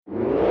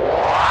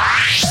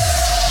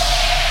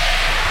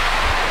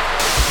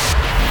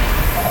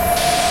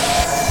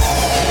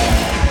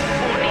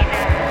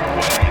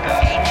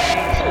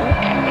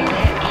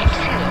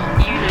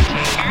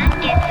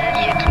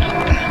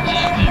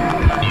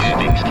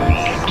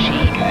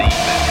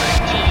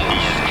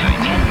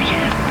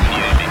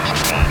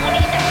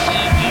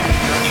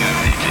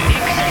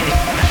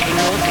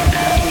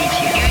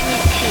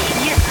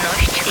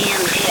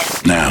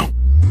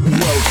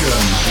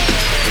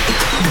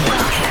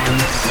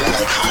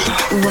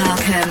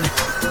10.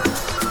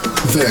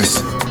 This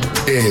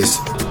is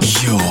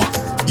your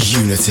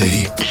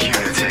Unity.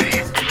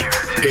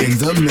 In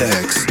the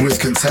mix with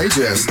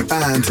Contagious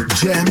and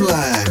Jem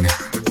Lang.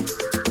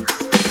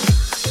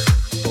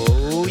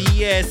 Oh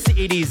yes,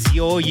 it is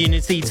your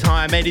Unity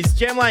time. It is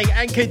Jem Lang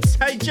and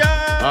Contagious.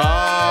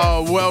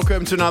 Oh,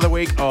 welcome to another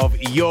week of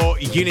your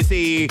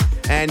Unity.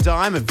 And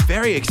I'm a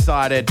very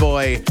excited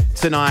boy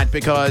tonight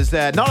because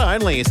not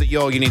only is it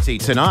your Unity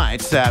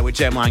tonight with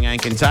Jem Lang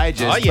and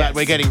Contagious, but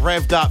we're getting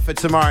revved up for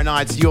tomorrow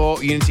night's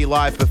Your Unity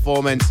live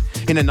performance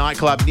in a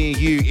nightclub near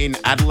you in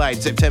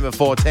Adelaide, September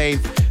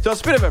 14th. So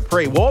it's a bit of a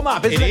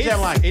pre-warm-up, isn't it,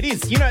 Jem Lang? It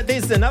is. You know,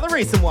 there's another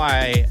reason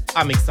why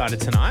I'm excited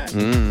tonight.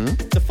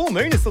 Mm-hmm. The full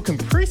moon is looking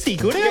pretty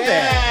good out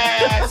there.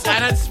 Yes,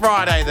 and it's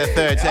Friday the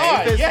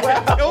 13th.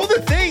 Well. All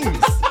the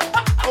things.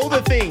 All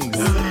the things.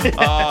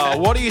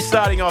 What are you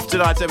starting off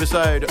tonight's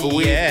episode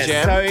with,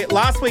 Jem? So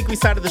last week we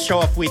started the show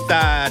off with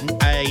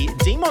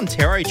a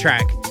Montero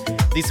track.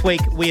 This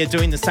week we are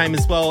doing the same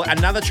as well.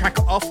 Another track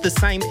off the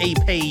same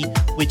EP,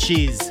 which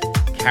is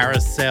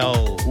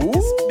Carousel.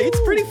 It's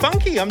pretty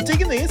funky. I'm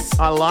digging this.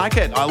 I like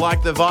it. I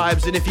like the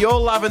vibes. And if you're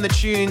loving the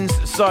tunes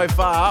so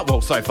far,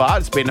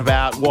 it's been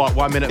about,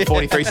 1 minute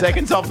 43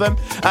 seconds of them,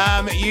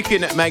 you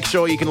can make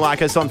sure you can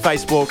like us on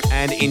Facebook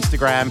and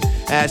Instagram.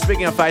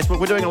 Speaking of Facebook,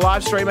 we're doing a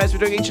live stream as we're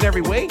doing each and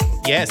every week.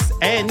 Yes,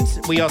 and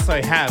we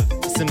also have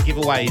some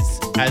giveaways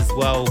as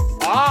well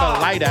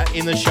for later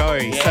in the show.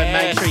 Yes. So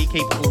make sure you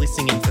keep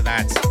listening into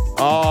that.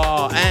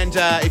 And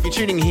if you're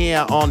tuning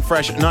here on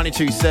Fresh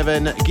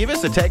 92.7, give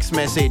us a text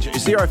message,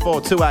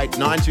 0428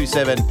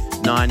 927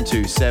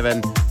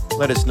 927.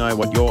 Let us know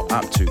what you're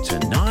up to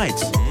tonight.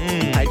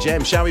 Hey,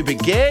 Jem, shall we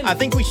begin? I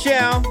think we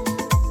shall.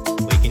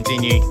 We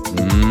continue.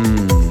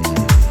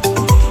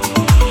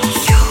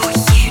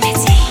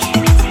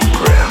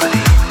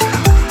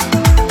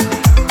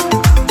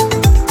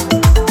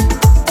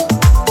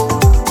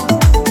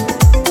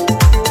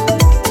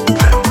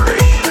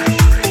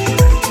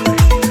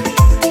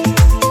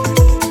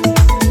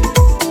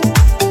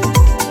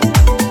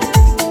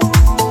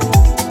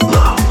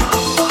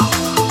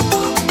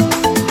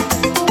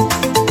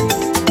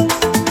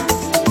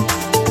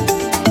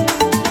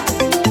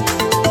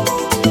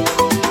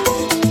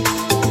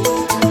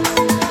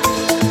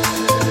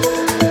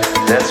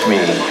 That's me.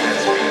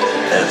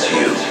 That's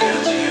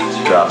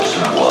you. Drop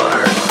some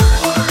water.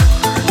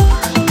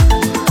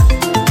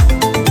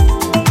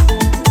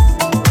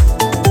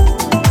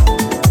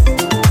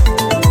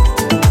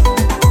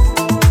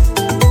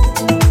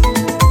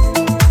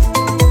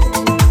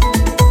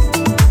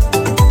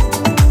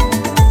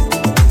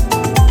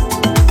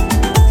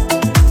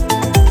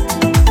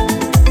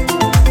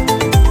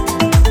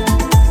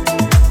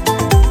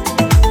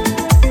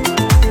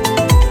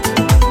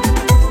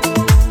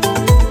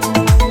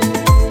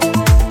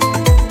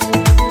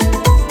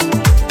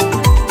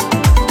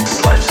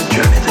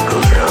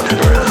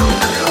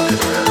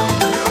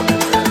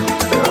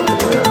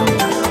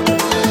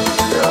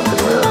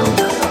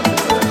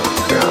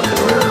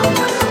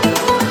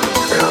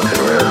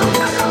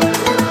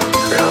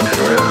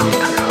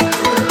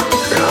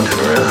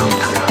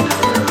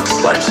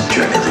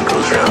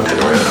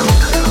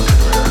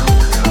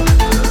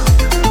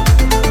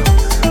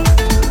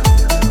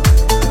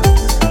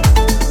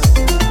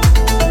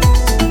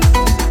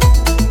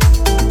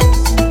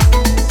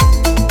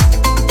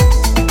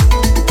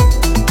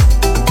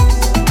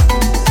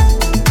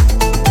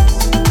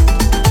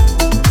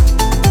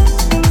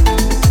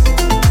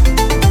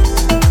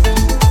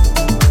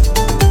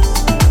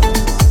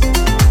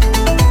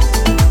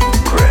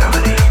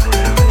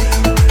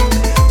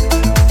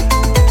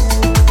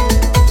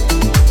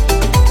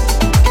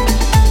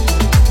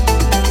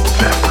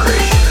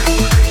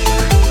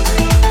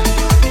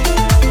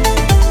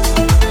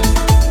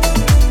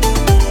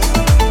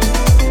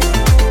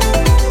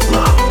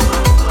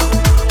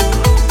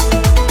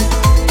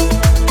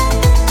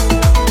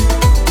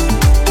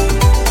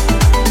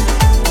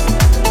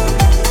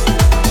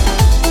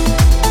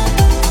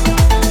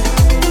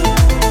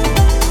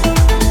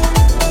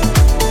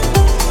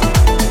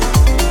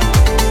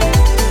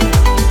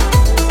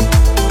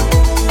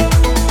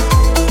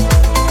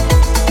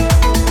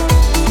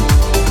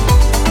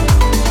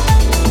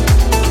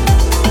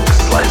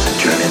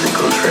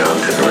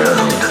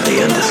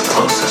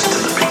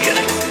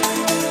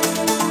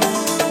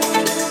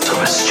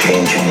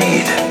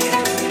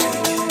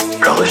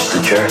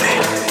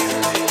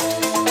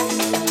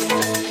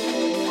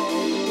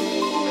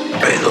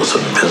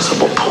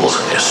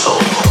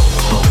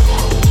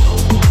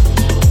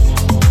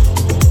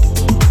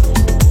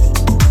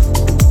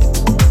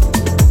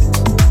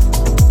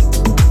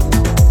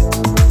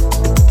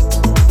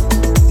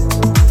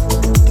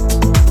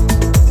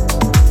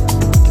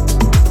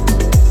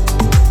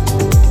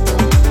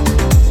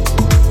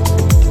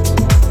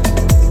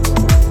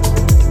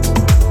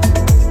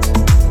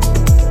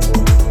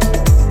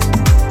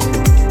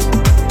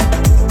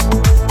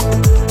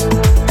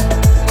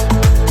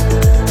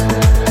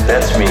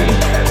 That's me.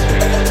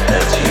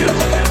 That's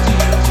you.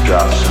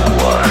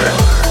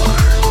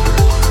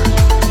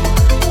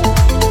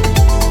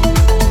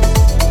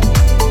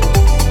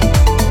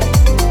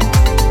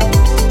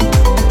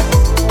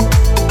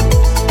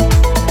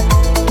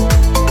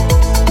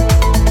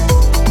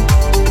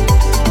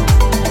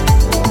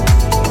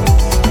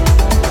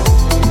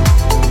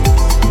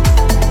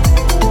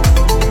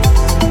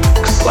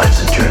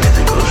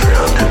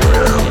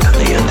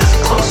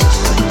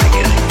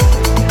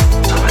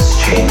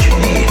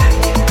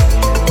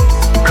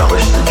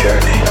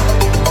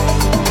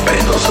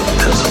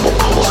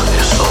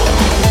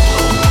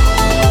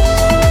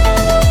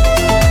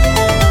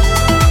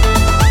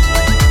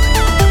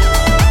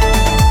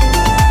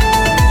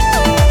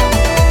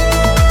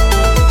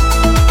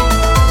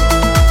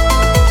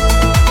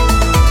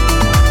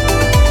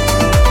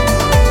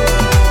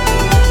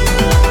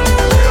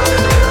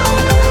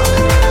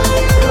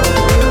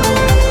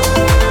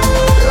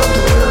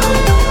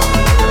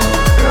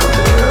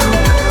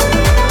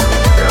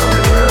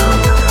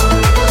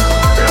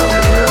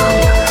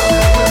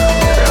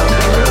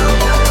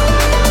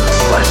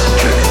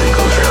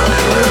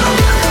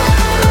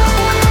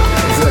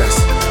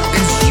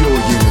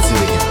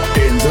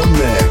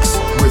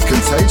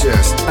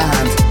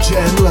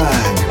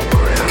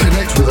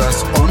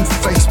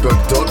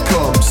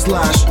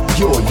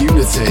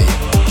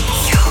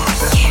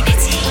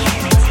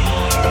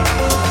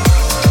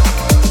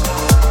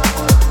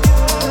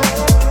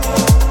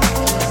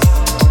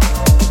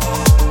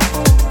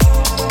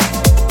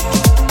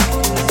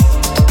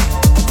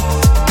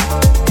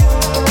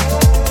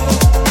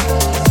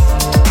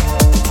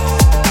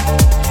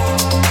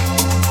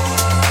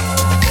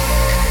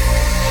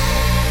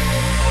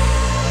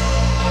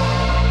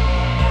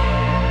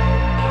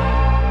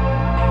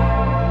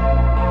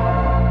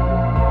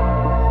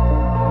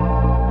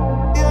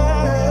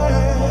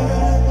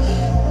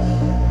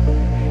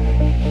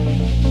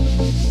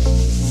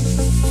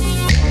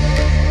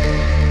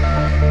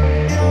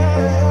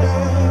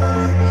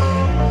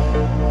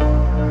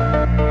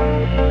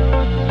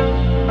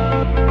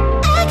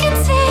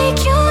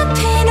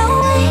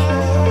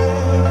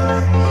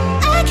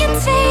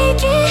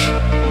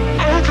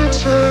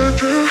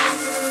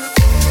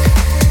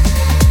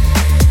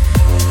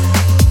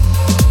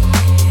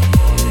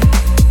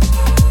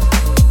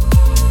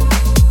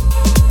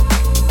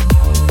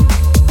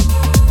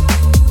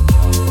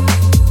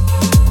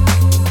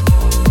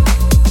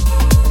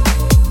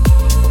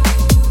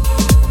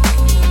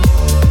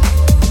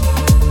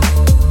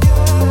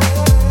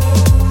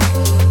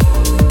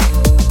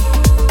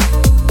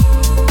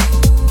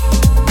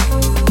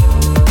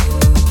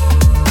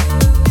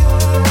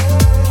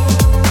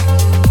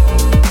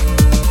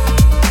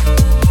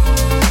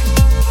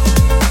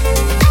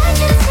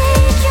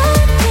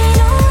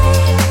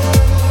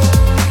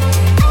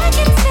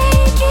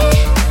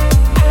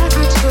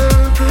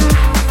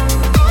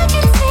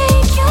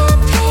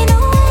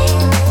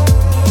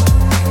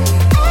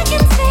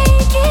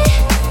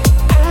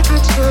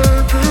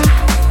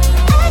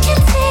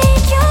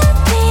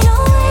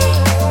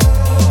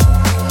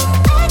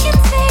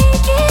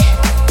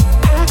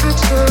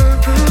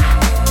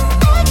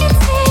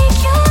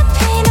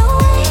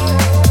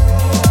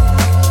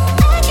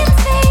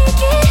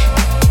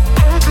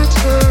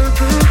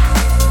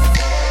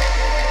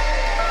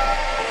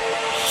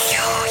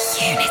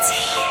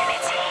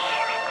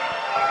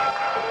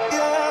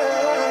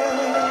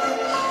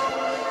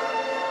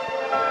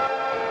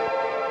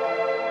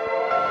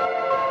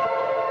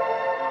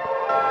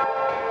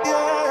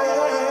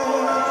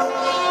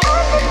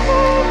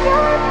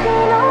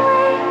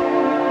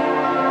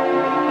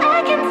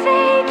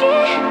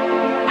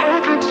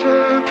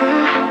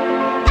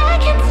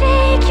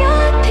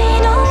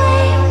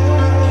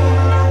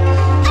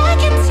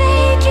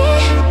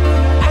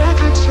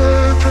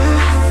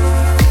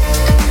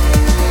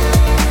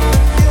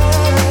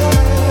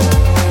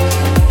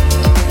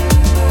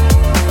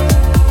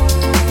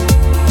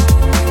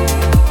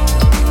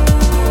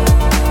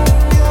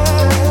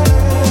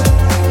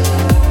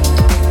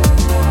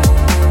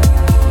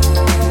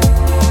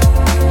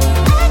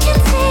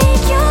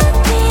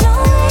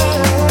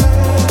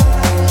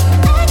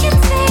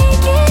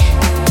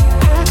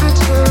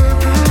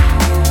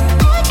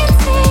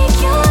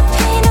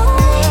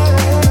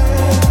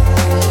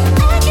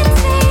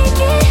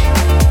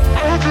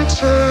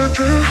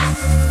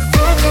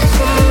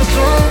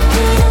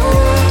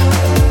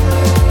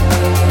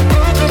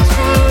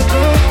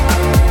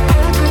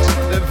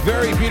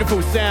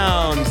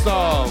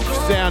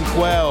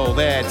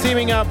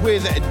 up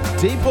with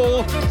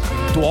Deeplowdog.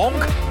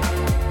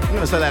 I'm going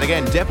to say that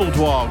again,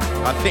 Deeplowdog.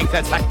 I think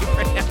that's how you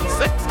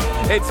pronounce it.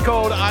 It's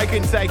called I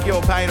Can Take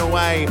Your Pain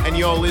Away, and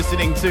you're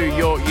listening to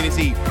Your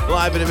Unity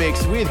live in a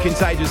mix with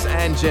Contagious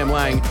and Jem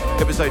Lang,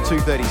 episode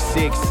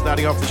 236.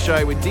 Starting off the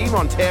show with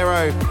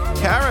Montero,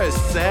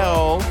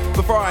 Carousel.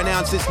 Before I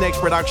announce this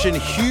next production,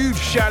 huge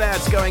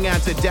shout-outs going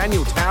out to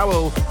Daniel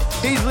Towell.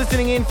 He's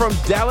listening in from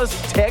Dallas,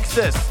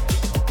 Texas.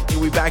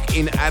 He'll be back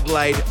in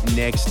Adelaide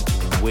next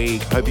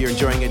week. Hope you're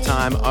enjoying your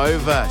time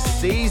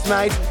overseas,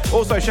 mate.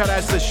 Also,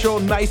 shout-outs to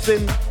Sean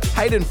Mason,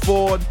 Hayden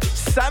Ford,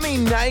 Sammy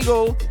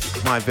Nagel,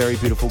 my very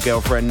beautiful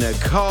girlfriend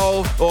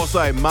Nicole,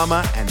 also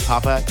Mama and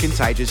Papa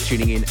Contagious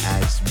tuning in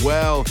as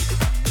well.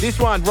 This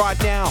one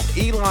right now,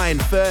 Eli and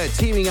Fur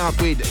teaming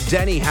up with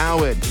Danny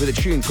Howard with a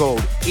tune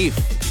called If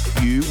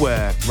You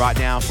Were. Right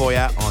now for you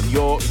on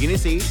Your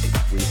Unity.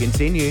 We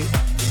continue.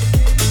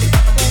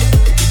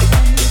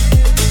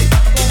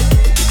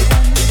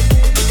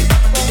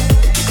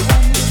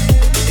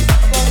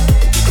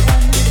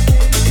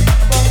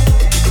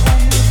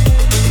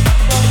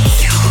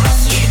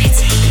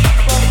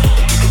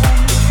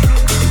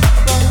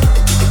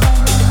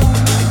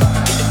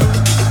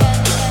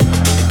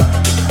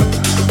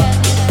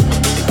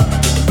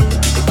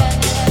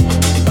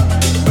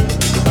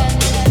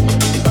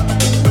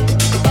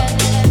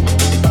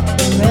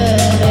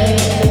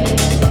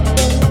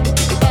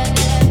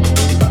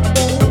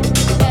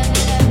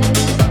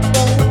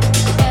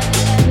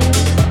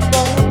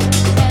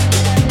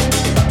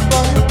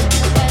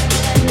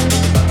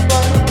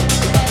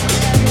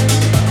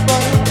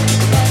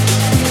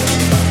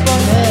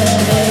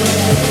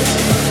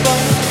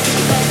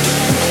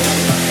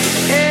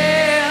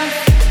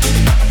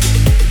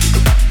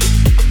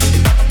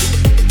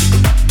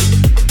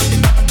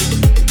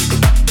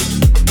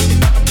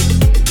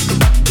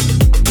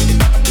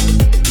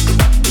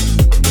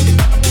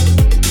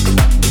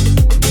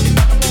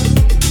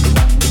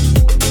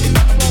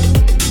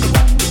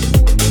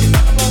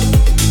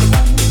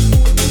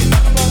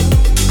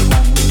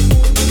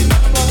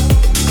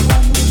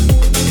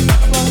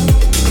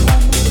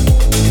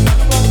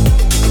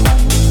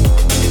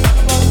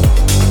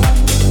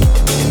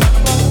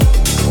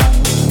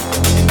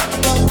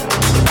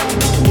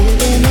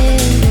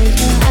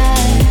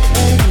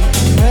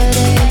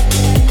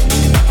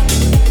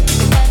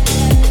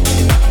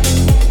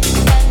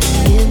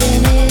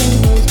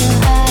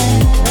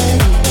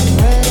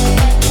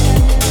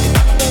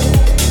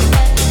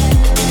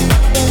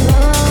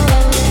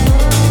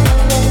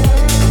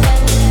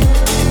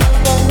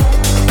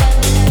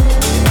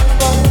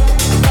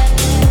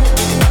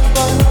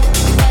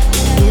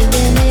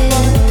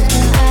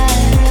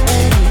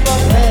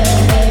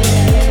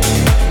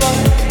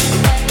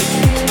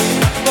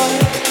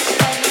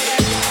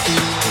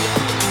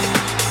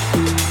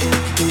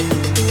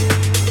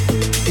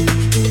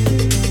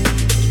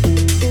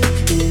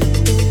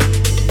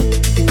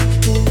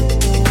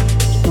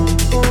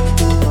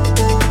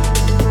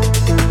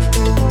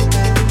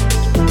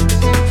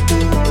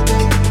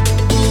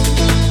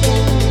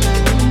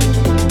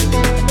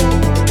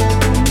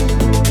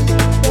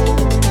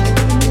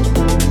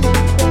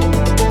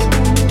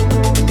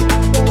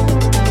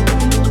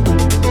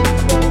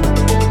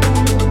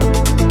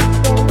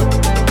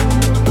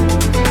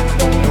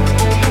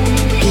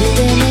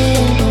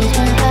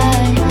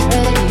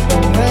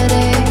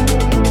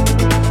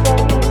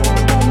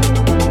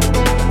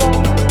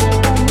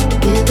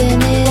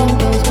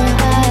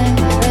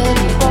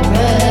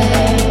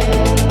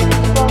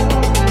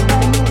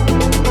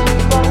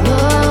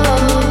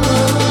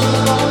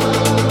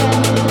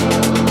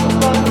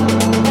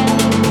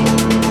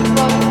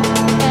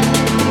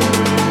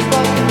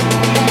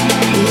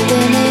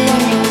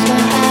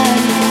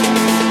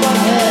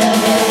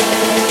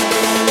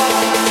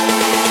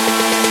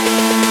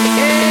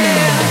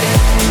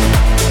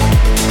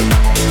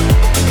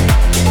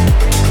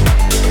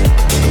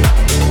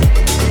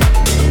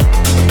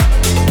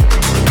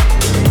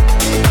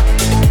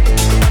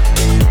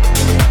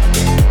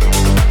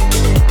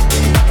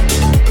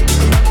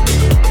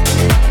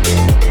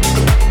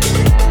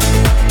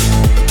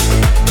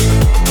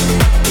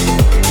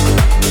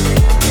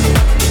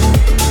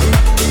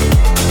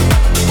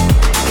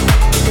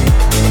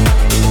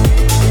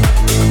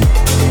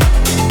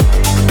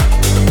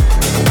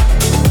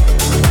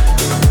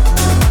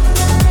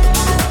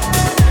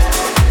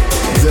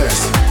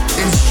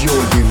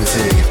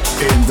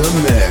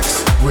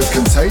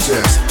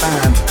 Contagious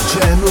and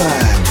Jem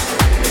Lang.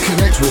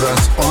 Connect with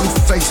us on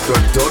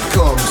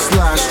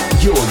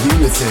facebook.com/yourunity. Your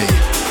Unity.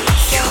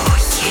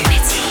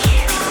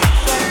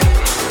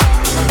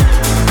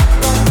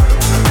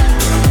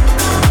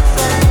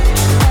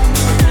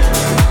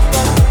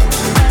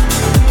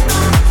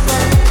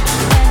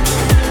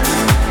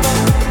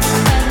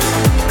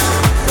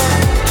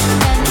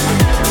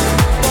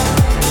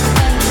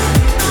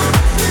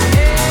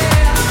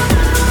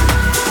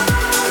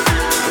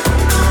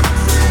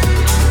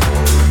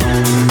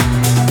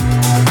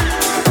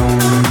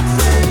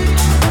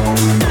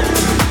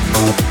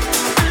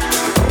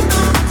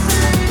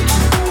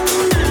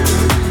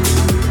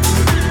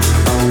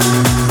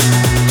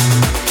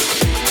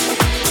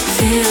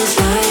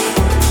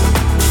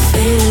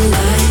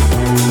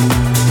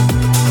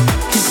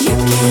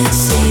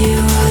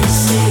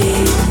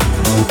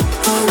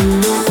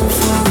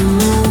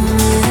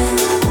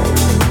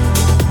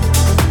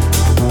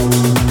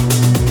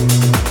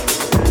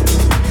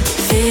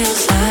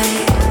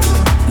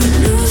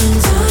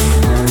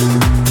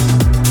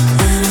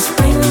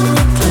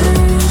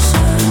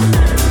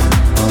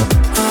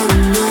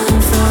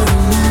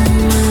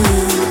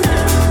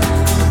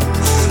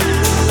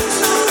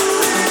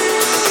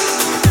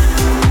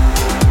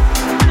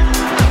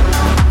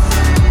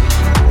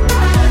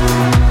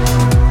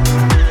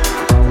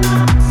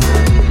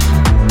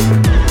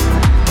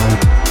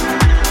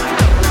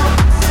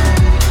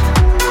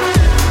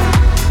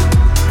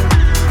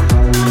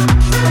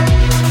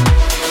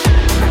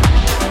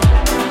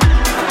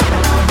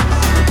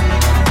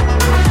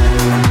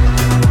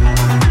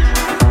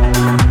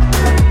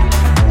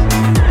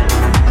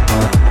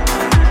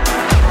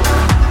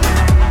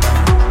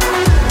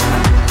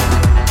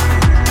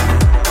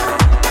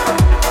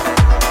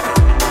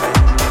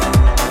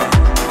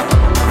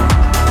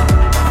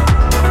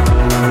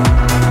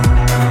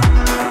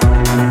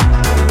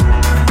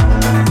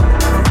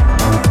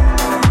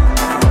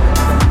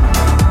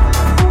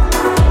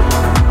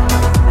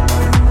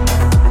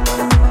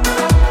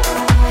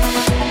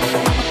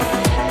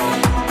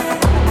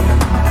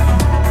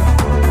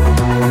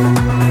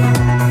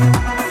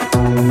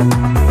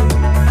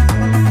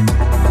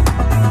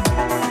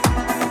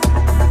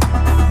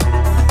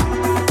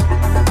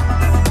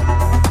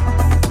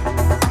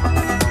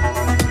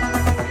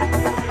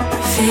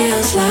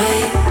 feels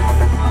like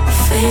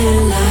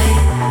fading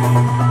light.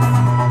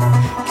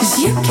 'Cause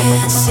you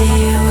can't see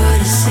what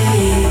I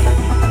see.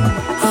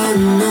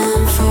 Holding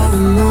on for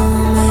a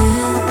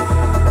moment.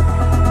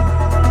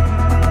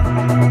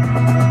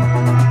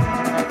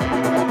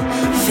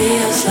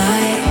 Feels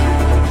like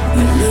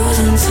we're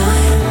losing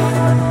time,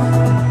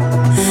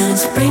 and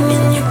it's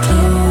bringing you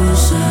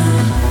closer.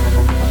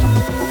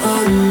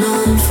 Holding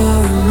on for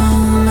a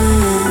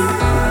moment.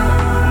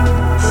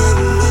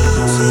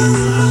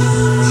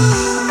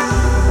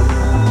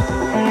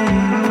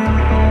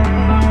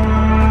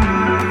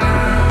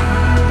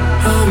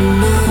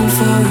 Holding on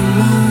for a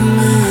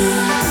moment.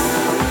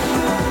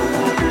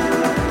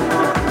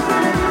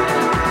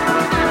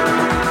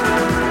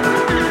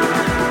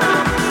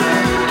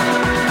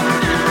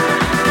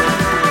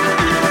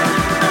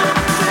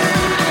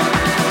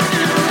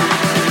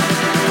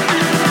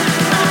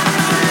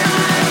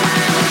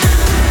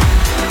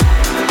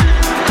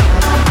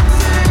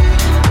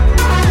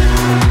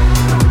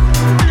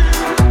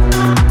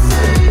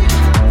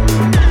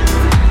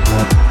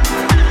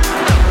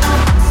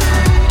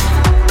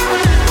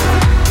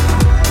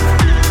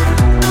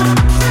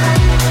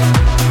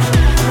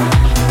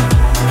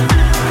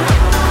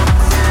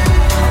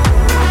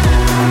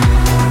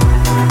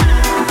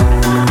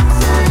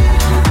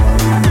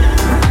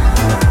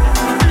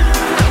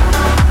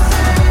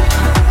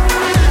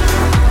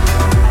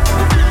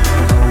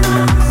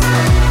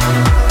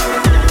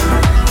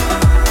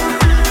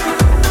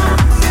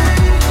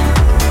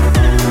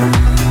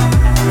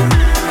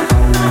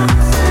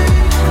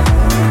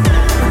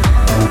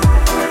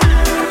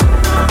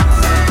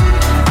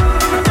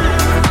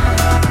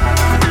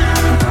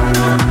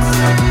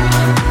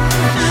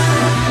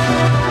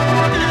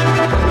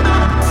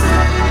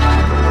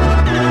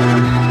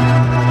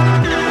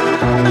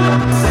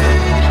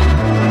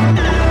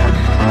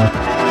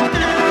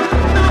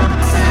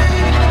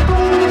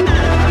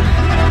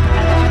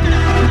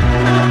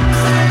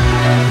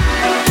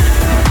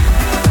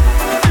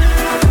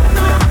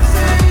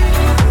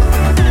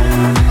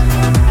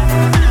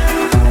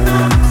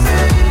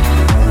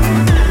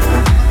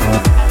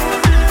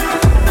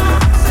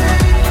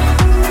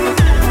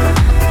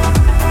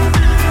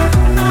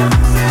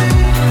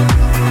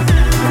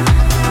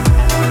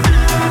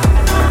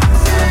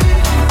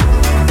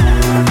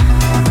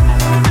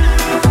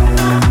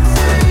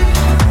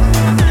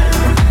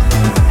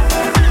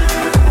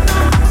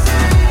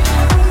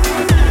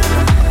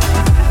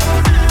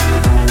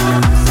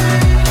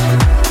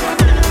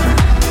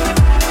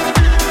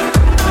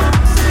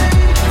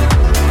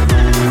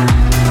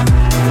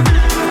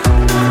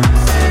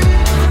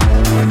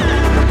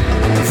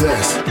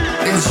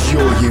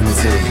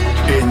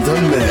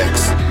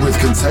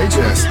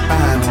 Contagious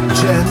and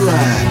Jem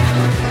Lang.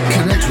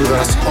 Connect with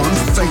us on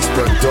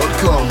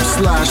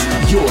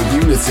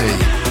facebook.com/yourunity.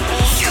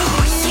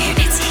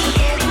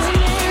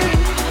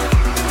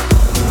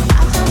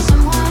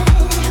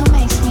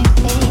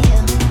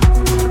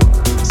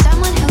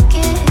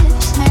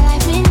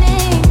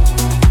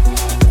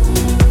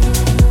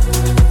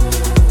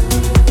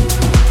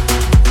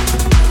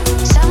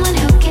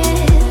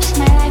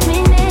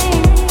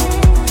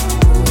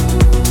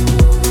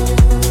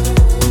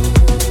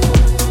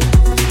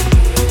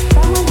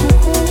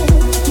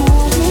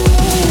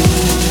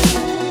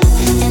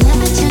 And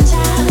never turns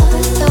out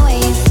the way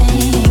you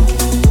think.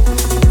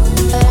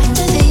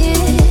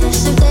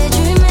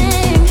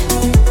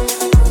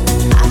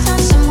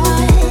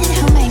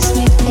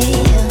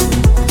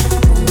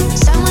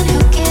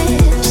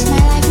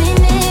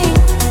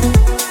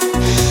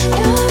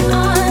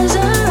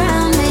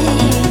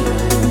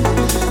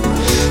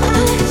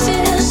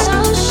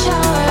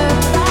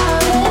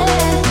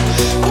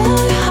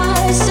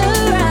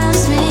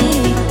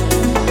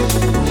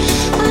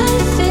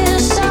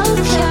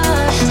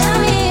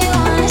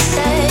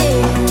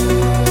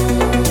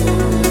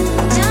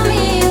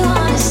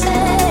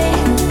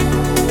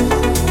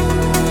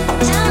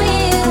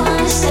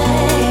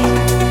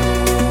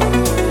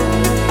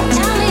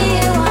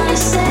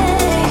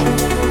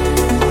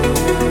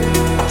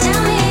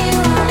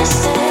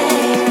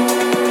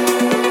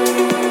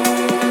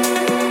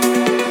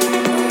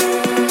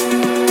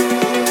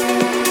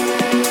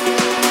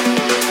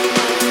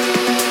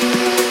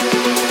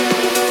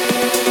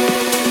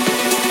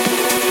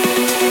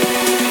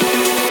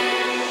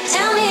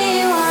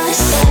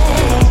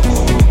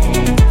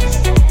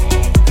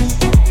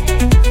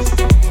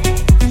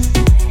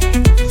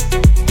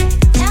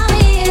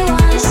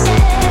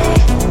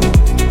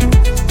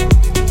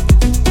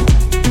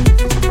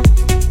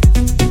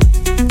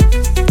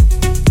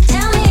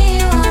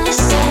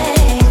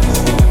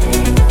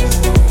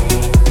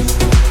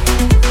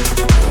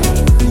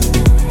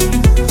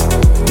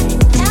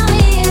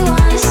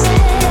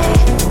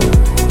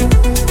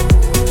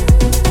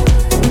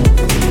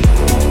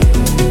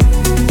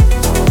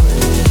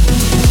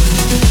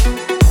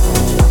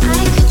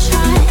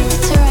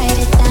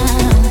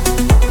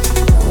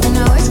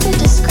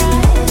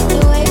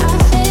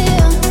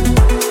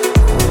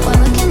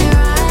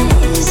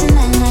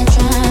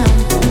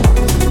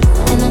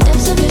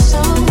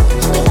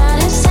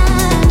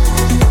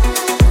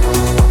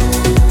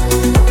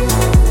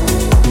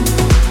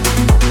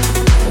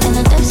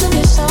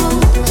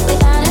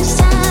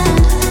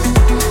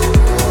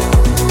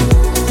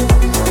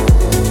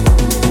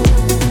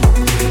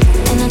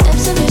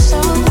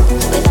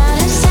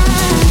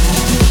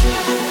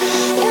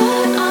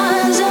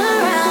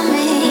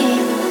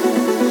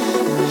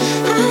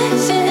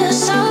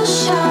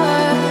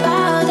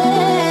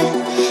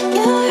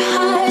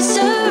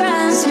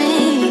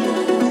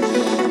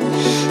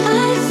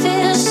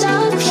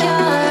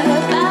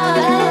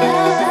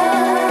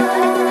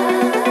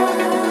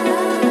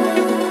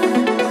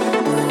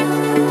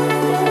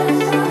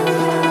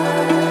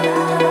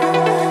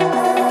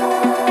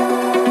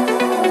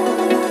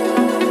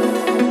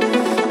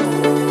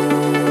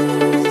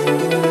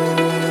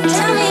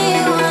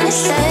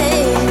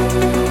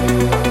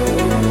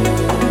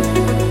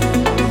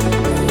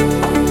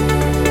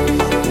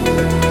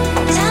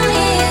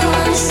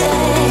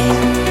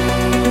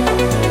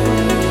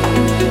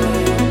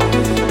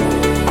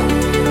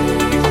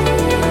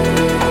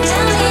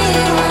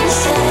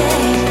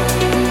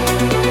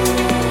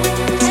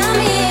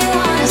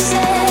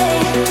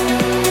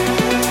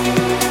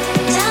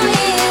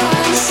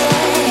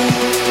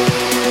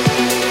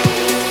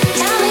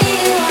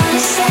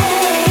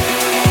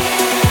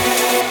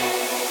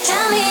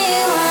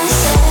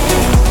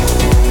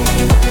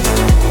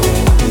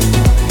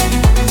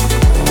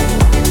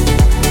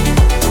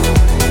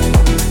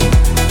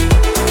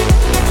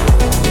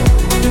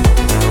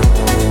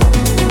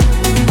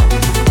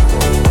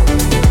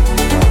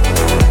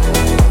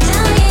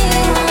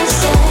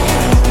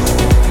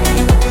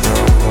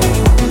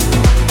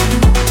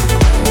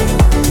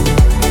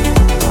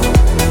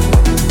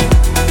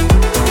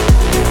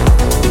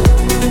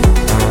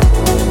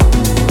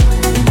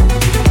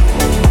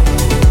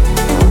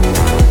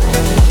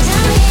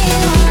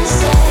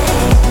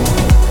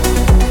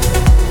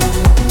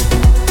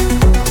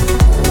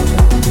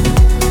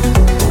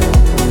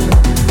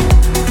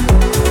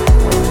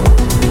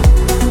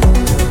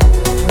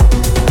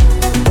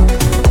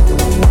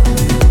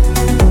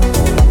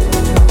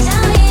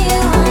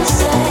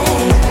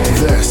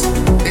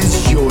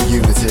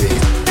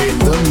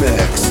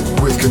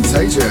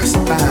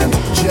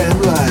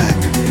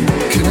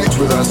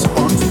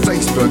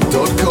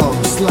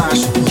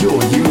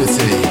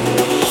 Facebook.com/YourUnity.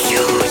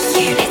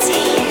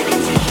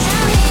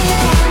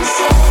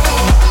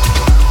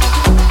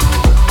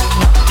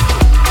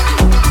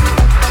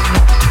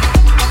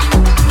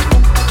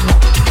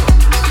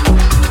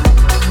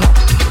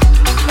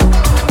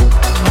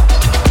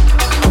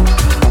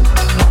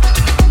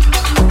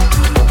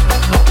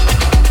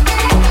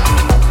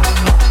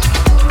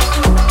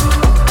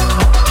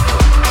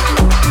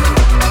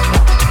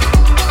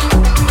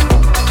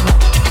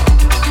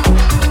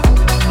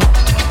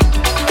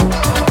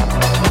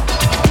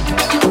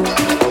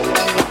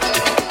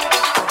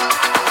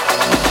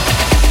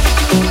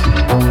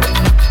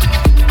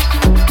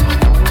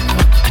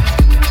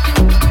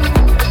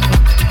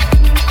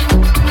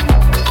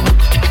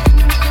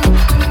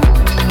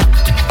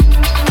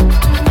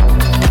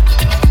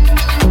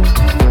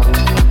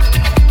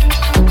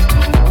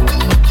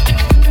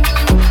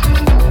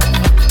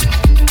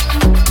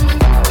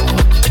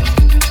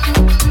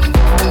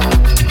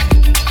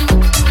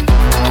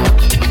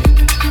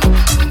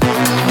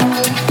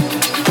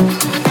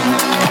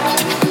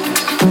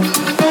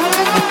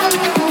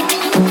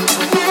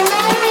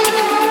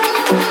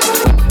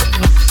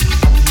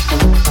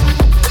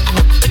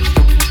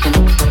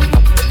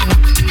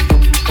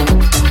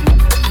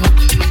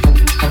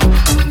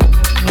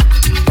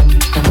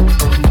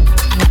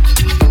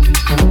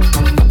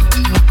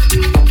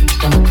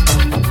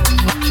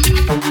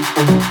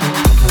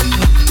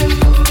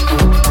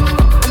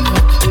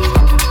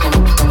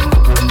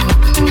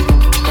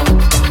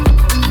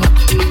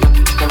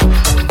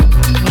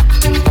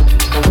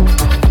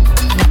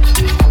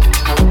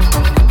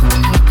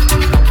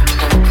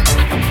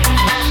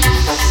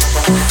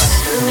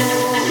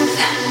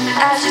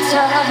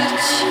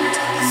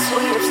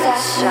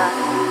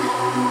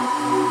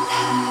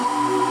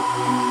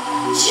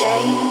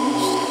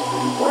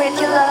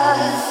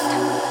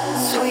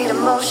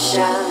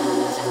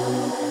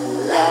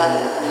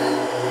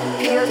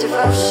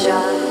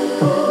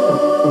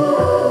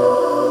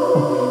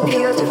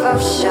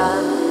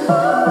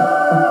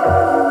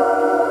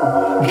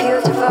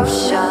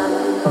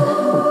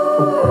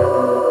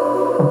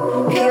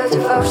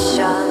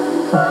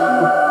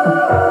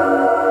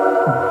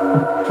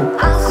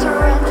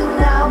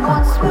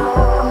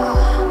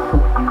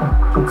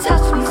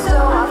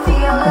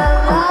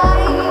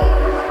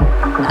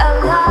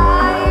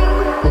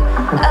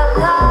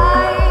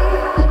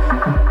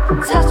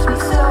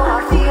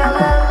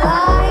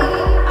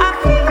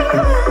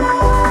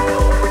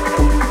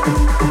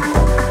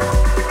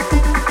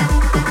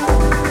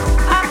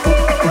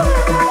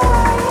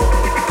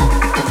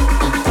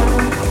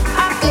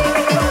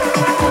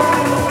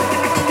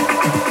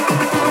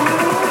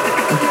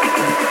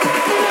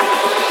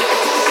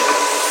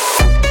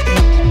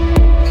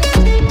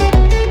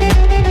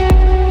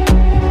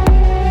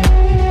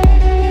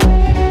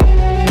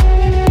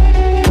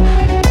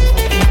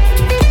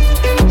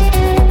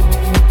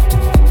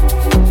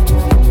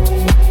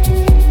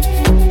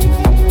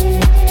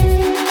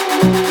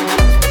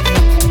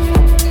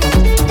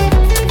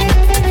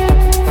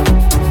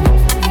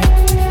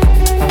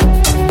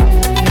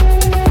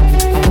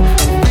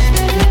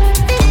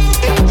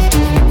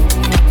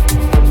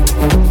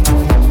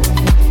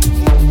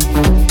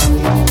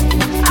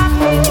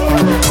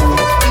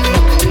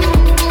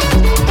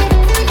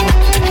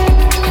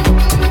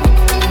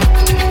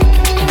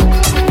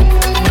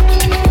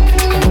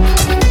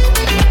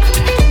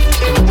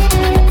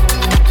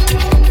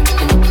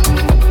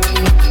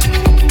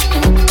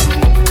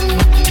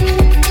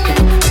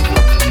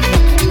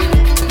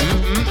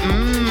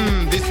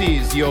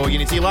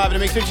 Live in a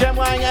mix with Jem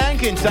Lang and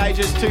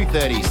Contagious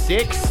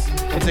 236.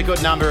 It's a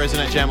good number, isn't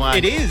it, Jem Lang?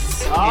 It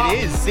is. Oh.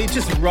 It is. It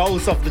just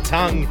rolls off the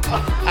tongue.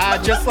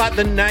 Just like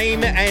the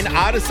name and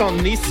artist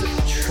on this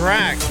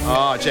track.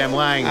 Oh, Jem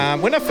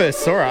Lang. When I first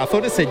saw her, I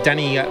thought it said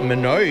Danni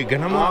Minogue.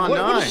 And I'm like,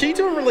 what is she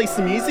doing? Release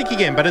some music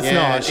again? But it's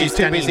not. She's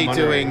too busy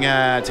doing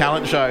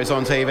talent shows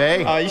on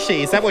TV. Oh, is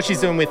she? Is that what she's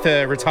doing with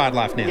her retired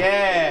life now?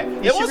 Yeah.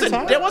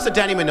 There was a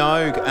Danni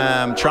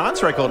Minogue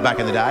trance record back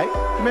in the day.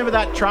 Remember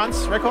that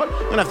trance record? I'm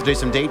going to have to do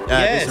some do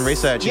some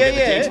research and get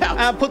the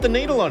details. Put the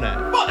needle on it.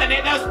 Well,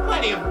 there's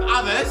plenty of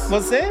others.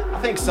 Was there? I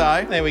think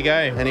so. There we go.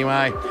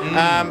 Anyway,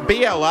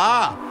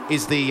 BLR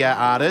is the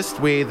artist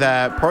with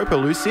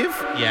Propulsive.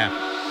 Yeah.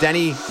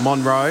 Danni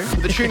Monroe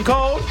with a tune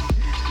called...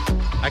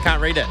 I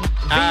can't read it.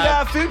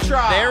 Vida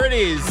Futura. There it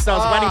is. I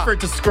was waiting for it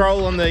to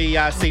scroll on the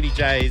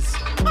CDJs.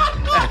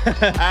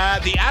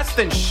 The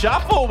Aston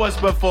Shuffle was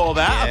before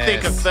that. Yes. I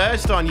think a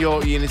first on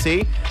Your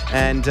Unity.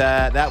 And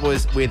that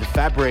was with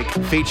Fabich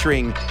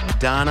featuring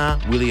Dana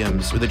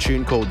Williams with a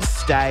tune called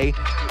Stay,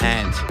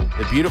 and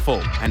the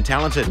beautiful and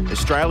talented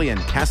Australian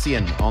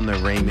Cassian on the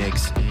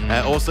remix.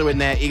 Also in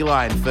there,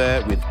 Eli and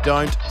Fur with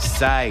Don't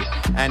Say.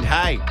 And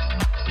hey,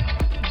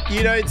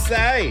 you don't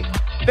say.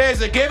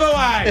 There's a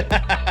giveaway.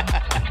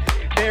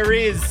 There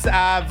is.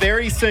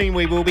 Very soon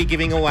we will be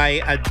giving away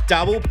a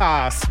double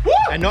pass. Woo!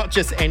 And not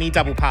just any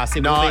double pass.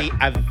 It will be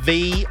a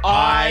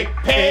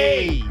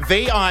VIP.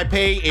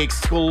 VIP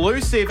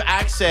exclusive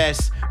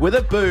access with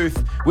a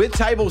booth, with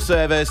table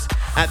service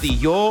at the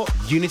Your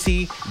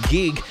Unity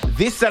gig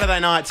this Saturday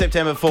night,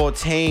 September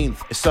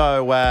 14th.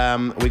 So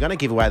we're going to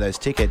give away those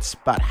tickets.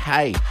 But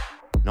hey,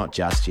 not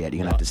just yet.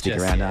 You're going to have to stick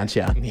around, aren't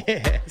you?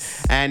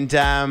 Yes. And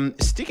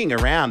sticking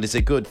around is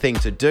a good thing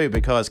to do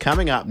because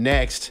coming up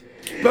next...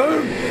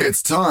 Boom!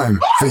 It's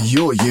time for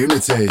your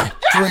Unity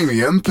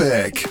Premium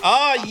Pick.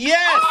 Oh,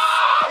 yes!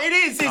 It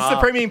is. It's the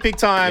premium pick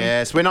time.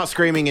 Yes, we're not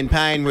screaming in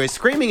pain. We're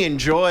screaming in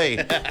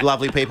joy.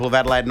 Lovely people of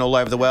Adelaide and all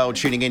over the world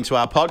tuning into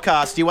our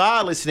podcast. You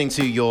are listening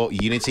to your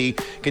Unity,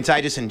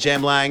 Contagious and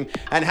Jem Lang.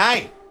 And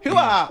hey, who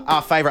are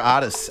our favourite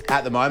artists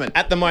at the moment?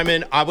 At the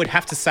moment, I would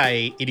have to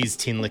say it is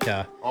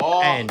Tinlicker.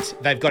 Oh. And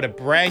they've got a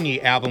brand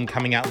new album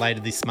coming out later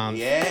this month.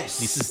 Yes.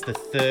 This is the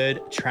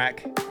third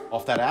track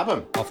Off that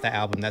album.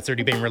 that's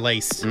already been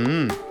released.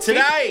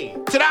 Today,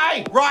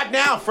 right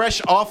now,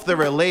 fresh off the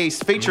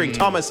release, featuring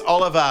Thomas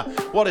Oliver.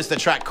 What is the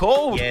track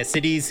called? Yes,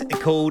 it is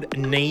called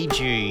Need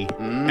You,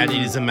 and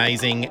it is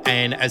amazing.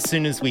 And as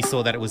soon as we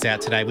saw that it was out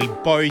today, we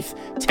both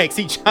text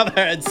each other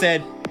and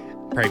said,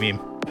 premium.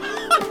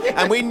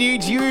 And we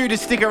need you to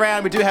stick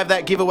around. We do have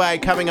that giveaway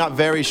coming up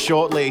very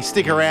shortly.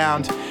 Stick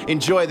around.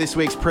 Enjoy this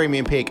week's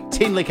premium pick,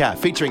 Tinlicker,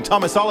 featuring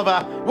Thomas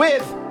Oliver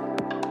with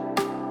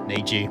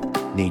Need You.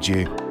 Need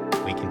You.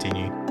 We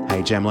continue.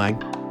 Hey, Jem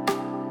Lang.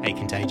 Hey,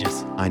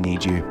 Contagious. I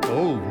need you.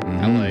 Oh,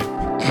 hello.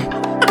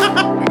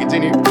 We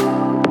continue.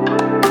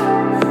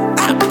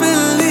 I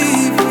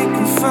believe we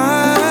can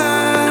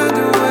find a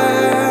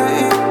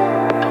way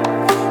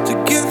to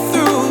get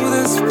through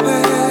this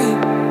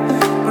pain,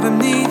 but I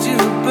need you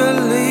to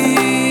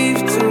believe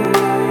too.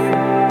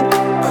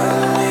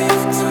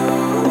 Believe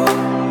too.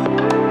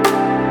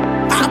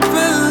 I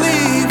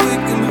believe we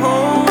can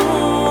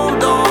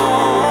hold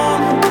on.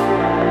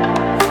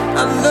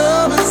 Our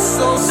love is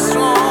so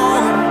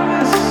strong,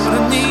 but I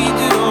need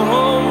you to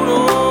hold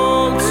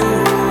on to.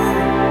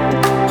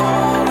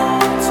 Hold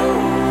on to.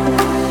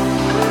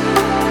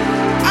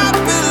 I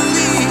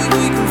believe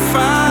we can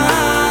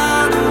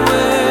find a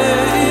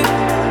way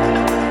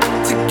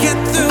to get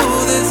through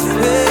this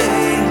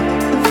pain,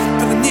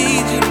 but I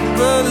need you to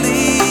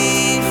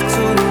believe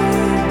too.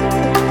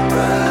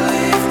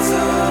 Believe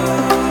too.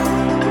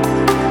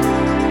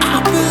 I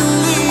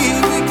believe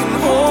we can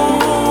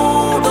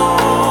hold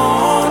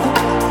on.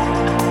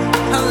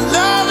 Our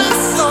love is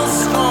so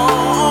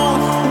strong,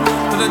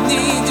 but I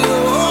need you to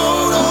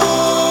hold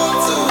on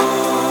to.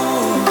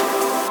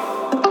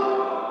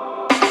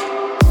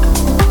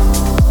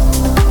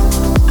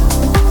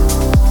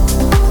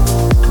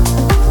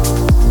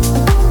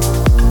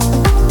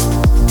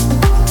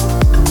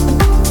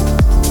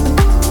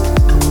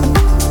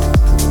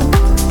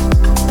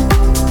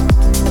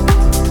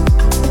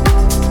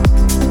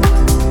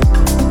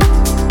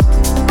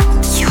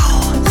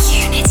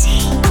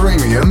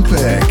 Premium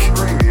Pick.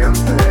 Premium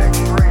Pick.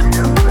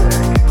 Premium Pick.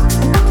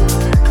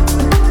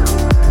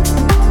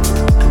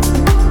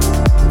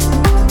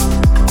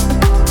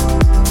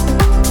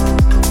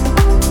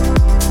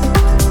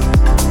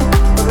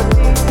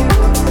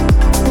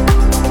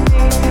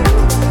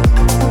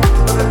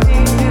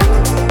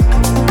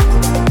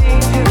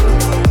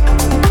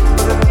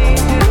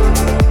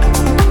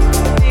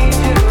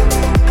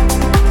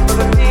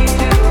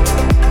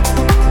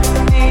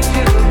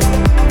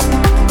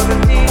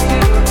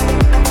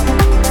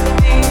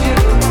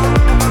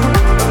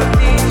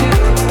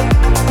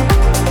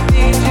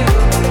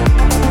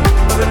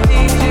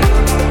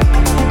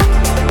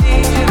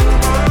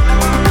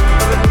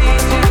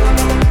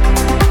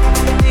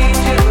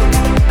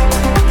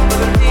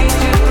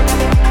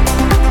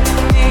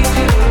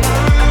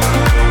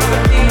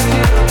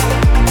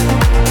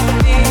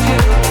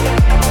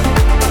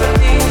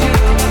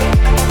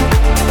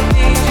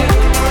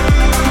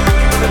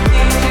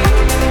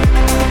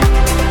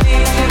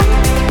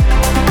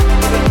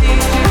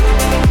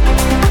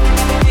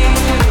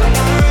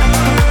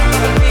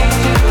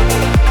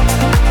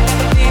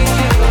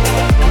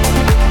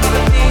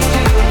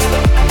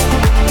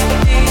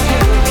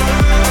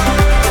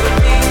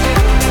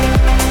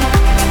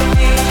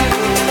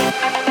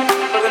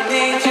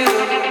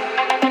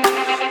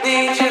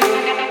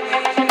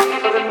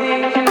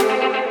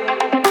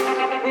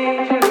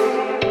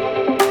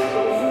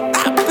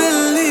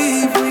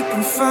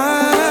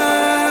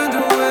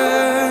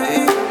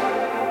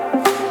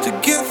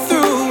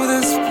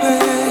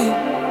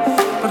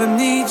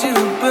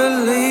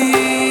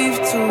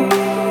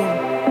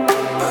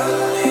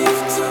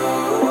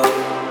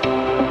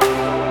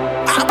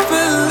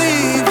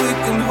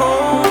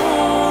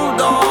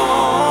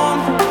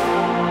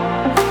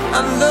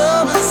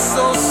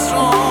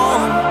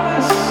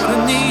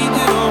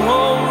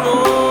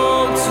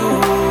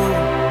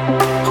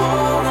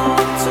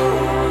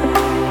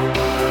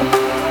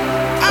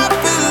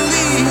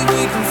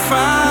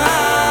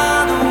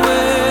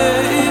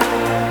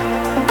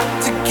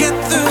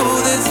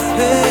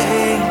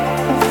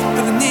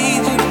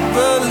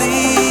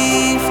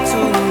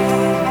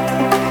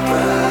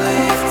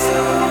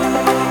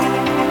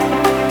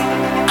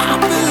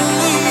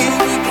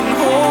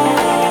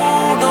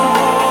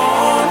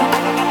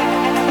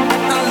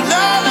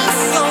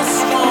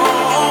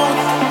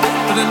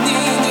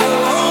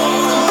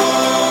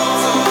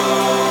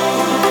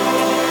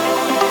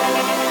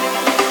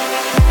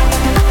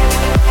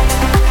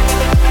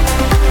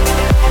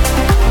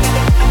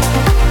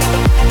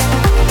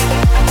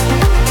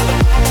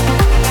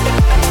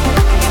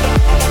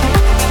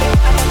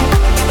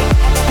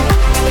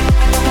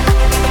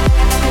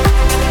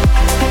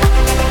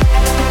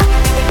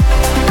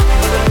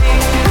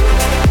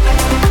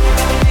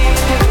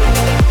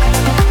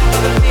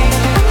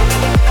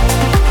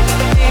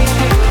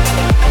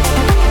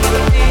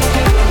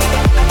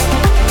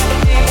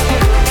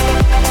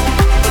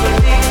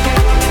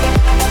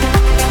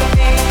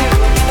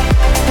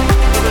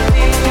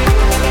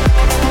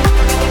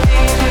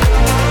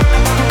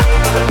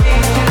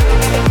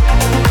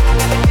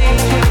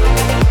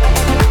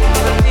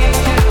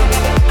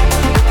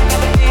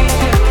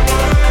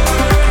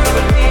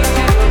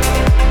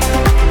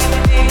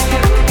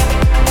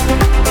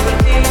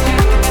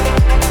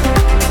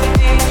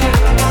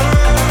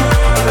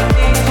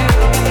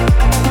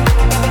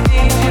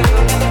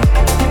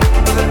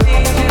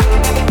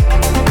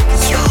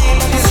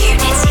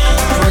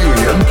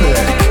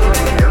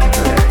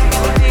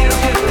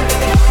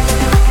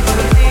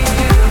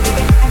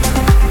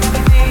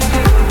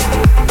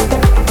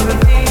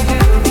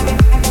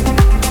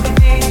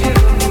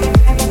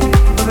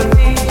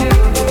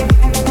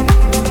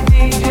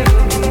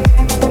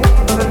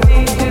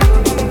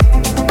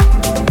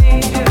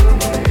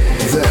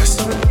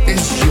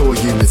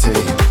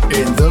 Unity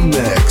in the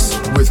mix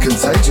with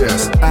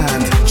Contagious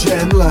and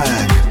Jem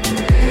Lang.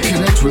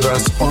 Connect with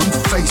us on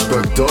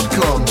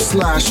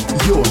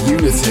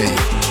facebook.com/yourunity.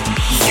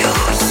 Your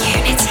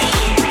Unity.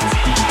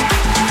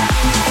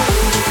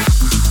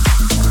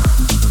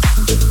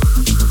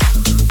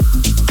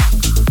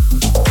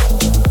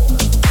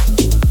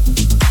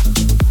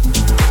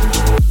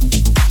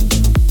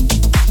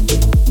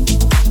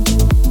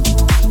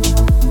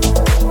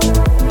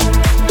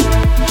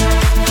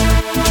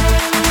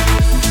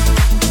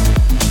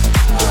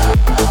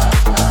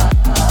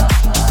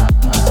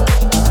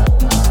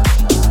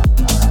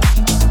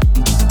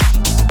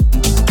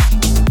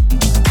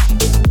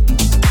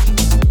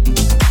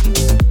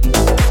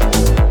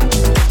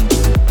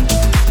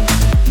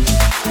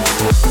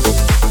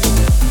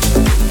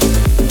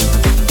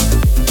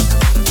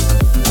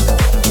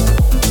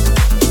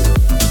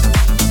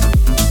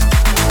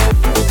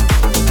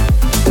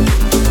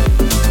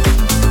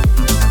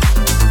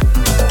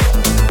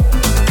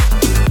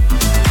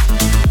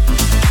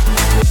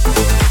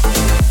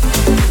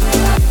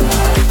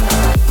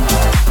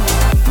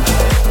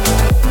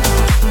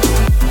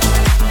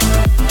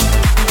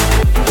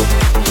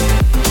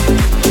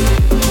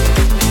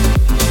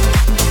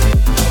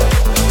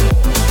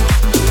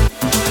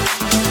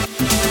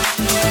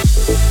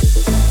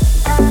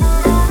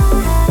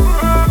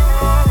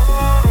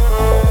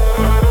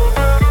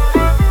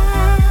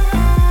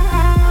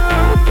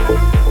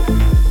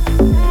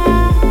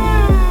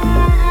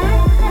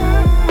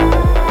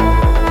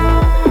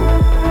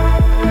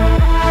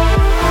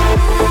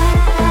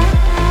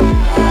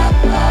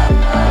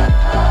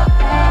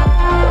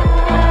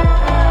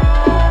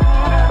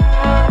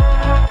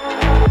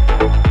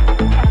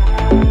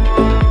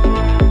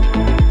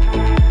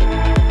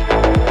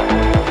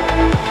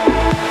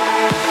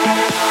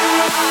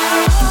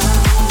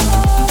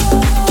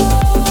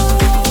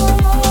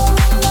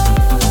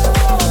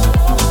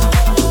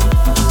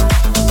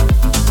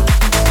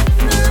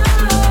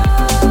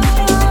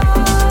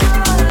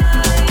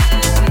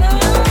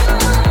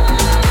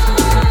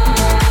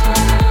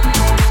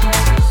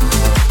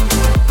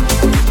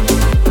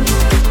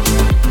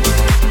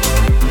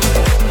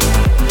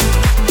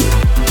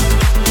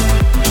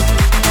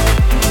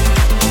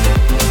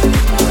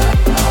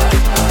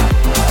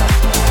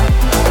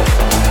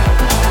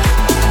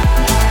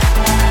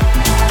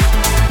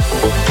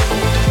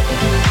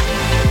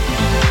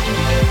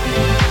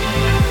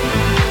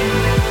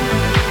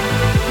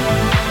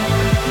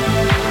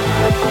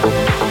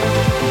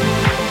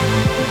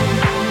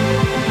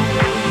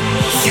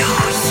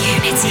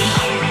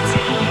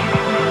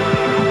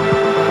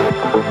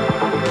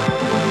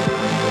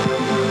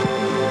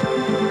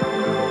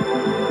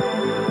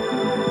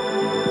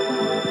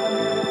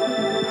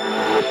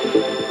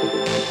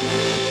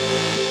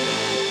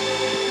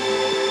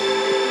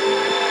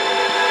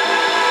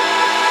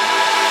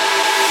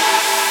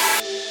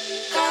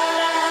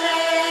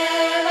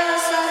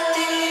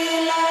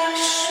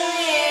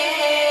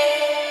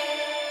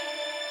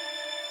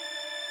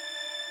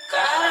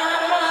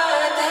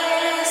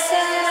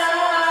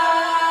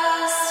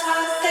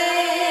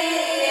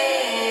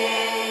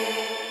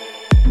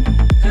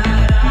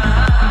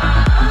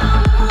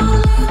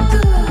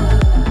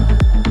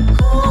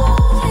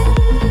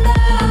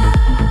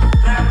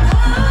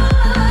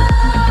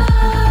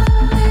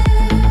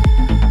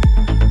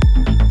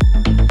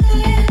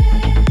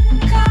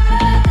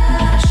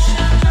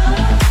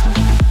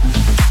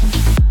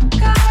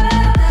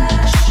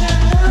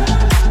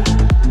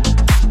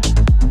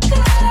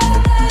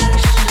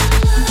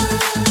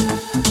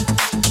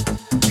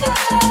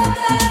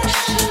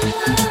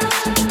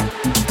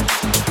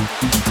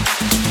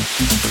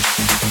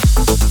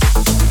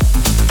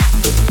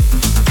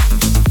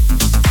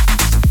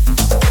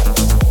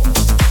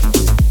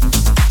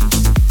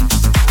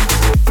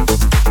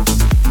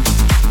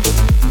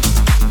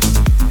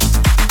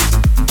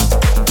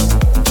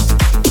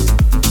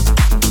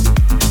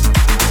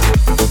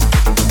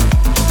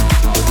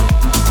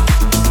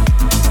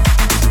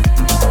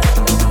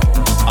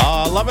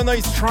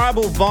 Those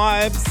tribal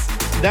vibes.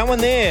 That one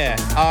there.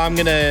 I'm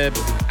going to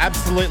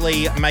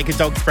absolutely make a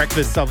dog's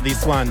breakfast of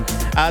this one.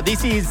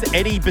 This is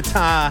Eddie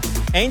Bitar,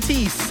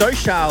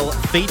 Soshal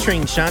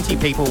featuring Shanti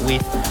people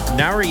with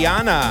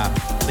Narayana.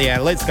 Yeah,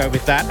 let's go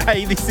with that.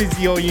 Hey, this is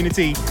Your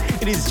Unity.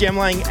 It is Jem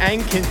Lang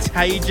and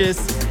Contagious.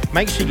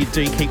 Make sure you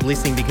do keep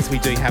listening because we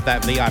do have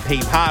that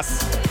VIP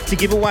pass to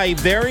give away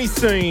very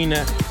soon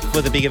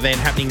for the big event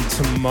happening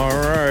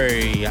tomorrow.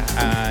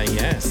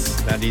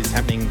 Yes, that is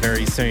happening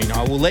very soon.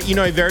 I will let you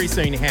know very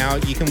soon how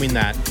you can win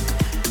that.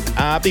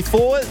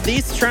 Before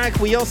this track,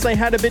 we also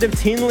had a bit of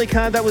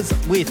Tinlicker. That was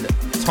with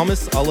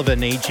Thomas Oliver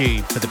Need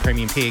You for the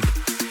Premium Pick.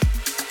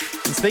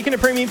 And speaking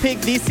of Premium Pick,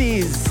 this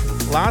is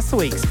last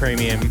week's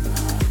Premium.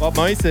 Bob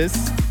Moses,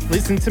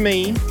 Listen to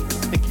Me,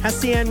 the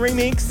Cassian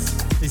remix.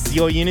 This is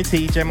Your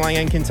Unity, Jem Lang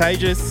and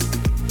Contagious.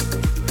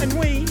 And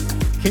we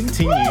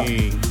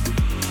continue.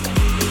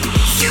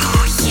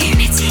 Your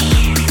Unity.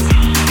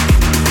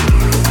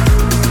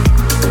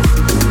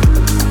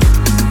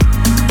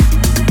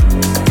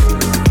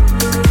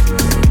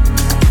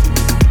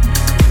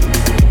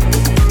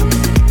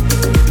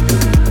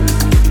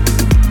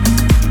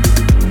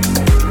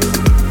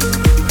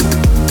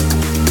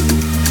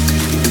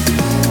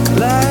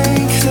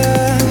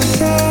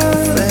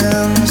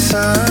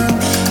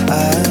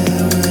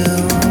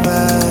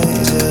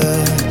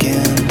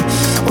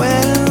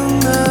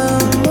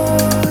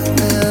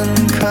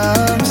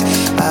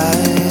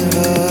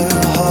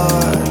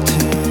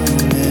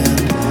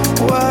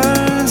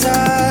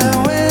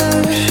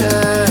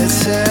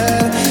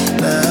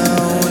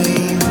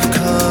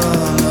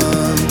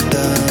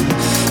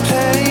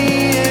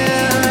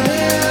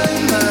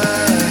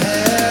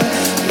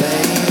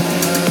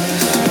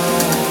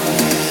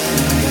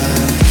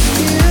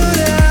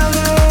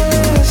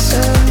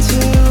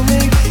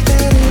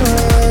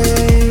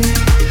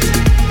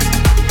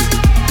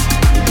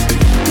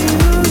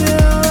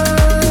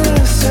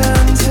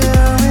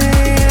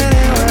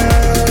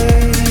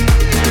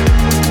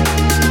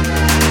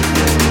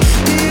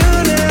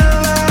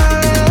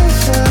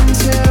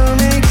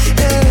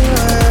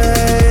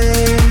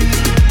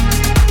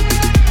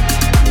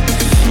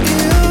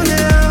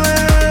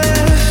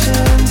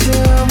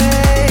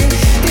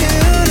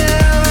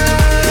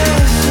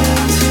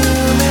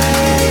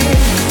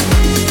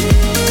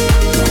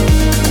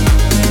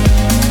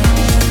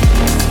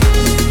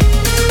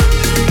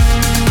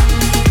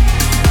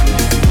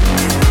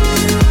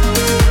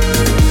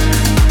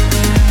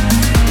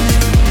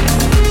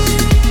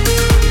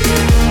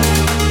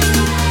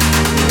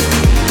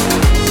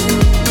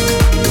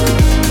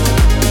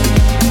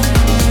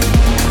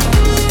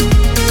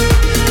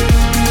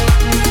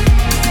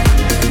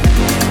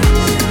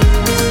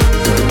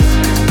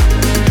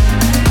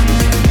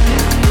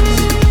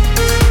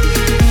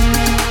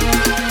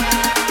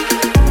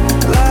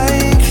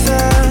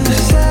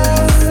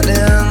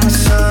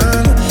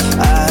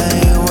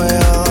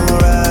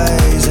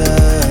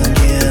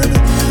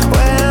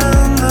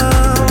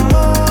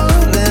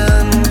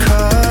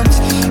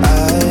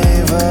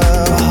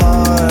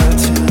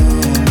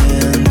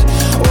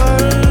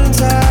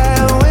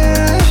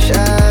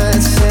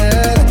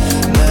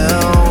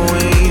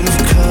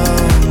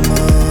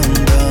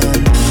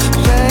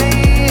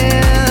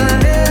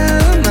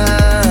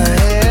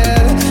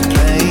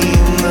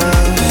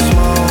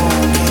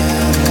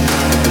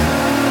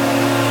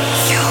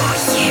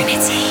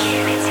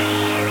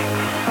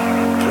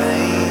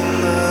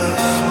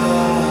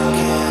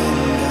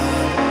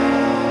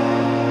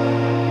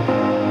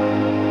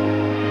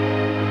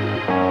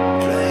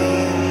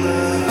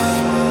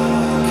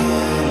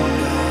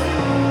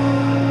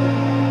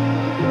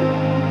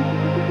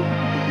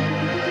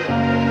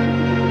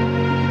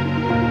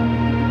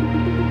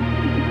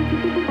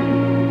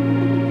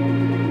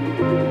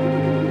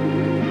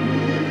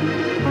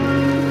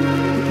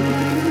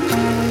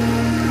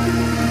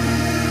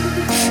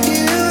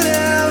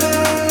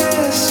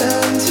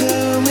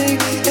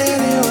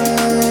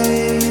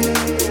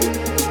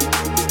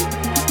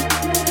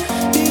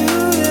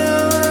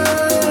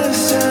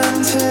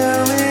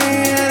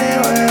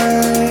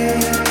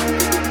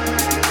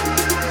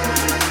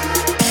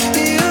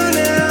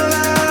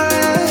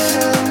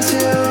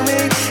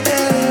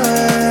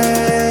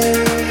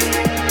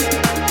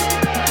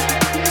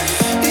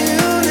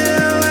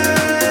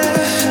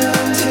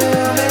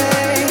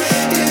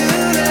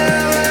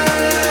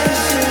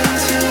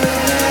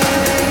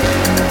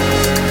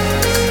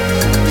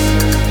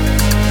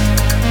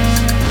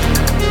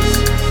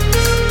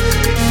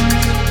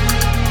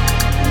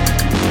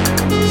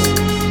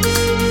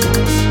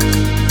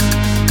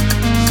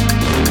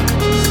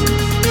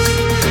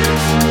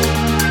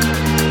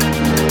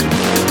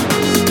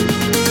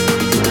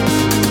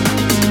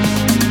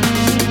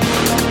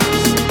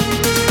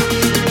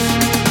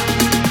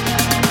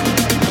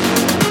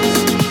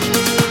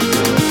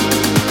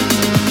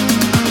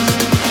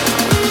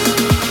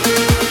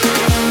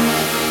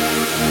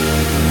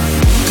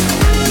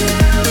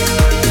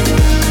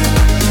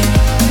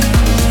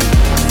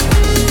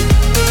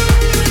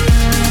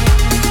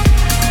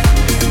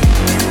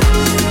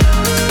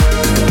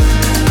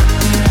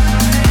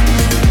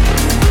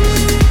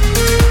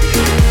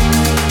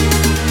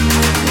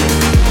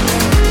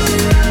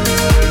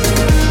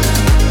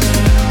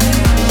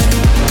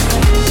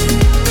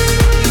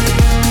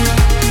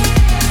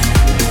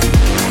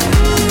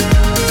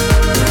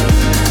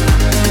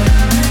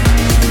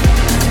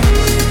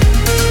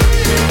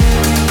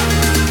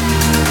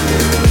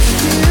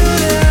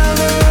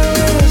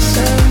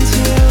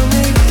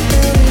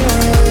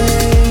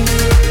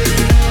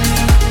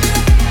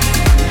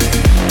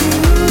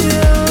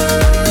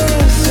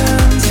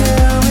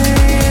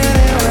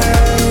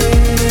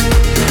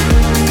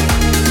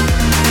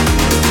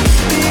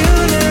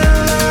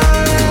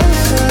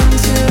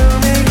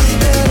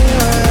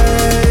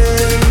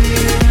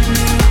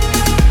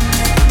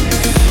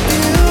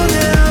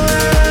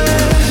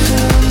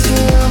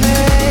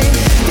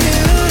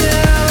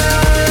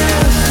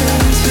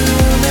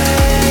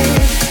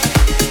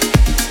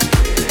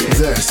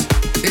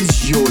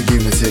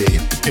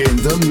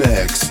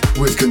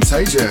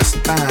 Contagious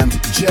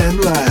and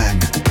Jem Lang.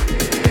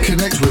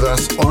 Connect with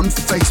us on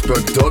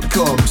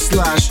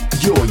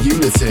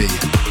facebook.com/yourunity.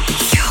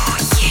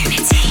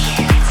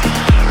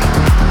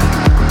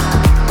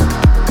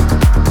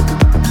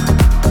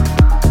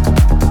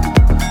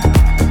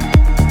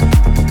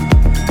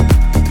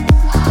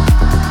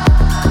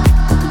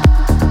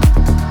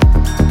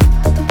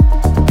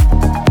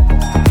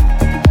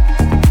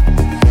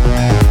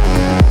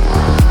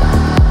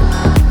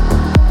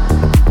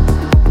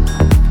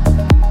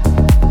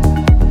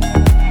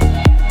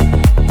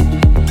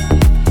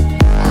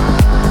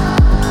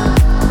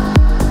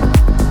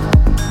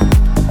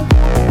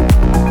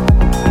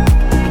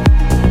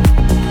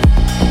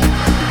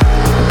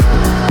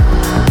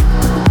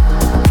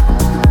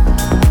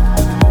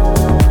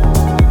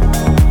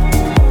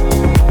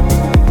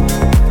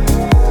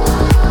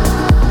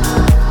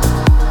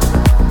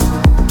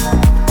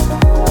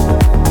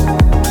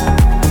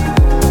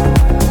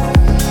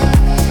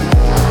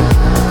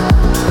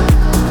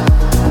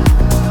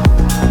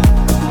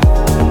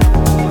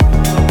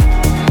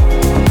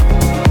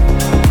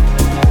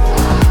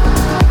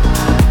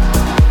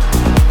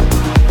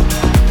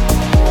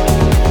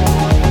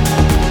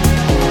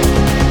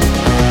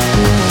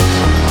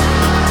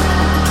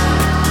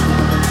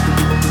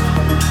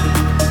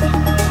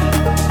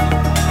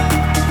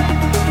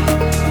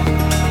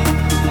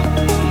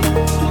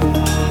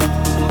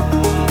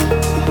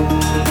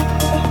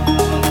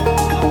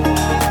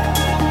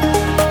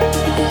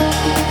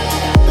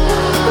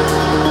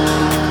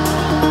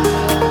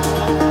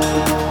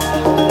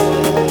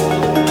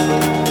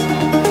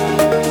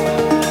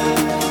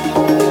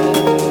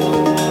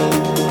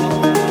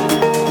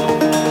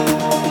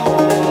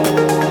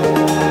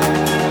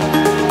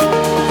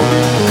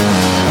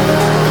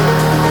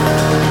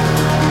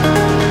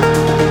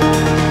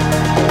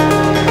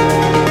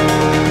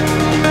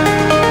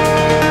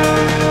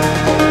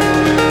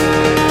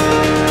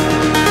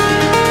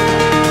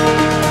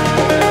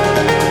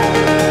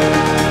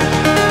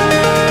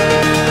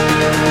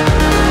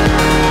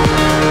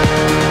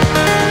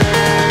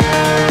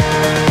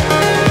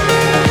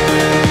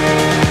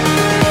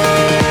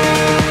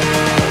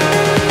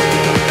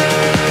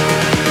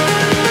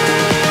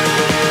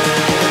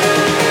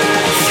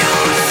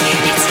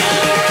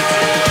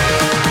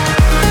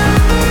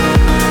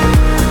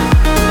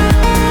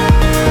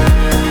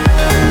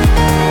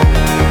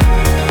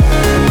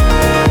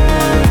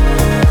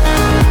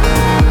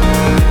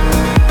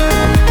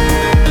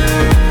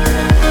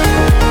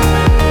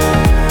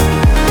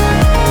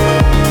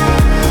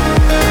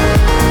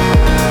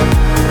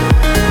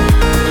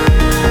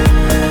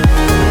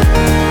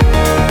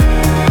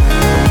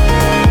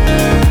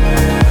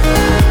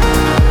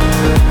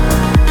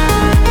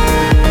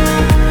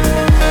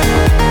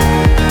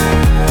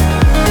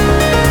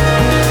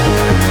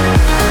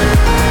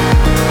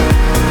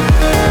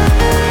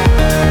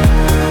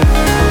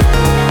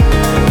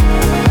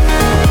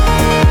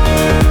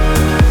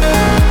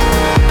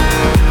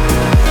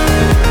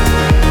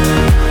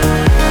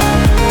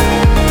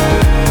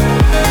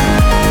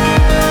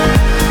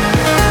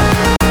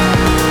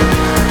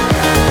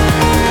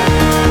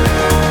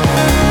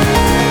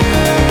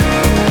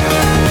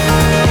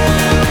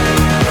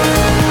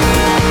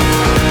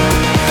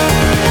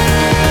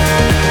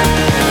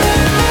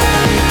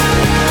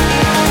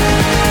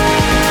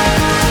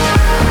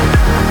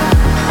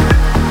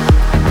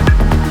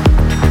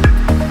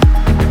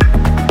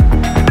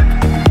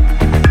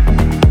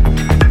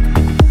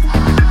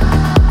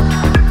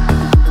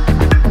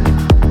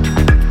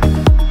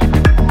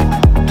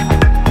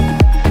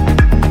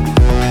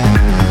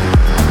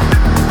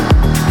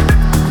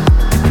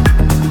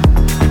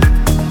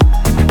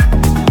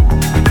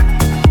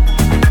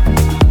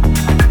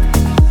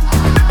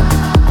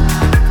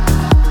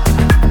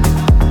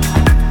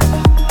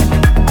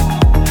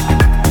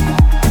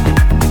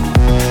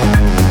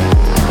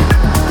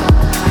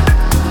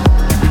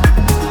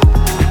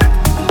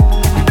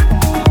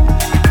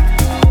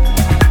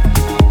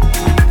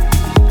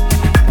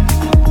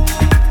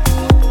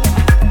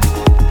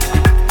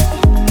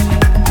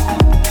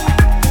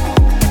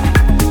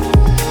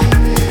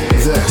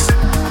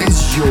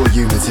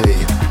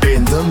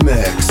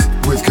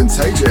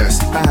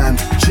 Contagious and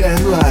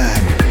Jem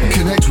Lang.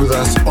 Connect with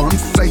us on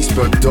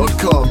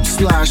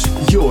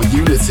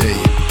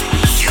facebook.com/yourunity.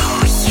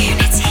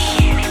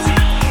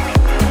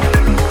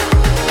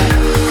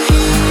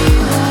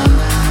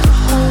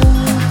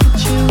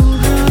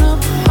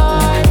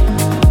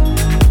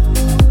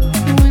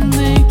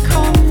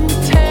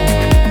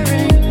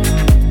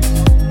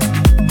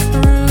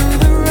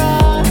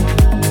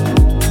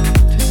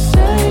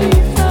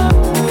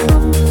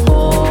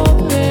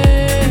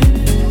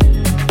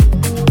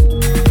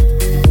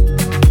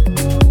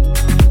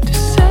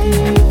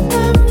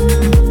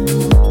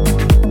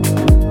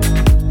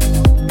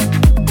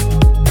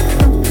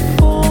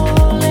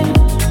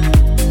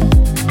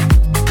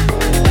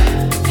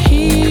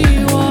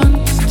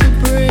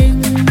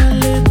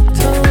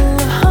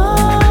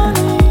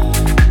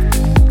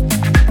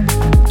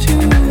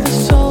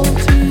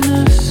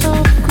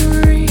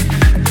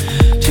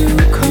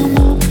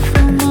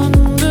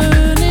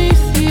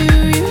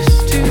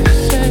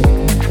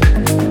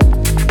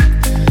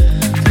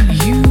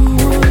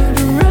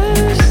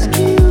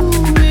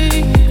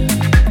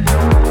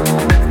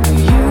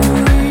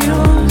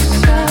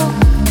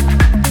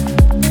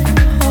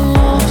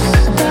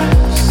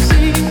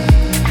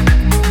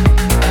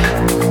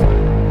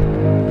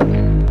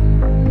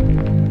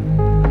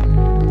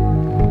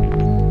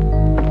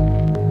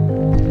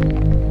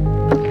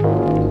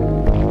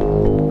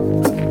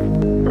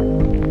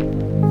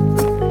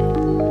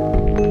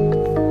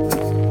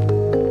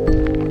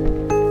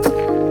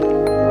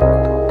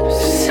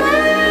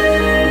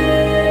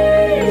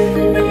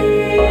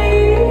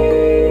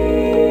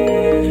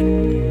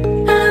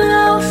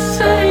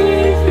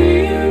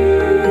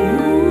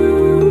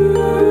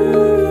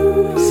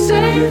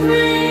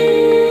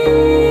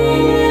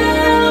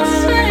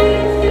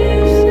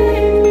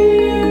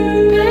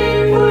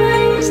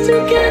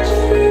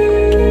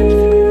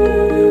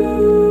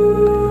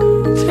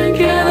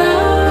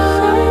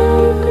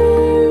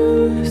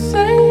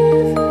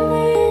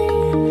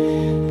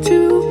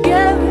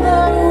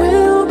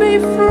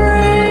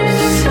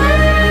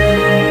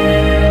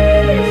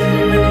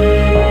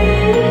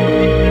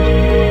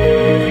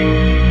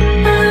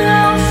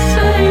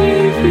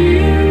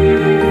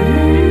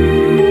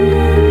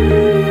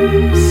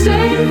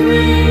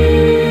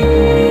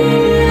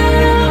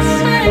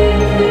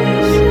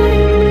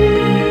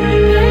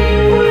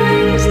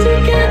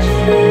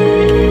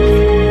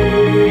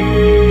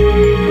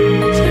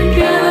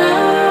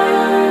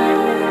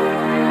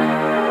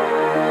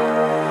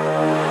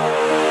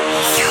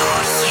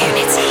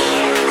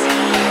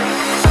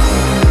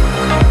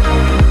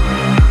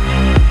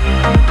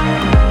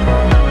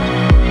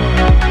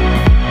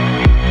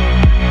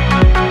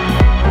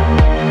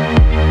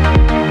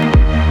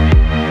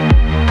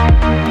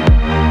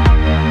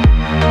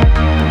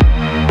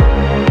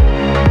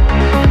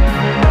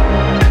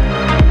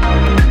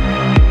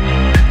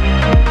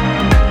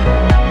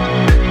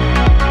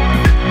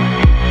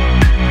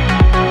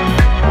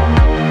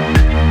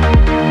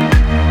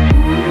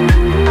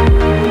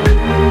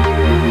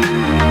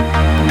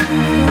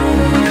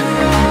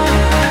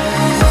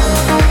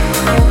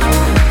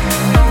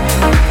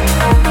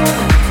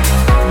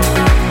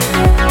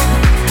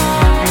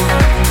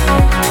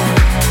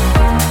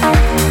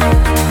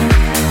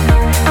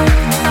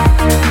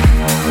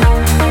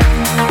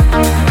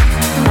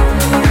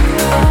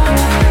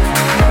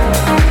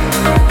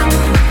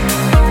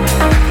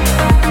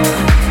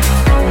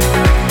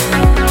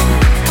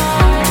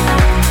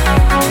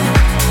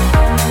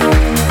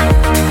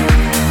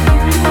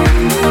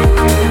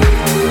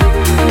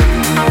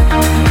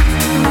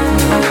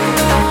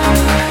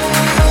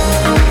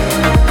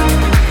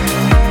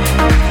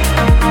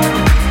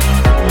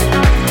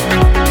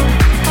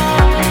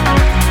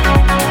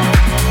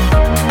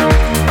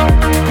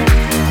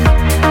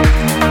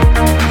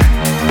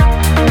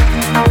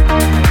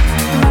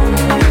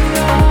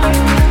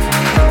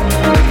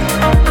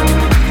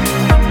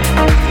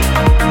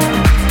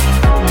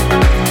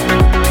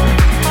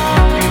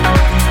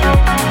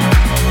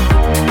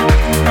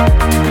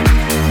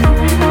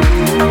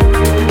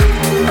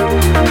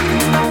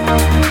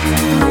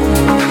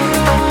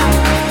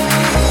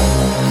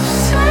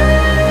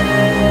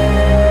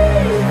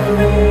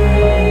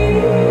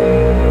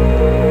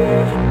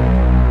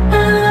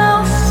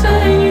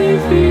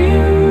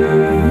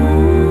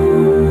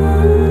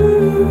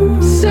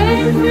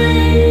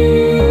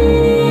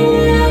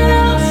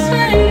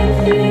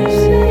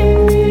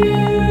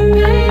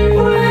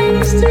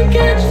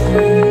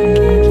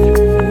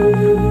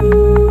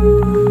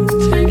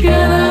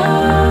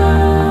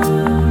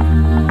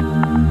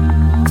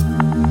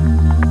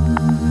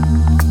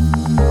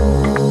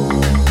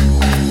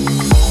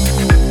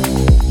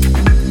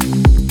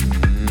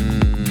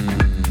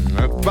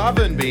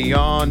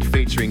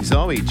 featuring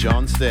Zoe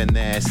Johnston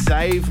there.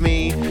 Save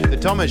Me, the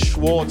Thomas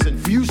Schwartz and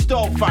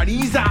Fausto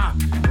Fanizza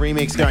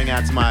remix going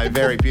out to my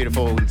very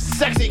beautiful,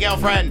 sexy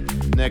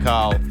girlfriend,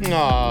 Nicole.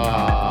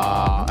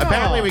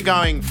 Apparently we're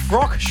going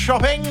frock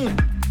shopping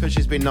because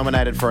she's been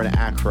nominated for an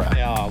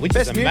ACRA. Which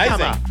Best is amazing.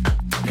 newcomer.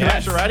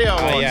 Commercial Radio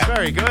Awards.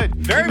 Very good.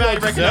 Very you may well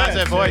recognise her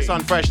deserved, voice too. on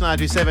Fresh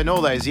 927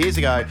 all those years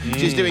ago.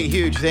 She's doing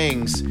huge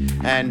things,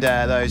 and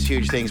those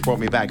huge things brought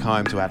me back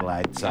home to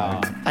Adelaide. So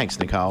thanks,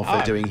 Nicole,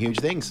 for doing huge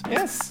things.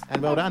 Yes.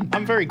 And well done.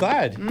 I'm very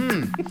glad.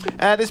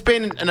 There's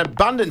been an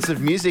abundance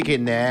of music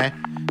in there,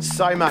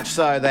 so much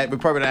so that we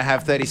probably don't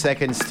have 30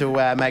 seconds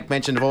to make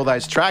mention of all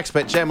those tracks.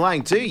 But Jem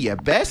Lang, do your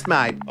best,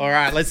 mate. All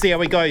right, let's see how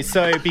we go.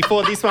 So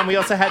before this one, we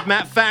also had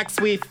Matt Fax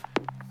with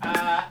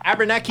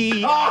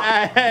Abenaki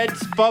and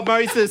Bob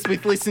Moses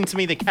with Listen to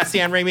Me, the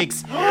Cassian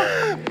remix.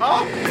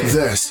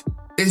 This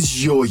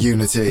is your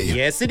Unity.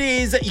 Yes, it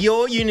is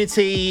your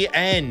Unity,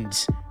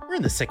 and we're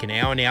in the second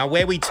hour now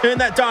where we turn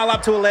that dial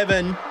up to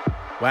 11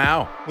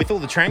 Wow. with all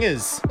the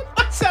trangers.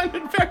 I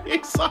sounded very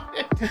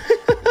excited.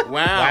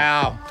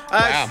 Wow.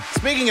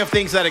 Speaking of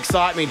things that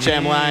excite me,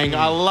 Jem Lang,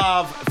 I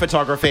love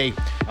photography.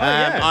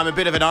 yeah. I'm a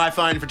bit of an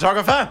iPhone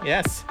photographer.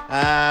 Yes.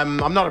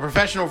 I'm not a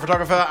professional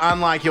photographer,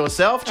 unlike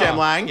yourself, Jem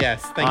Lang.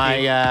 yes,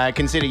 thank you. I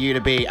consider you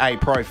to be a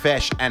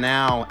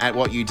professional at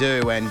what you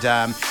do. And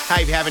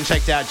hey, if you haven't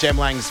checked out Jem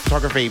Lang's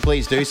photography,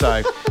 please do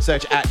so.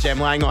 Search at Jem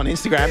Lang on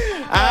Instagram.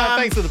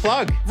 Thanks for the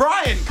plug.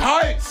 Ryan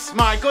Coates,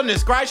 my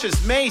goodness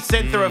gracious me,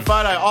 sent through a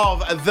photo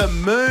of the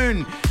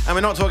moon. And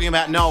we're not talking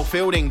about Noel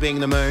Fielding being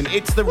the moon.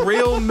 It's the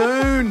real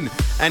moon.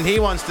 And he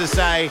wants to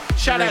say,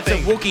 shout out to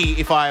Wookie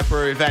if I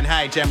approve. And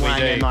hey, Jem Lang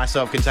do. and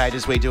myself,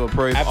 Contagious, we do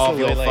approve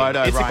Absolutely. of your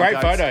photo. It's Ryan a great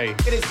Coates.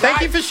 photo. It is Thank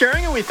great. you for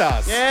sharing it with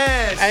us.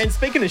 Yes. And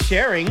speaking of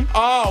sharing,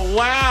 Oh,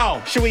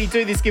 wow. should we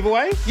do this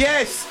giveaway?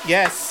 Yes.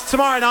 Yes.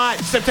 Tomorrow night,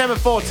 September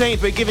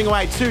 14th, we're giving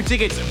away 2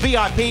 tickets,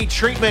 VIP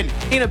treatment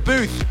in a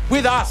booth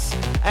with us.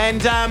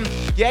 And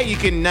you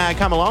can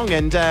come along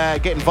and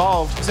get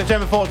involved.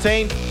 September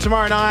 14th,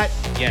 tomorrow night,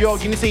 Yes. your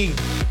Unity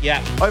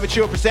Yeah.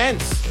 Overture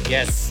presents.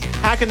 Yes.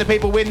 How can the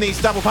people win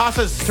these double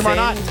passes tomorrow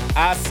night? Send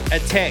us a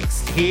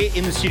text here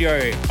in the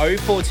studio,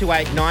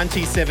 0428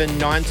 97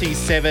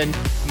 97.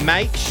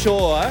 Make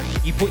sure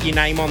you put your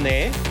name on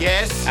there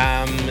Yes.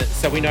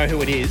 so we know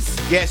who it is.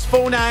 Yes,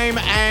 full name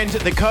and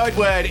the code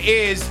word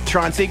is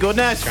Trancy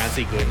Goodness.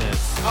 Trancy goodness.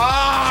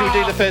 Ah! Should we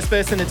do the first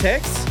person to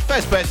text?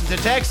 First person to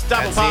text,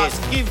 double That's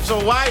pass, gives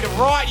away to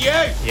right you.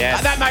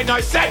 Yes. That made no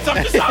sense.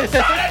 I'm just so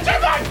excited.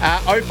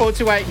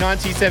 0428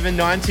 97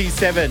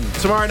 97.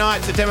 Tomorrow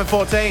night, September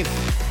 14th.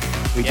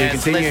 We do Yes,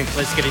 continue.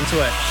 let's get into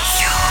it.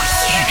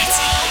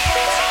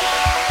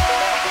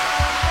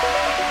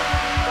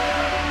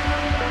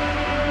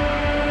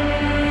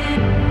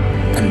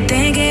 I'm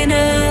thinking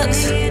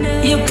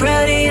of your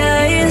pretty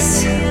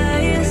eyes.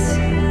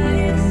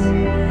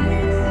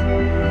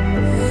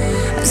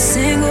 A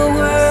single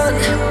word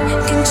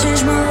can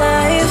change my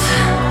life.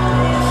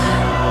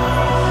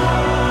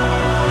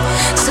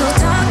 So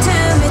talk to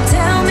me,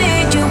 tell me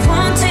you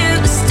want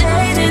to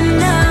stay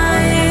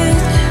tonight.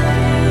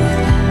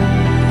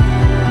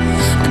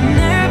 I'm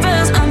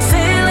nervous, I'm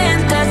feeling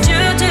that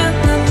you do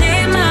not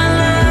need my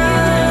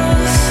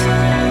love.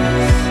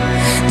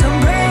 Don't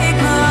break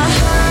my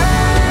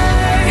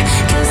heart,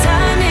 'cause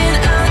I need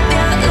all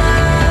your love.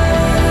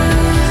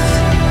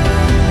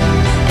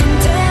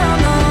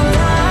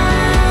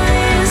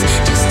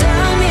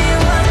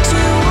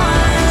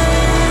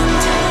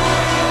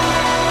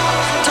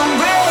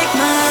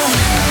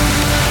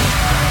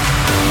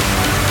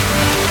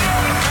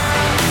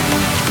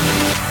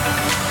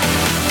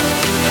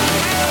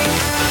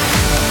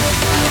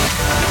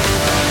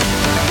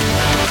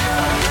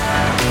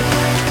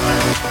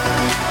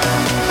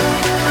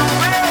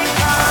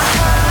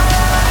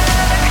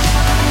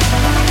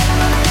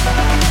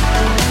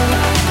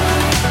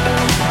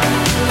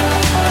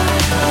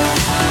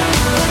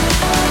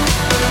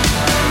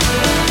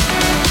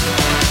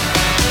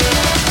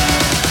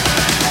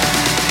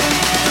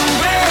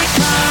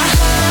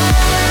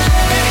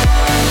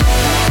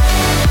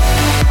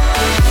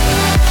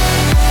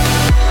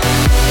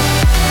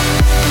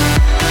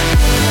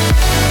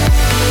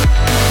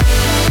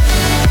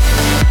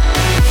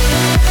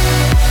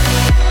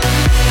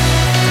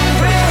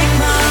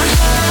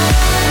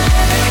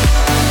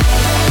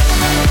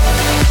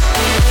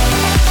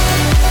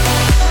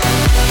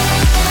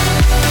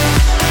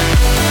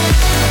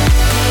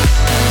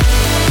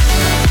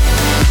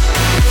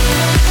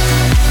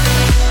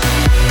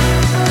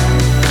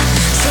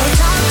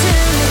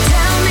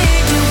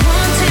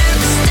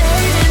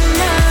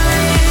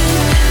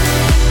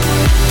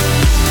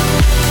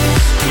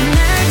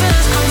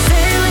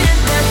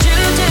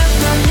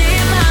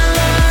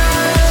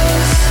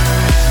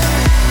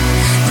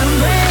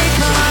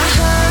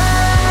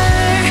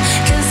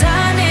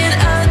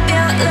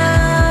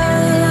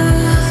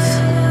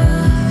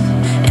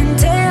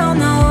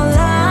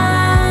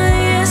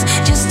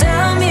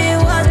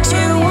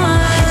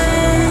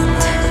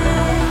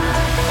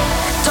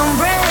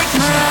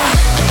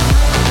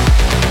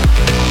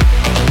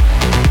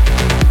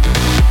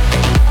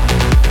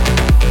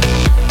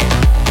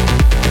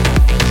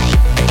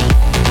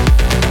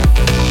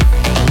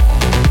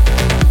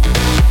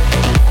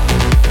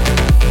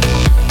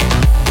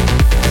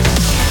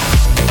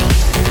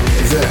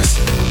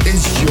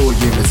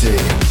 Unity.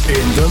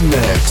 In the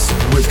mix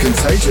with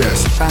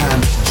Contagious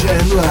and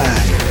Jem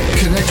Lang.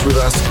 Connect with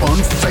us on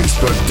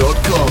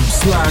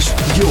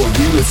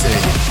facebook.com/yourunity.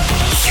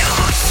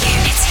 Your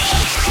Unity.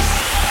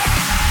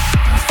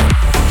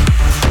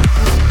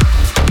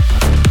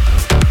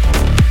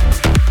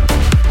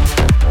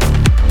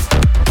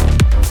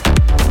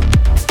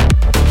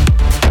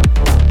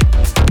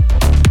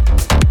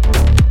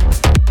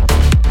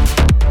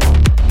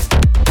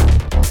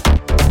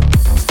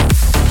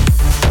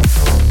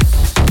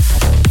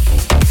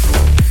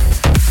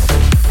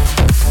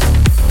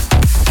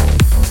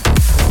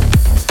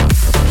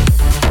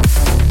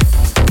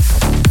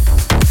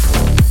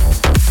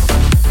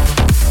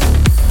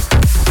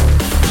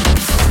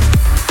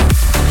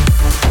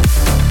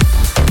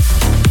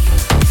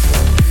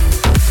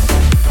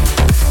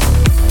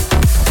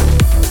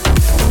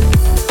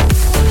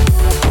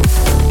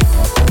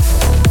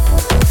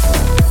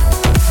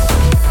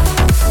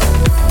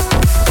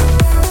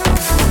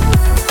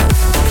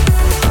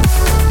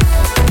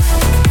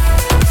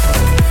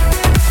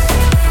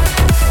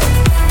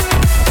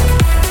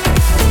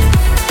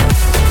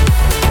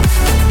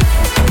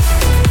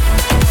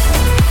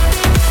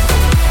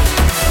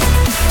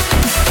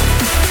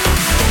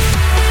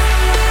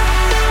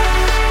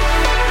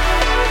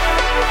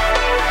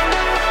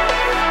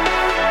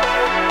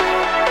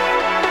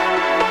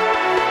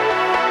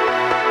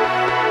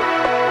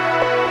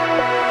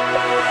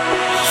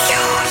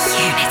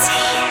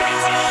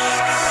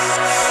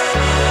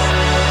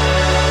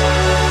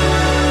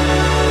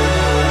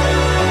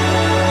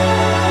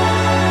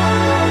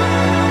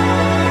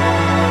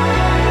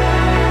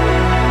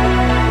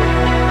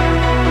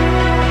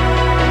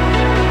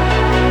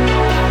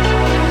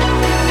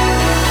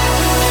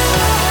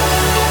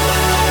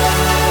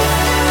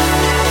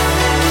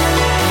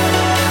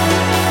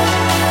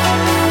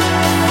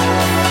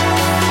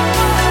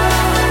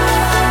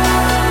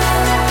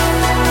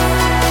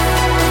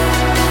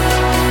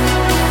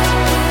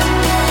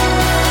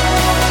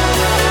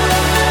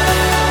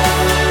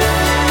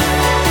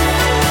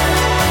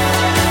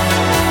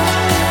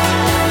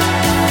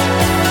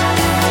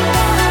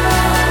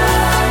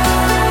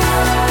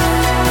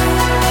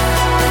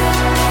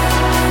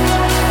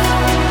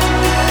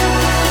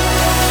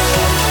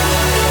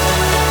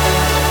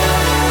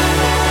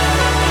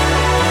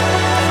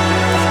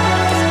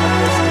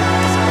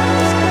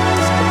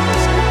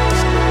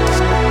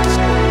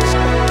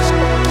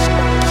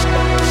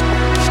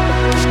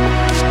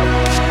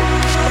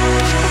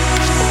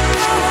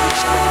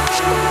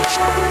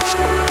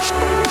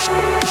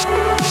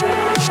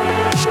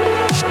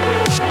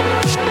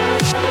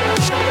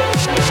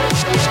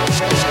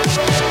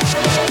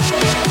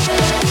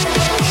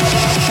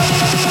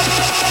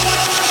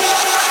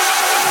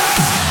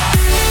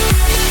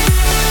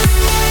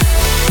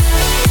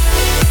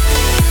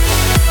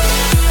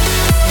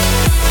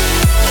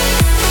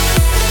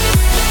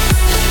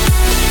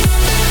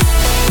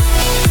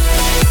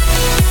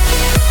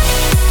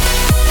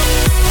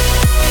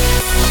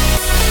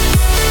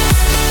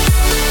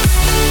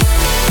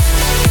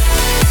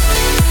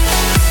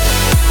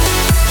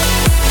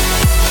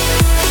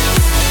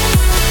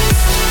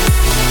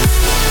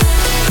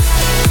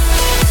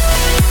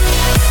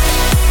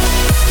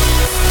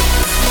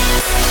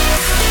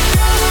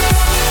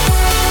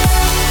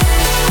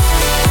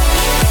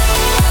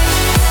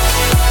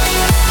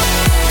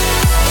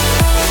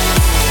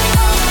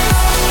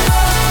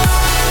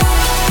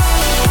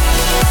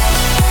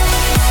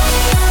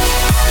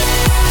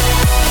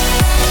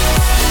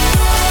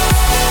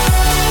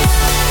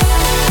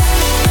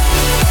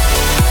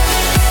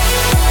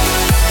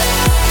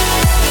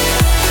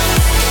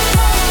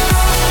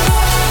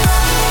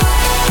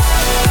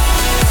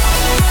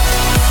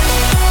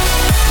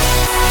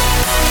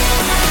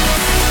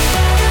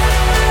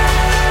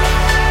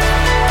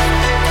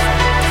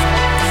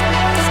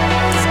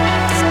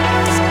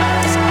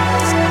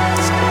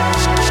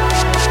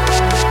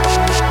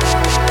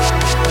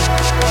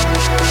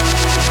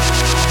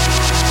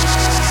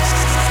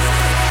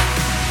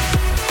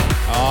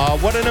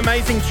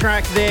 Amazing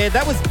track there.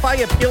 That was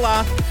Playa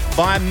Pilar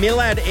by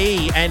Milad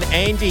E and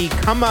Andy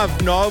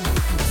Kumanov.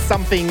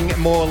 Something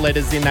more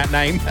letters in that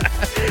name.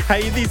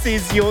 Hey, this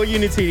is your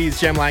Unity. It is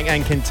Jem Lang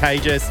and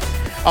Contagious.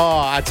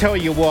 Oh, I tell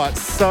you what,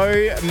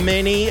 so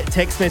many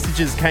text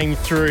messages came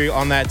through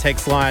on that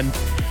text line.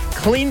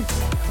 Clint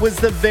was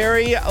the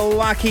very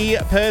lucky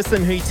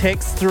person who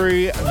texted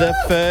through the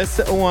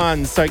first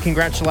one. So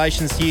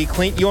congratulations to you,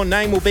 Clint. Your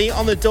name will be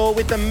on the door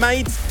with the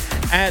mates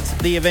at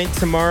the event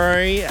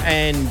tomorrow.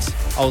 And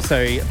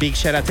also big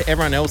shout out to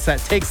everyone else that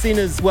texts in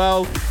as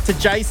well. To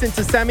Jason,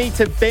 to Sammy,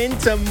 to Ben,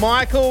 to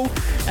Michael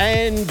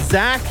and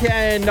Zach.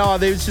 And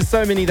there was just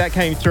so many that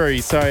came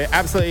through. So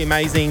absolutely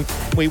amazing.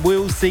 We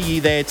will see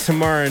you there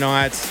tomorrow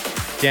night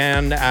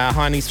down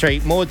Hindley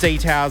Street. More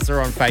details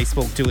are on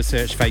Facebook. Do a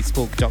search,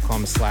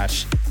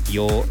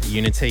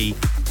 facebook.com/yourunity.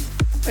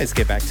 Let's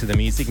get back to the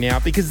music now,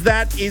 because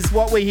that is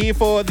what we're here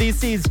for.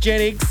 This is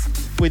Genix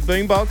with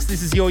Boombox.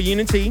 This is Your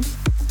Unity.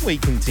 We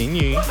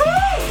continue. Your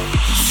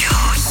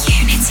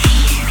Unity.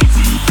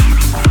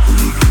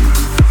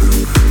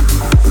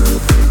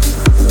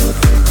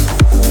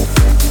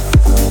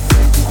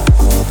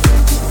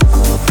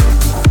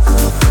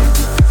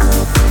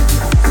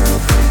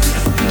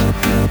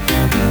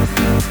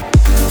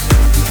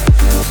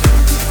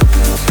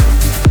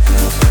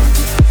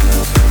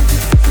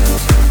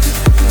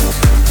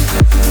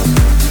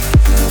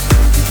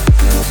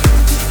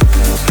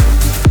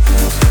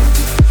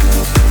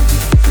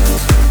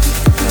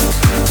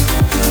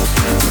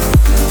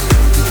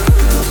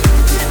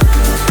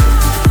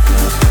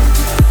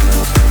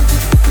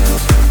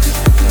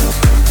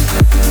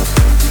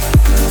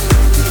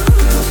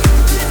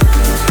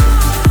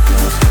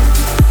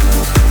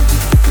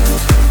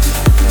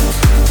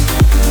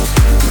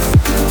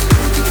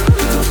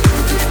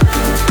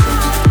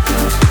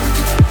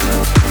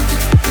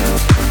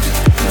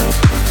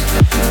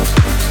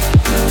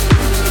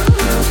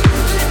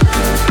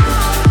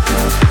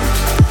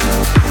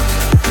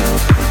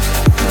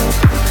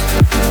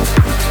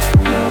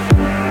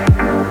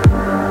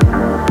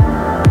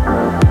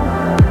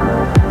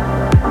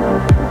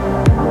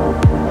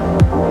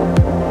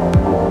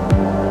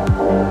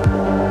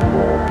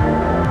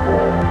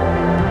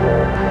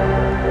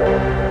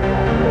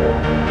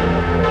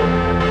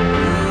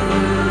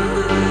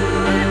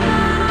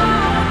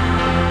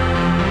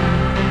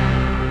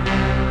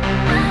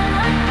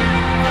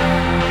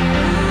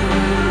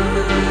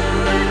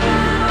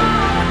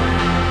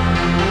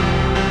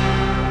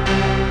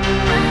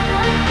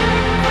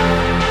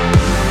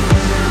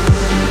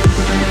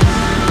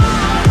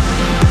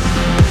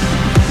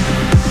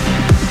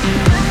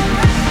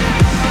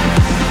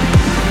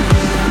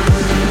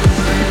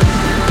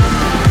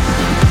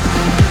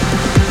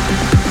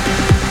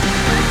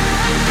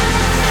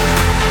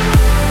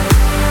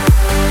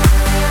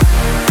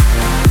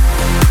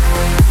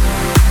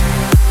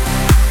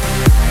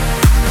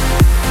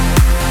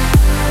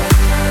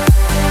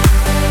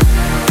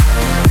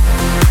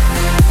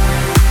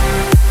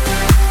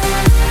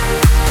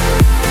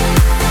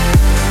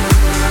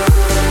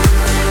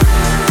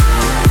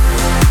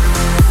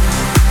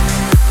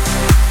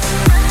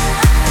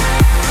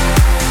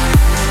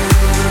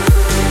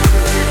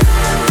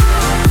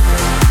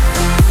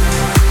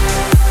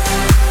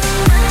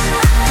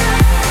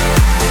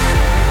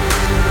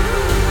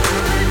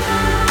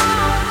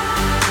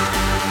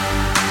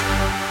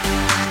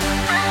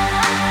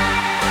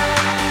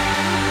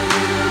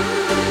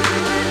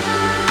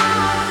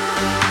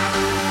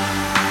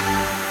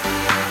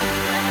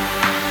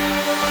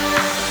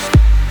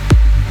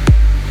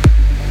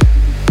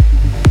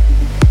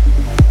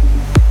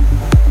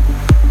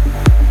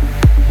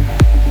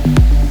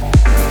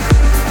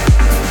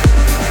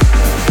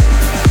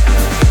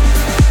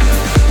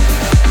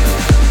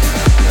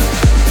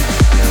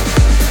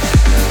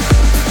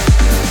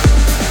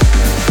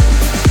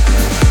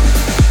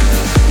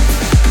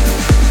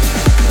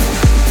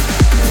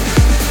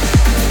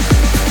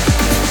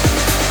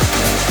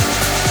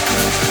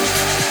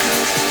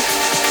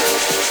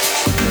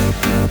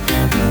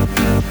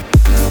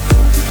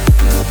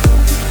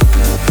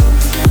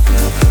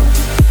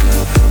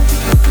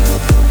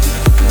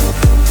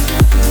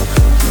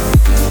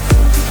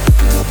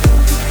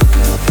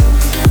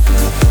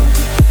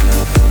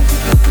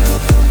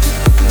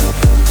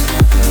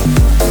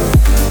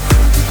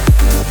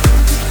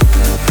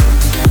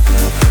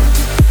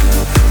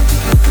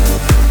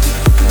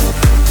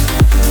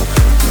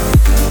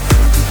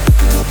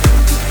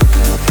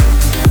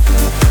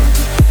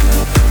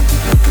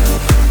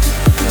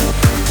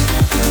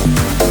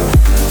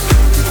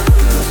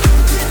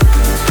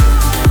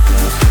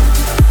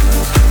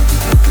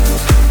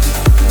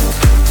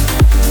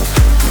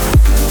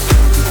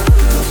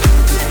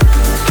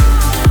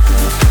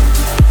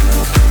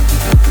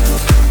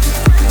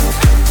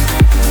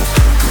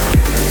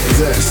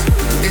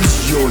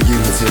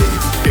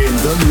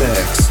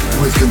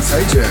 with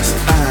Contagious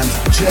and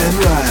Jem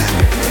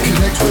Lang.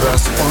 Connect with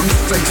us on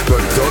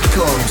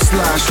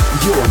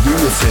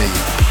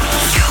facebook.com/yourunity.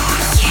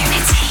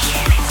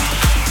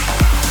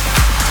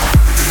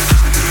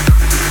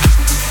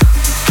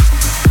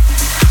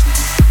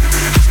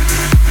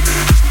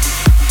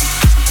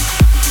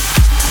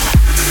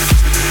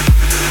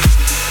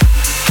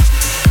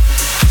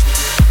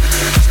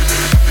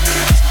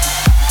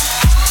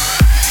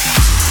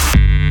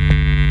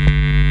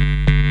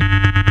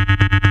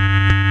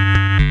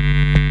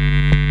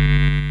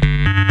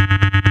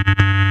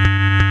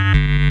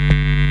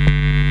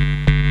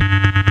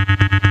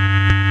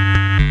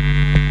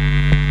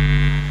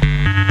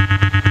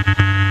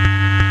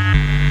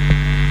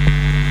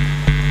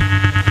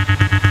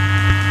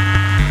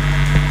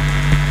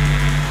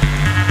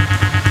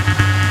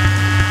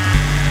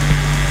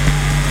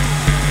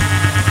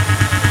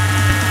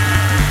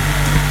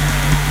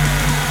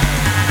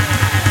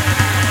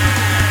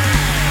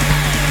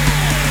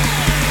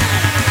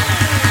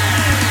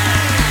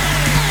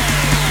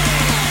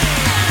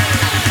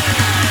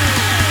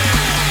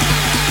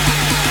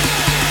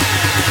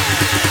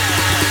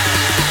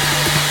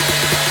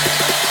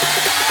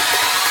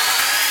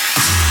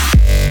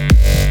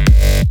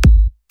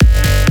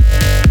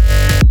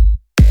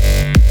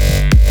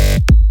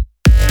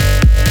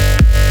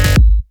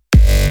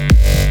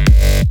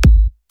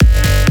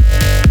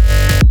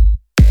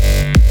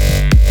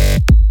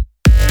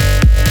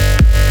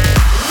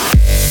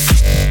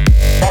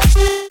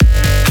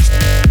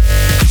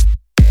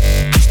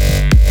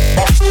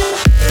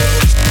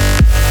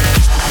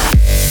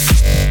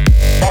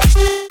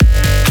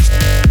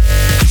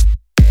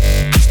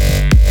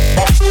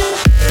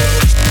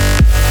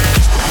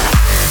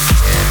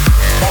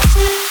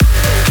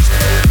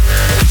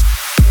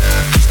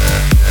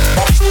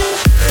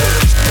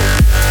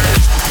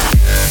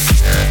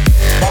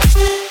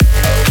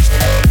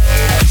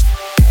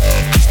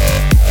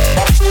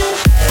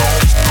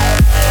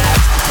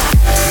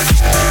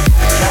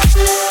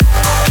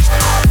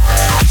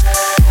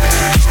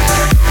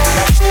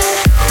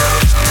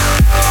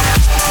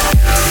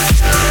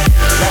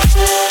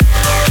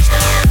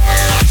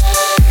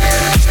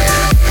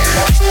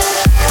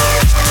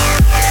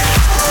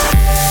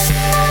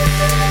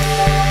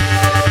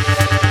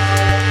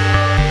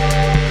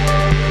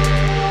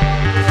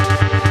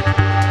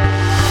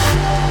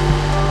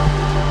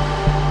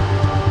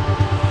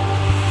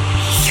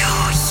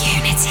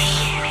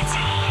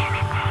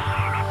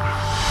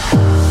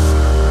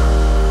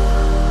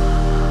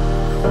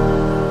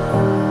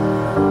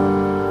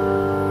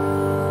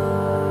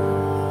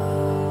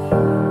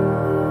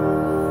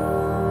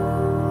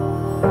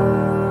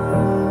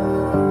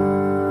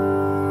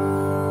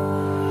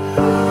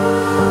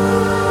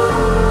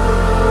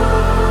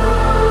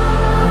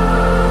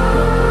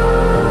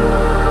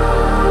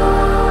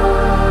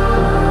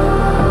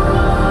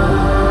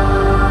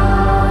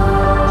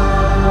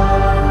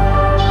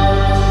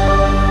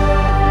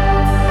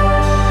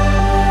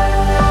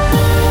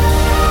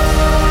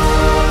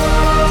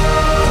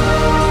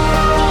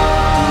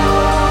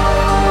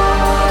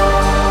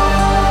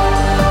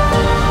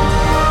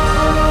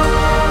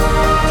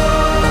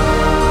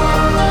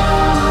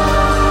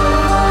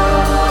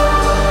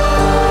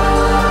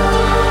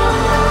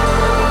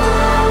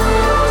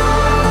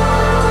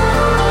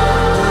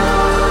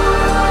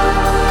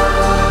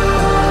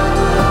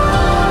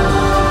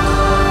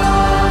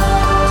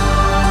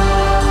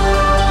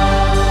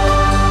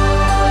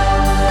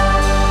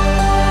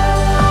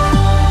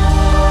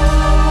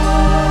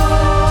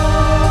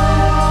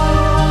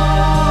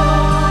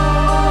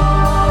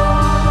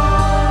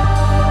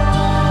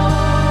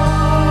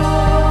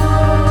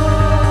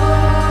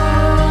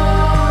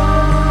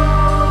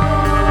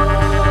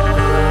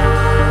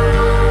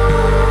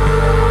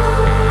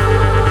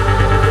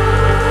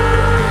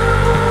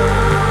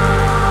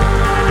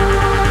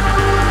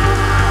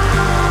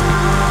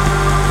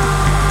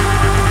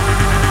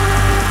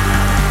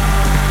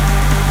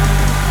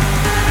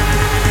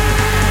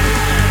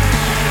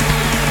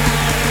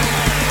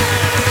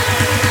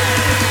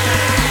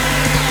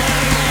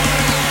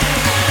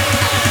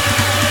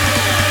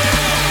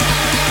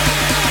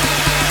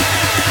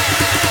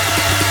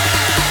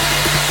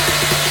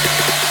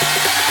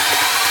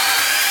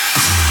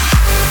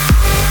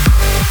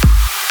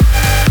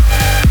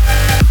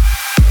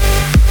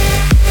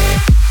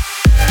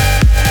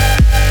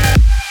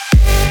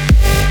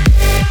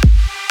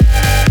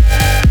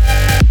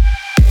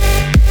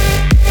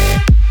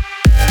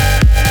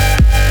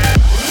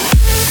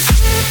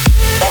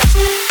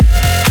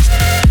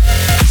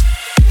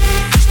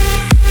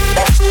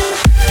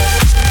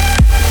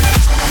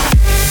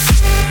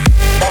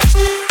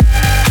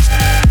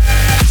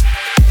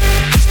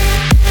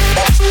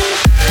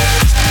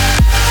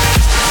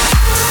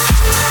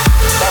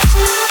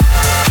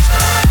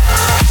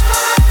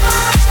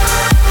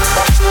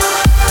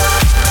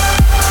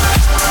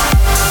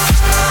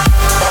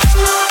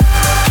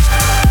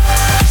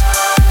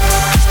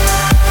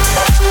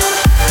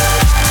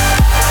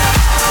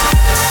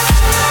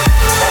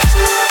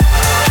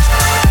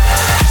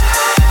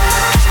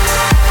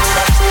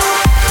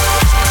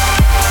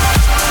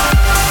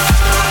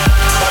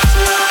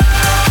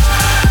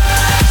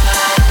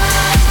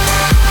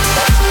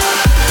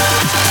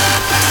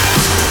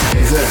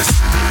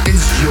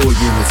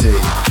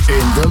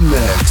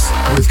 mix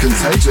with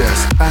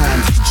Contagious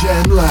and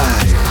Jem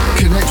Lang.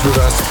 Connect with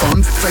us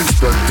on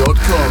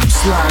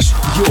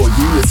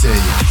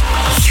facebook.com/yourunity.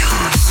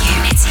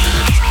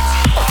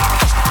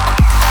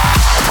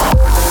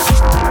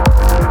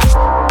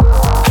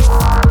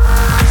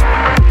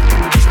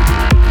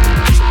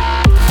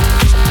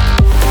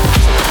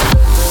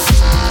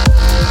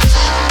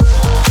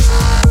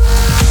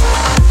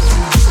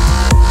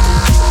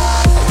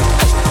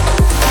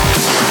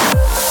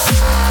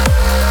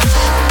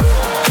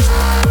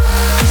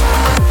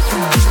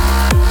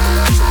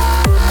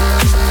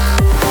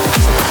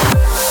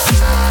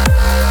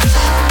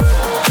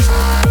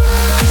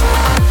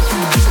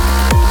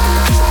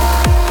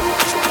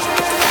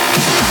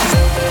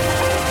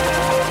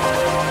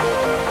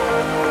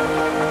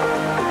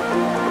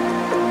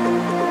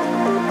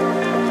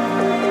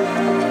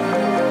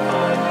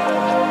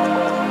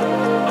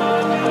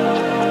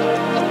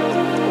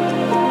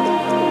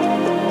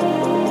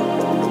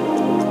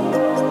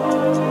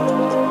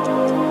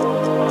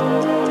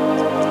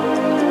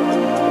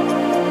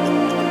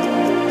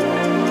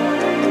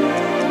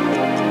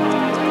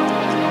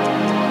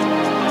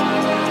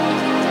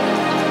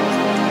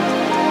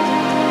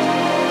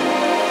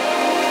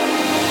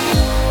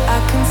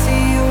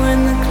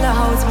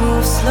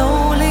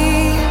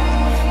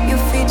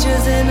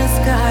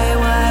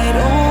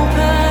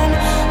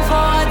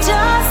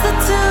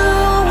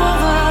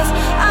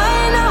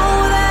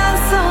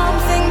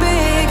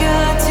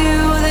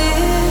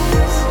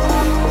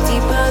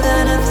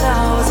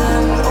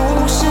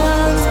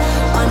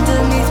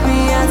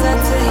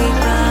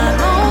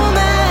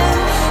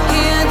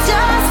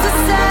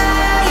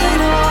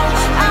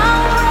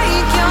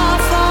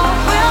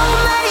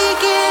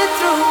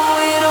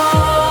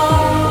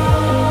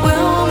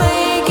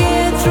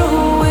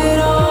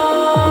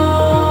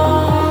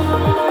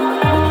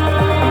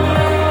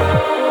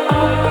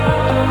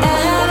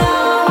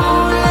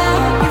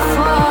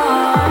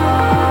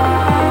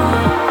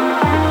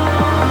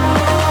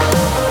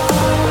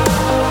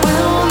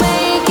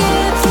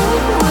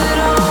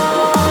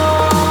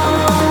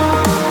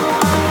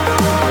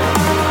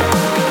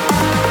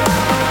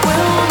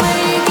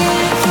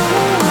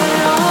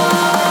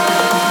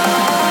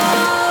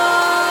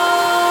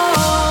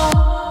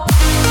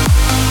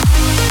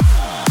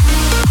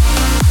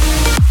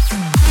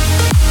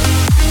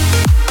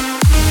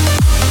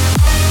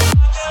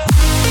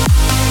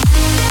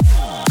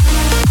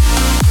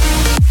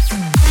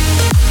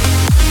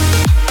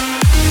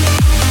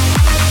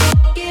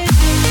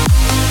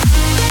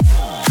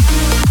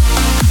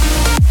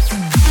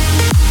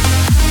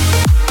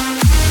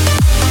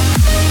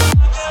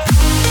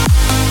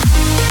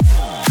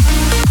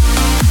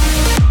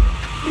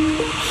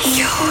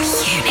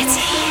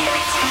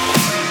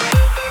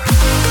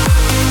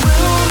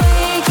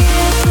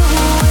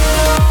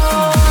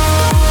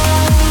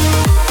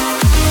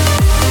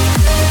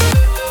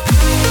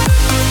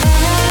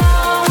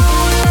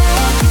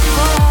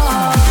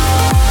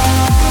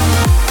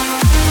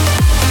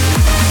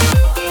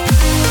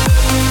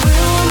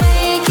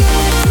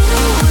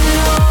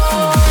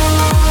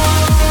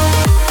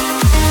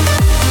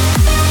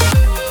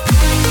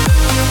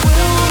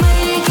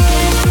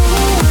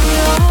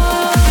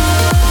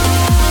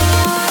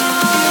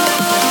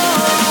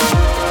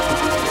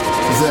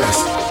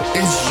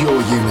 Your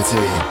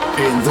Unity.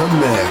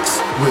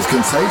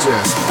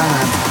 Contagious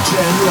and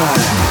Jem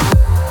Lang.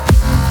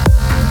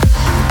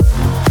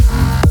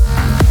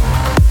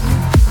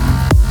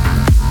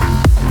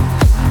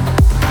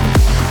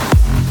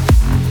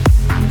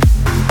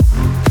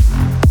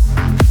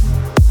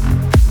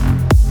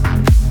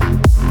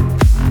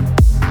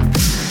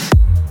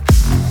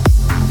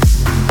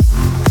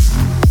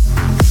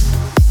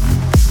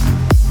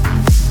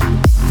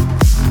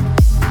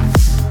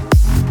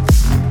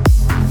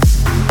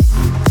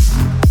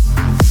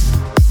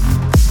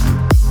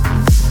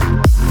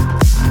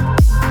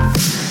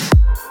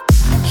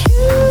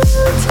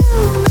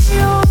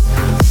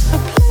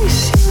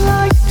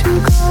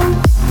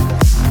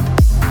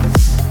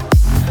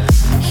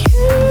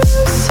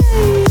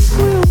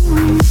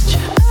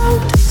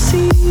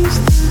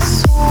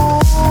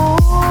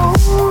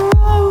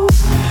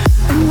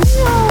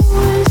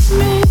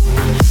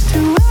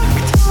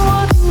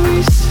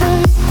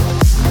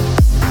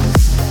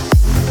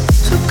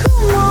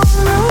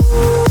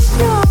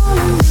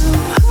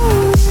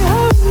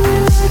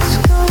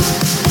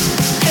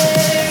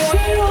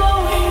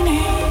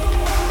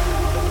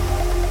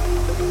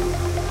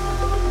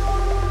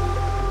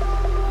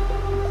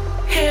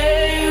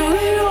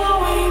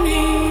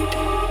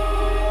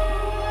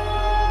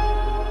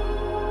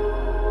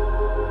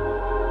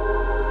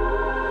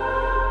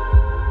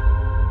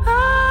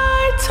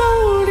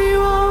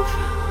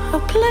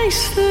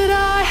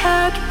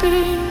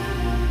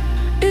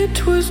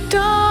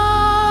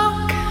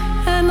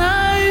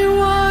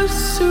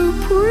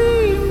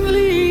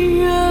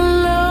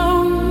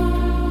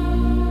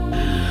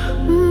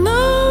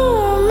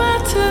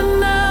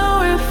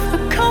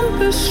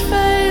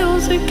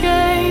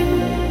 Again,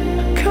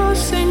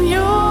 'cause in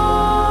your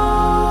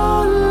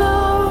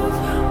love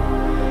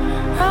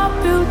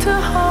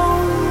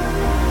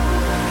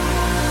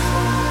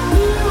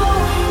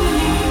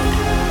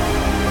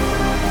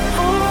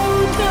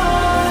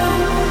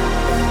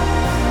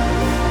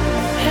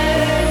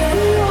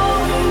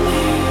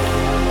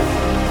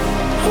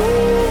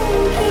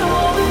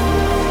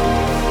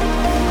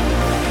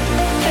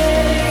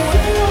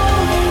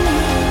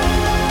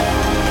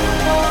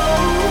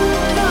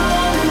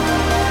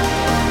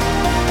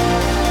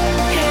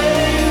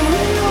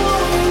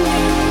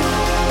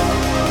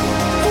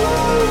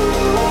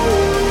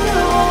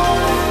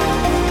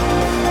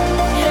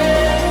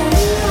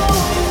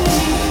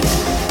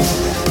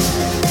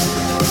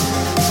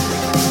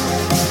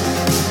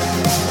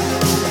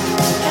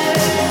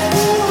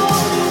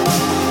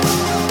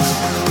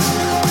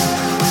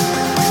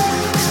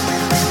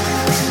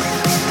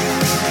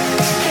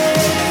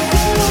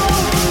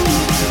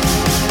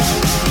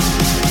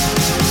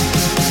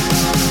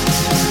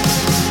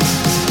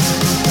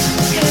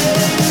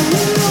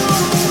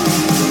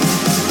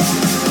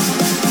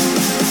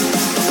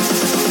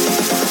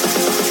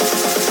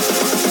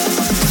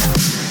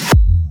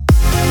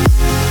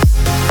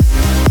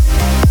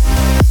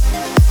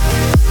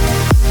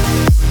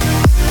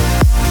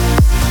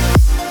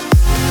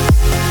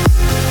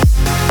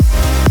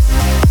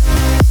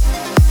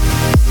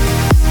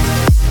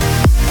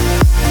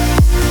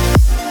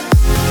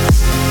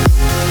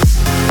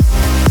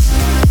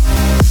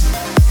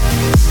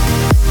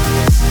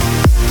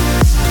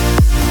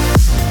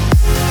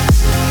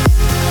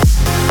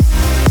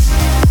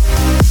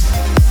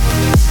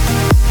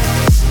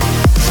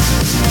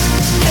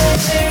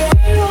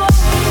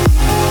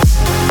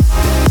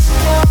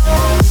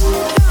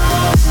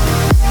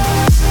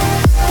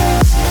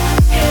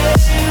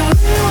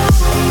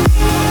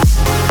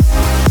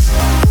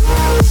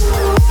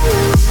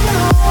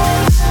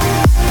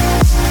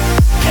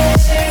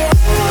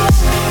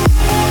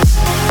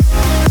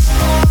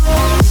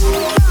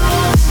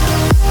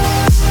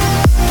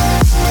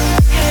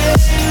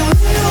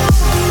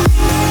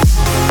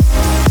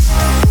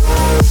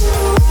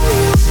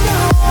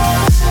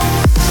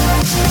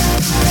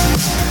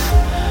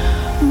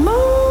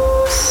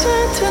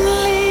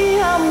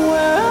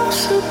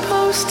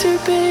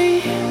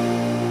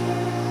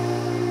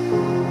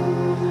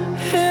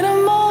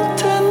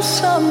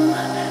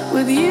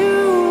With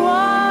you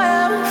I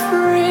am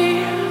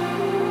free.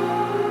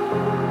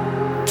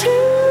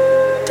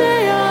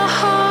 Today our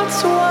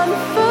hearts won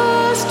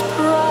first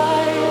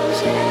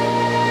prize.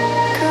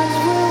 'Cause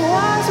we're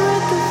wise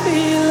with the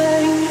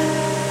feeling.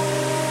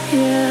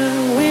 Yeah,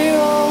 we're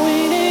all we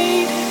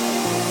need.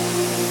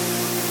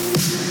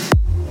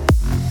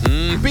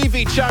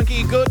 Beefy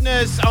chunky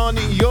goodness on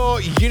your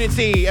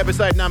Unity,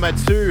 episode number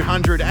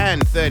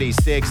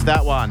 236.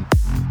 That one,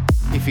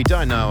 if you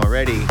don't know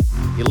already,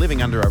 you're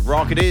living under a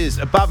rock. It is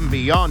Above and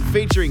Beyond,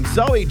 featuring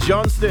Zoe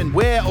Johnston,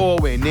 We're All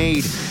We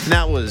Need. And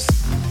that was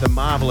the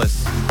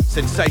marvellous,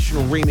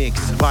 sensational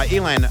remix by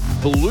Elan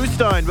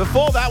Bluestone.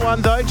 Before that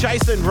one, though,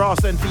 Jason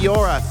Ross and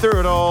Fiora, Through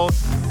It All.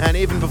 And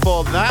even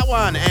before that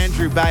one,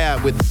 Andrew Bayer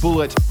with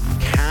Bullet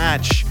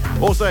Catch.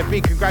 Also,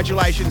 big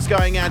congratulations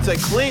going out to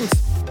Clint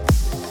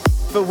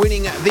for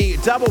winning the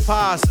double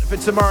pass for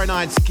tomorrow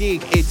night's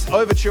gig. It's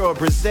Overture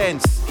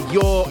presents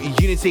Your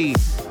Unity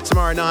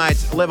tomorrow night,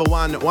 level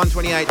 1,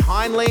 128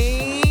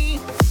 Hindley,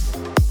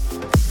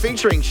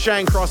 featuring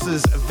Shane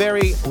Cross's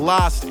very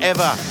last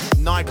ever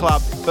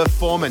nightclub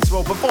performance.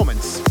 Well,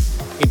 performance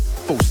in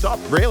full stop,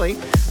 really.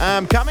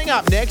 Coming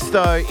up next,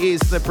 though,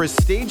 is the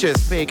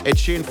prestigious pick, a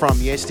tune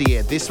from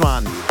yesteryear. This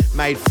one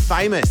made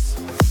famous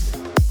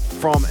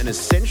from an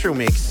essential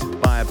mix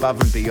by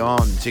Above and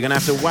Beyond. So you're going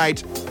to have to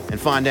wait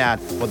and find out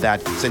what that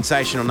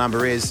sensational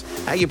number is.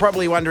 You're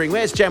probably wondering,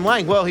 where's Jem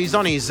Lang? Well, he's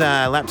on his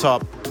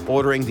laptop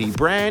ordering the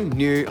brand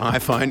new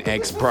iPhone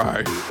X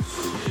Pro.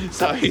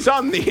 So he's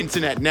on the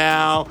internet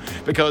now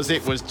because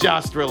it was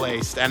just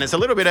released and it's a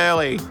little bit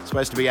early. It's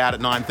supposed to be out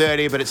at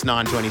 9:30, but it's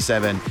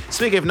 9:27.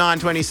 Speaking of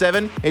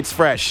 9:27, it's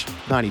fresh,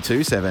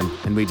 92.7.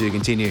 And we do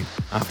continue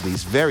after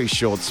these very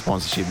short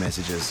sponsorship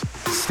messages.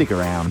 Stick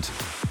around.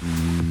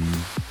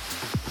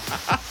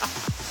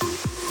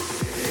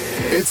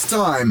 It's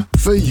time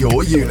for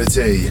your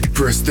Unity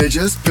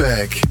prestigious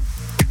pick.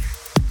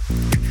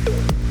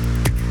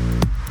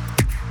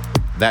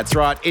 That's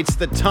right, it's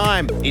the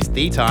time,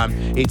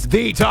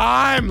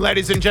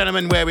 ladies and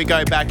gentlemen, where we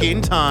go back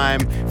in time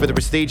for the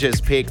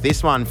prestigious pick.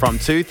 This one from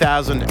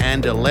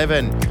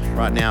 2011,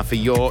 right now for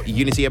your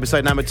Unity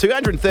episode number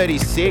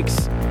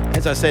 236.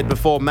 As I said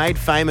before, made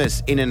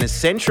famous in an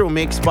essential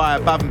mix by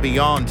Above and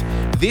Beyond.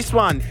 This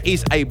one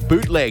is a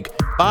bootleg.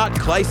 Bart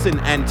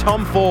Clayson and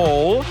Tom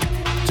Fall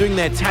doing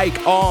their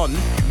take on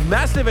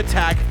Massive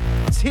Attack,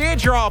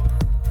 Teardrop,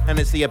 and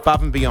it's the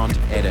Above and Beyond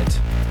edit.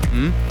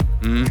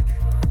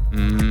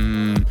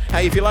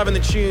 Hey, if you're loving the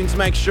tunes,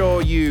 make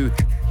sure you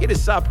hit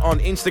us up on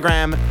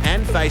Instagram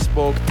and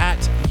Facebook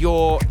at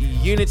Your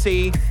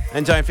Unity.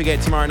 And don't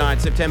forget, tomorrow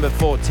night, September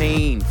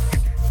 14th,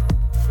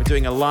 we're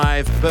doing a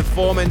live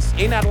performance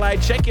in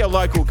Adelaide. Check your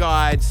local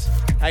guides.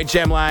 Hey,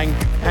 Jem Lang,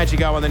 how'd you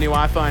go on the new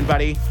iPhone,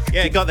 buddy?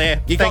 Yeah, got there.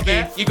 You got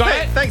there? You got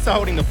it? Thanks for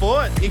holding the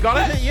fort. You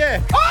got it?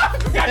 Yeah. Oh,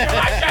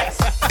 congratulations!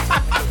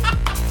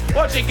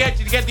 What'd you get?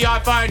 Did you get the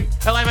iPhone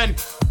 11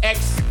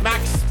 X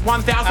Max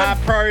 1000?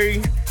 Pro,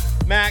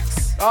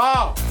 Max.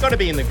 Oh. Got to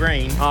be in the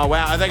green. Oh,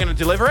 wow. Are they going to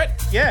deliver it?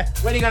 Yeah.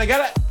 When are you going to get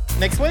it?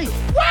 Next week.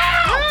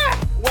 Wow! Yeah.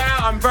 Wow,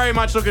 I'm very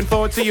much looking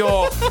forward to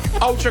your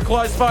ultra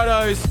close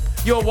photos,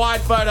 your wide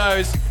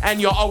photos,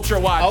 and your ultra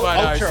wide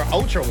photos.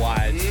 Ultra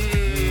wide.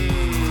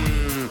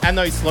 And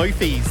those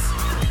slofies.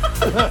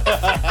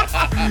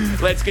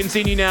 Let's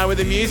continue now with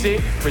the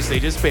music.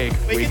 Prestigious pick.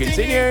 We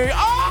continue.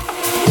 Oh!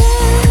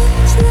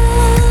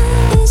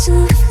 Love is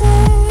a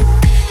flare,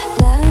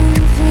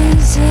 love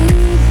is a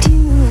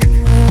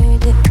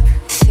dude,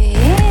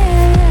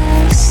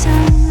 fear of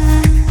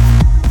someone,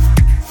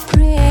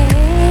 pray.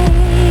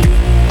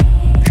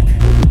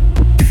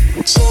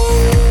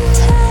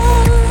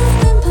 Gentle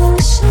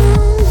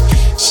impulsion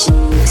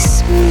shakes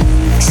me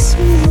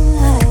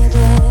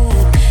lighter,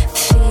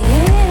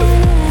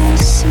 fear of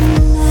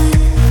someone,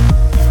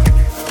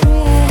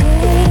 pray.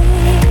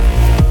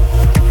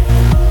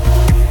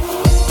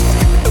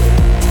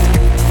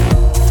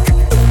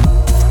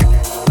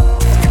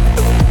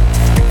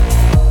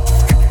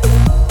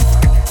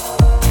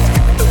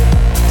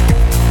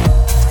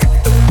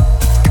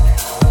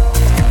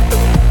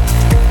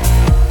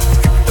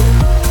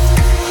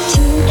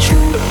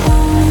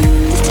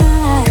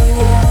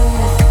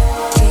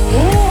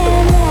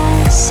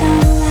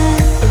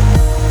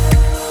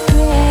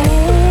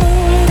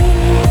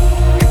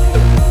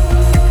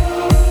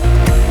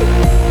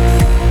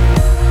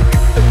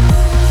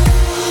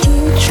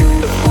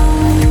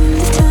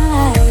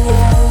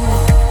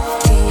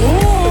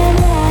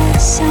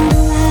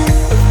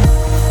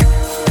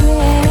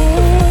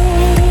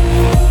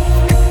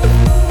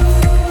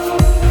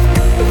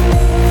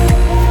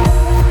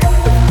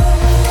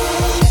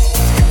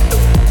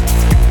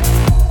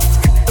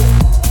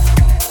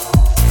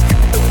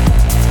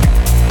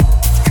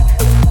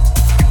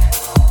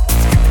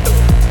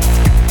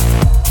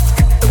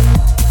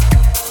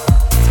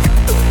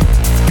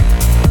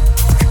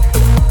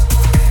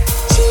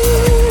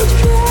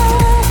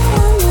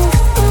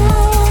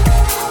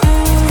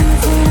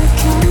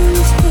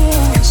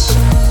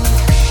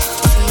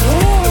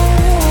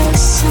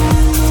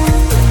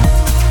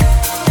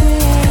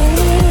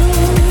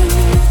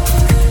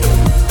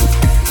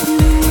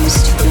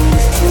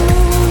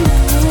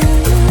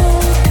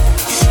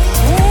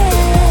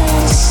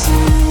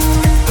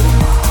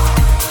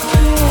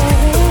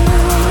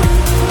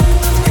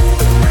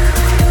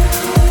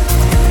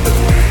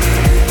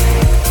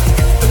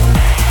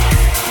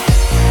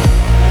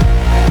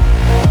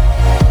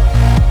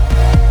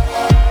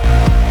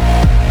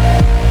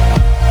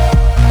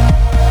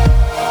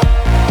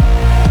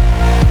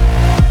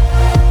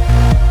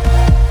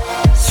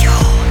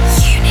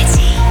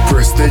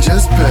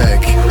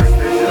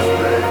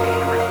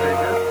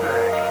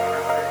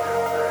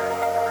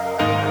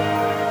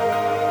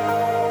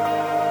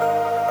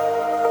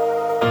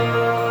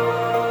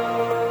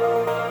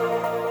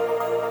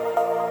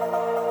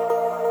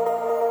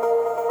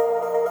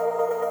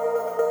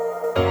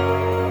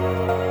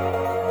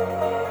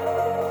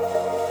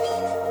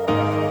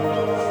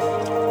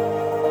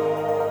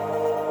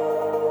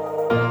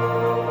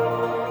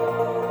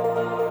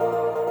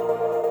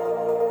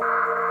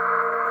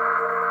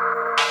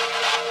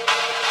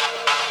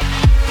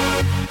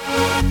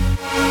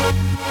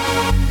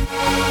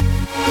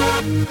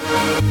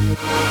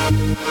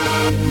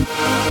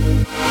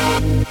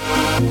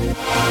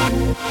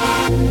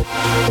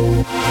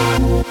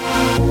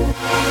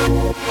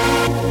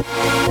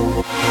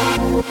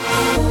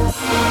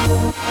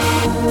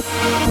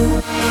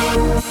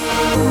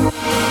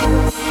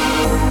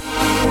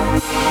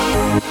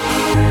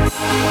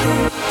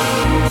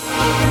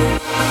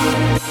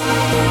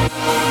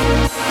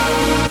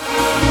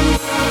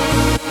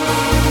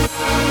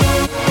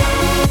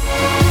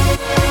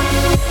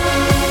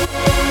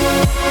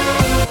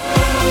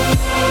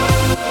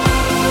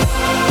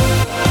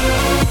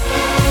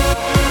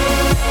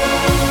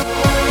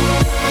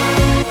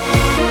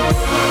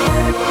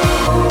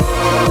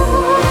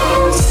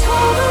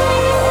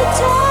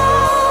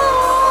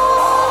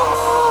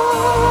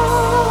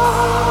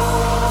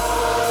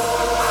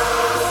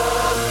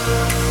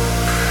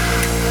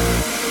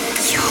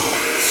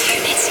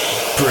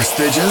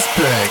 Prestigious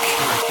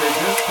pick.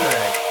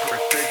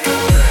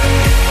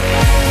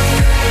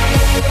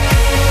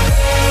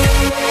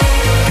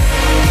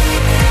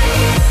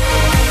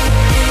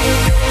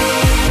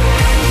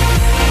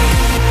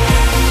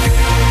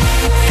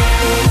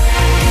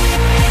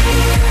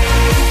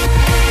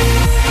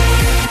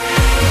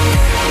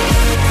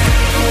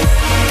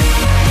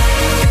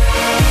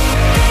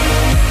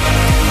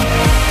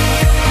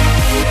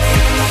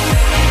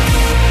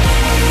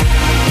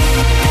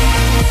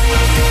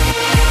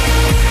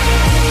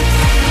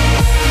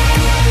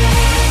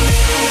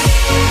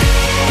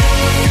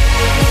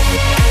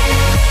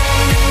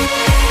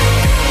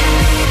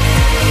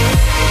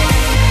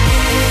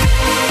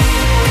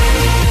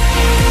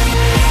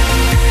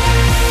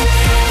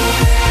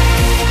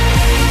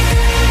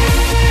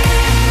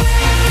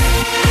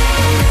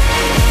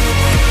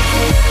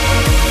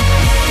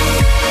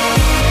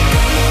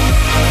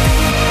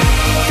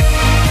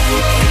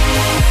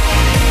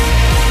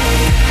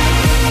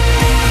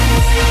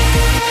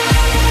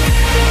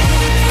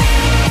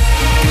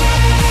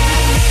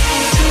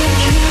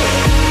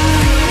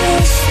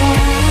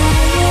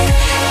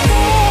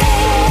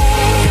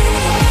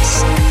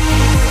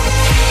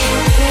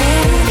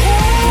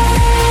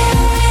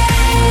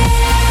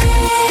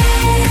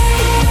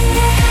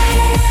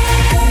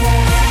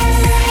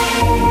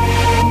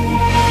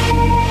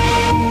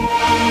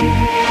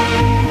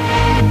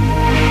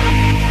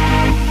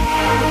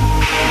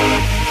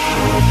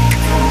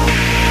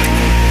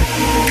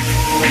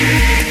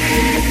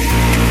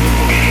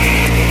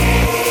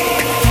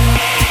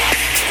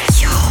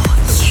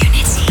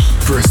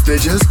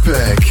 Prestigious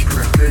pick.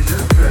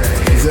 Prestigious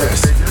pick.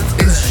 This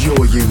is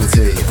your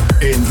Unity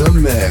in the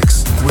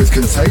mix with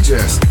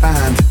Contagious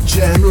and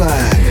Jem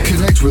Lang.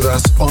 Connect with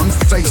us on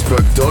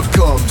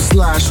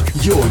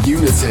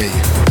facebook.com/yourunity.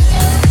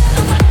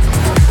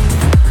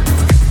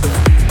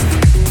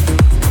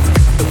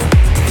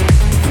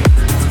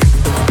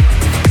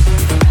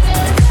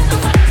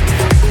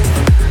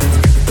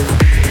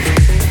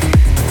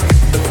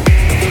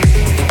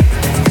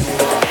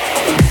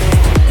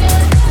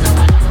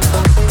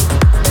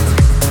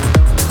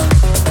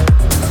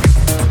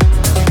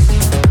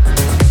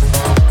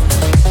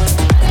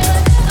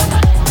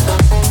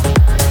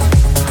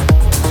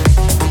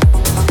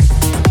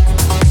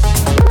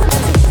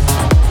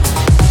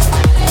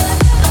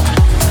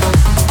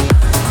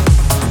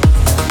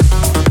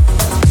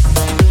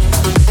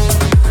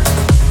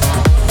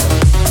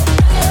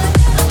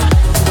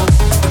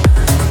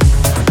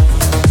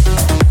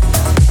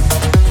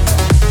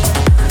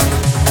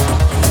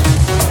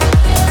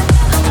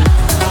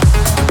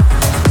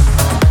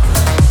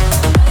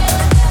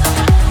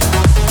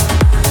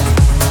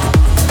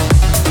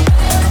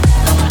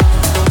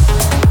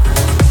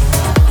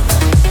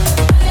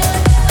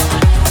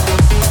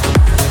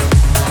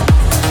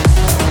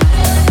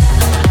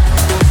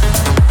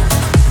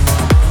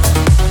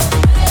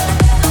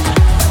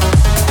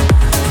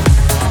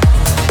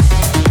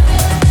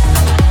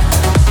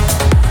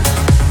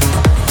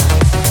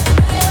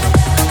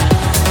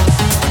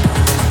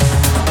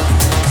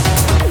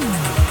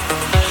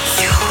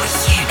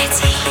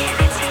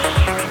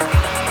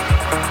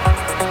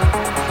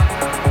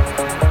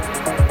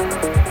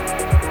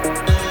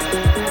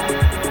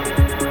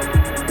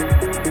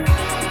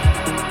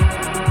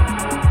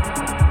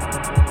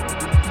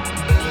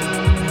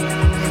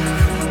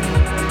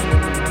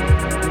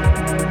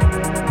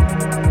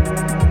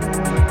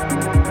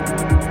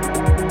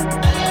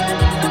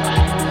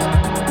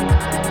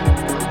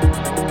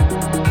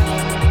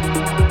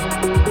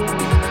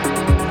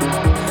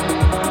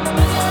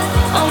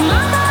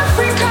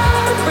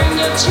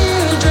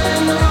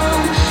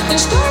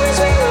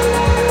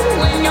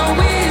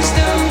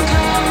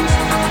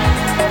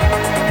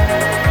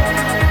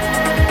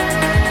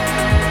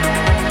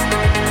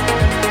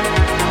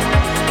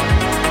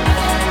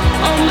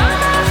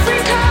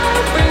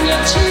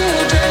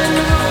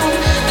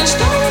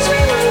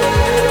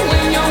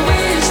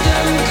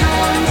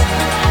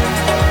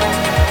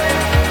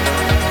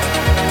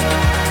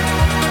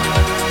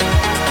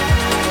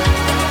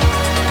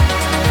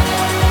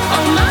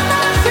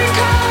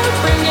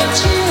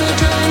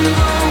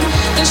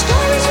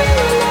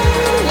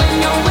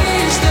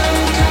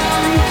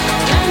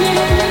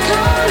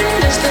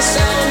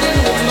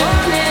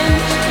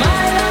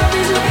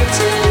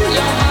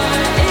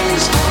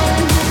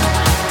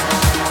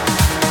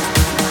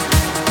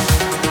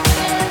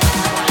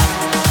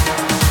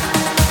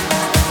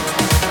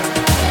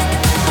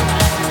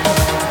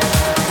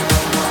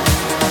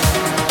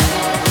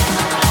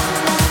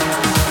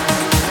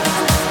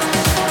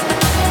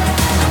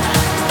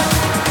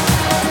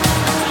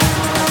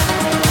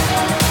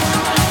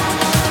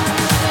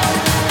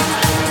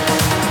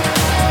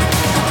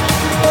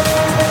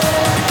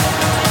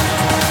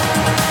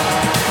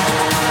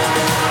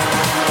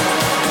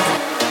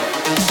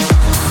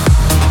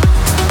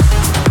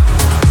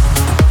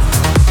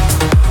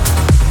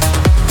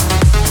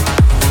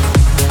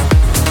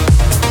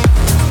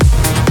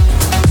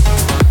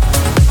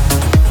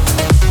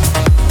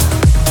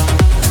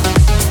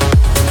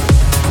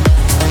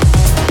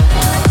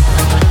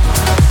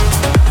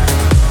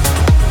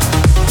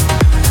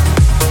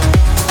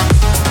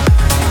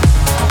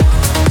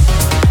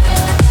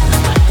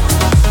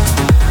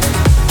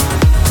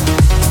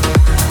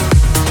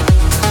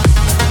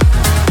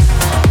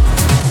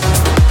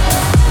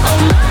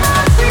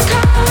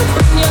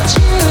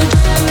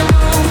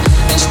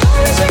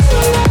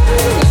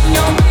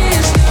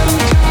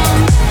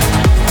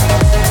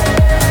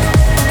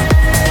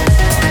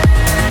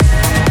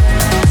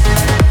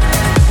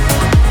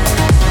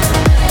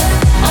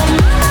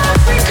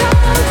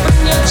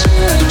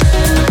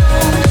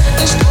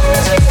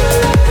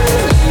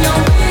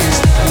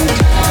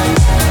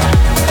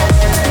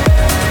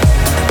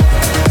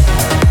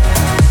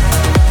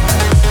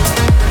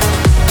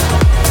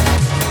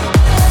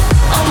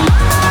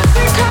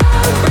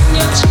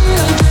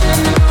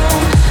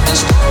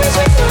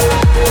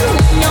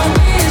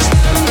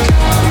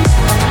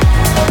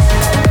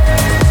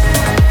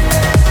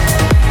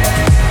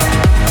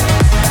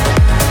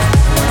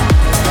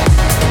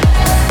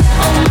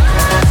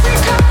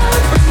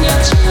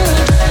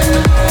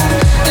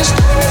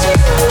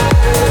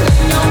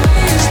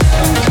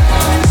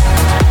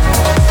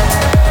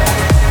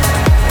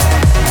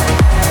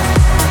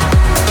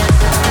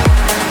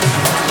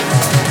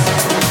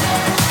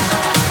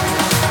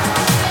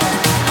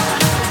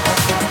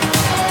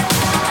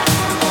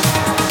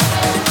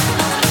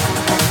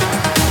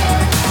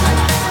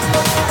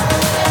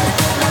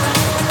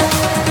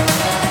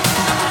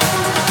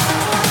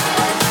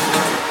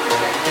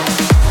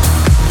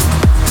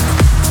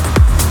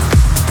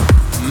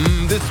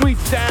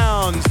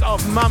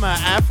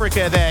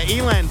 Africa there,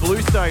 Elan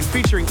Bluestone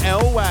featuring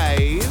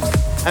L-Waves.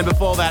 And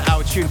before that,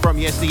 our tune from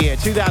yesteryear,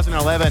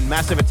 2011,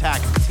 Massive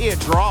Attack,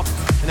 Teardrop.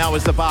 And that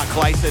was the Bart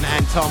Clayson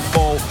and Tom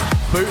Fall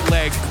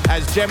bootleg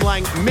as Jem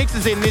Lang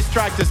mixes in this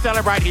track to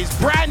celebrate his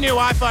brand new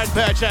iPhone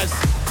purchase.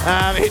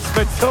 It's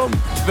Fatum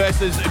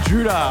versus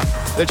Judah.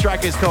 The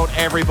track is called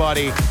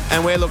Everybody,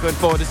 and we're looking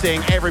forward to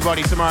seeing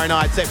everybody tomorrow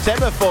night,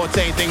 September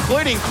 14th,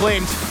 including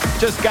Clint.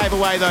 Just gave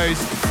away those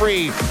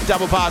free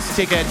double pass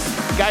tickets.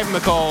 Gave him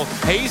a call.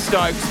 He's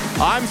stoked.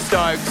 I'm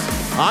stoked.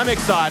 I'm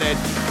excited.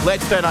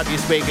 Let's turn up your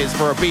speakers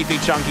for a beefy,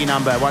 chunky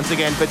number. Once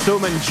again,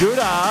 Fatum and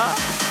Judah.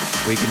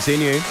 We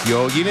continue.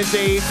 Your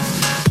Unity.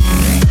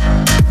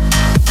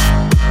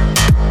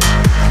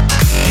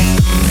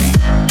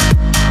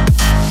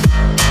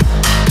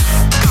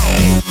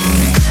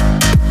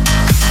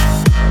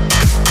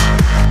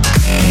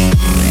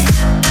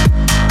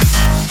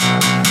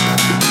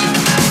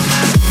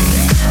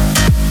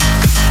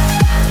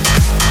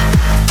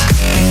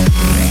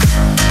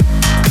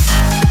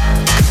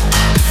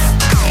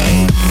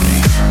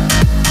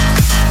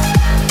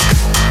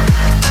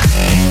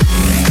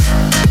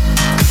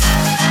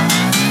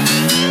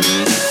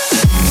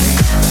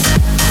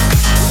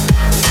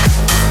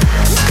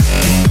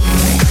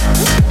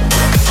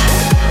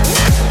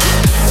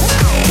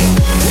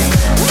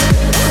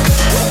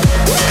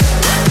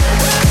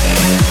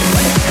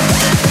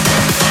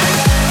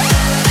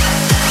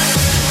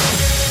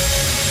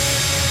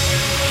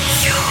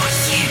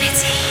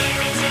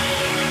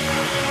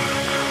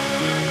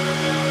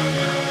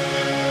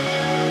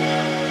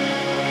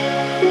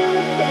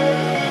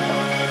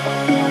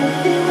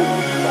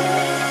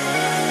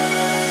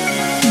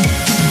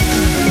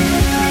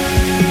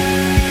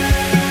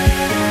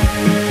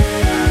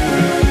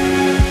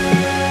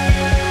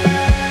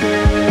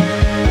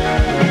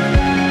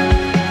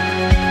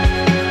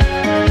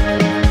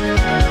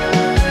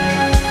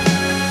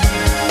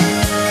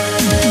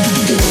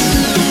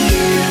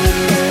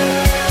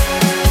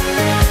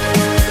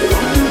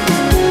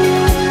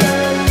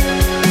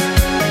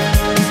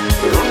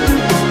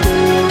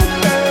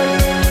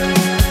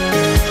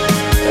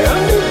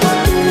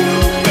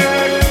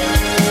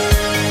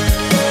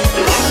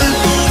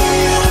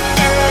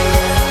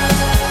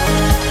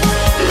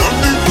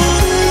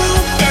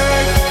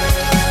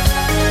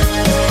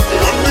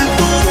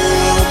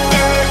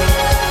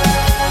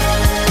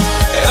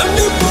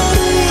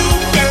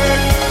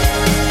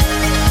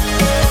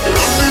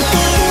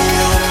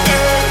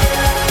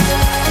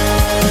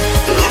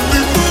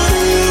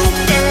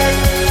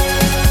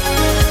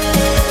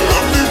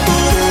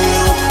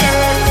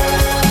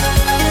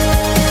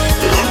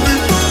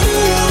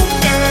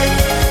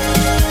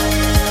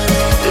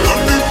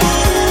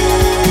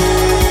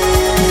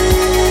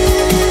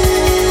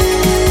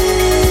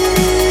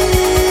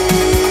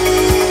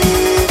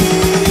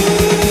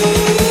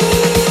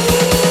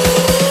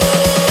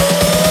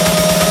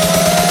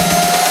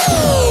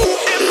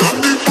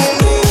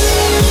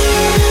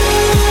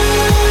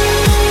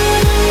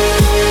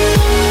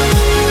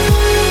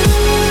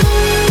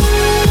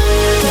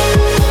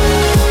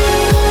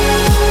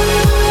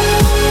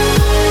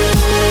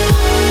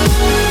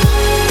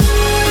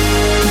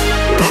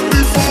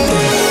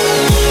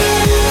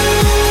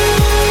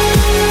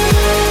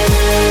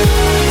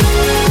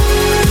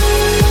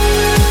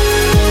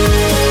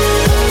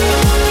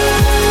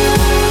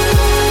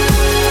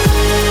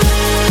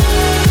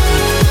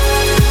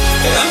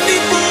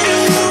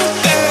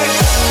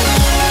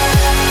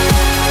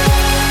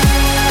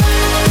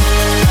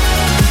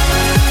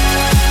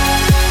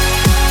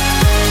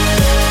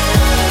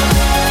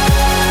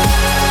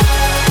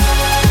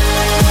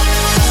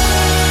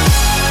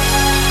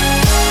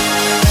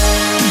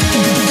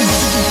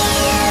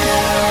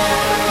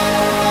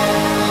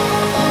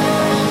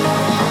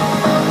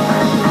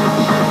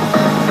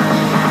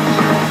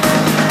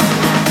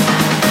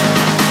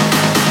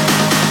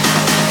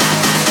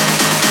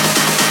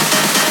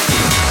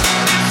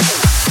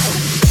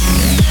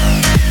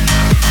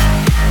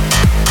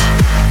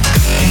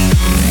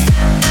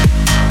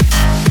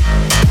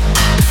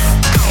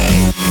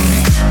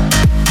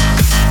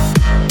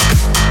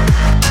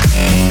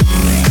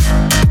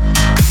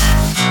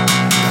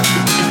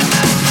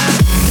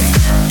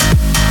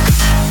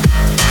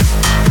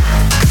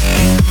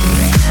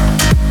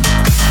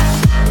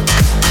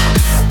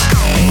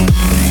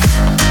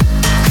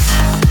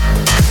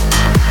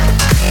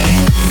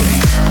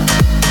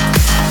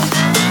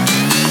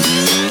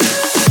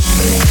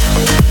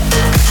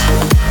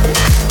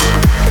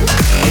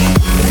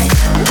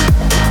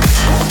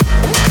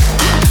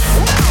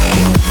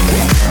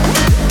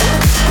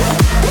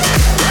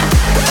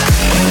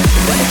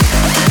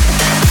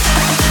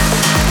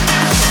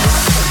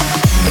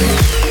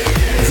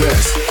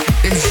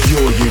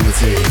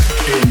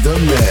 the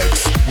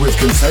mix with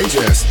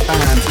Contagious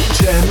and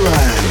Jem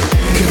Lang.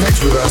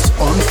 Connect with us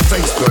on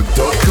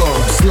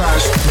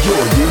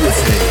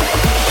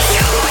Facebook.com/YourUnity.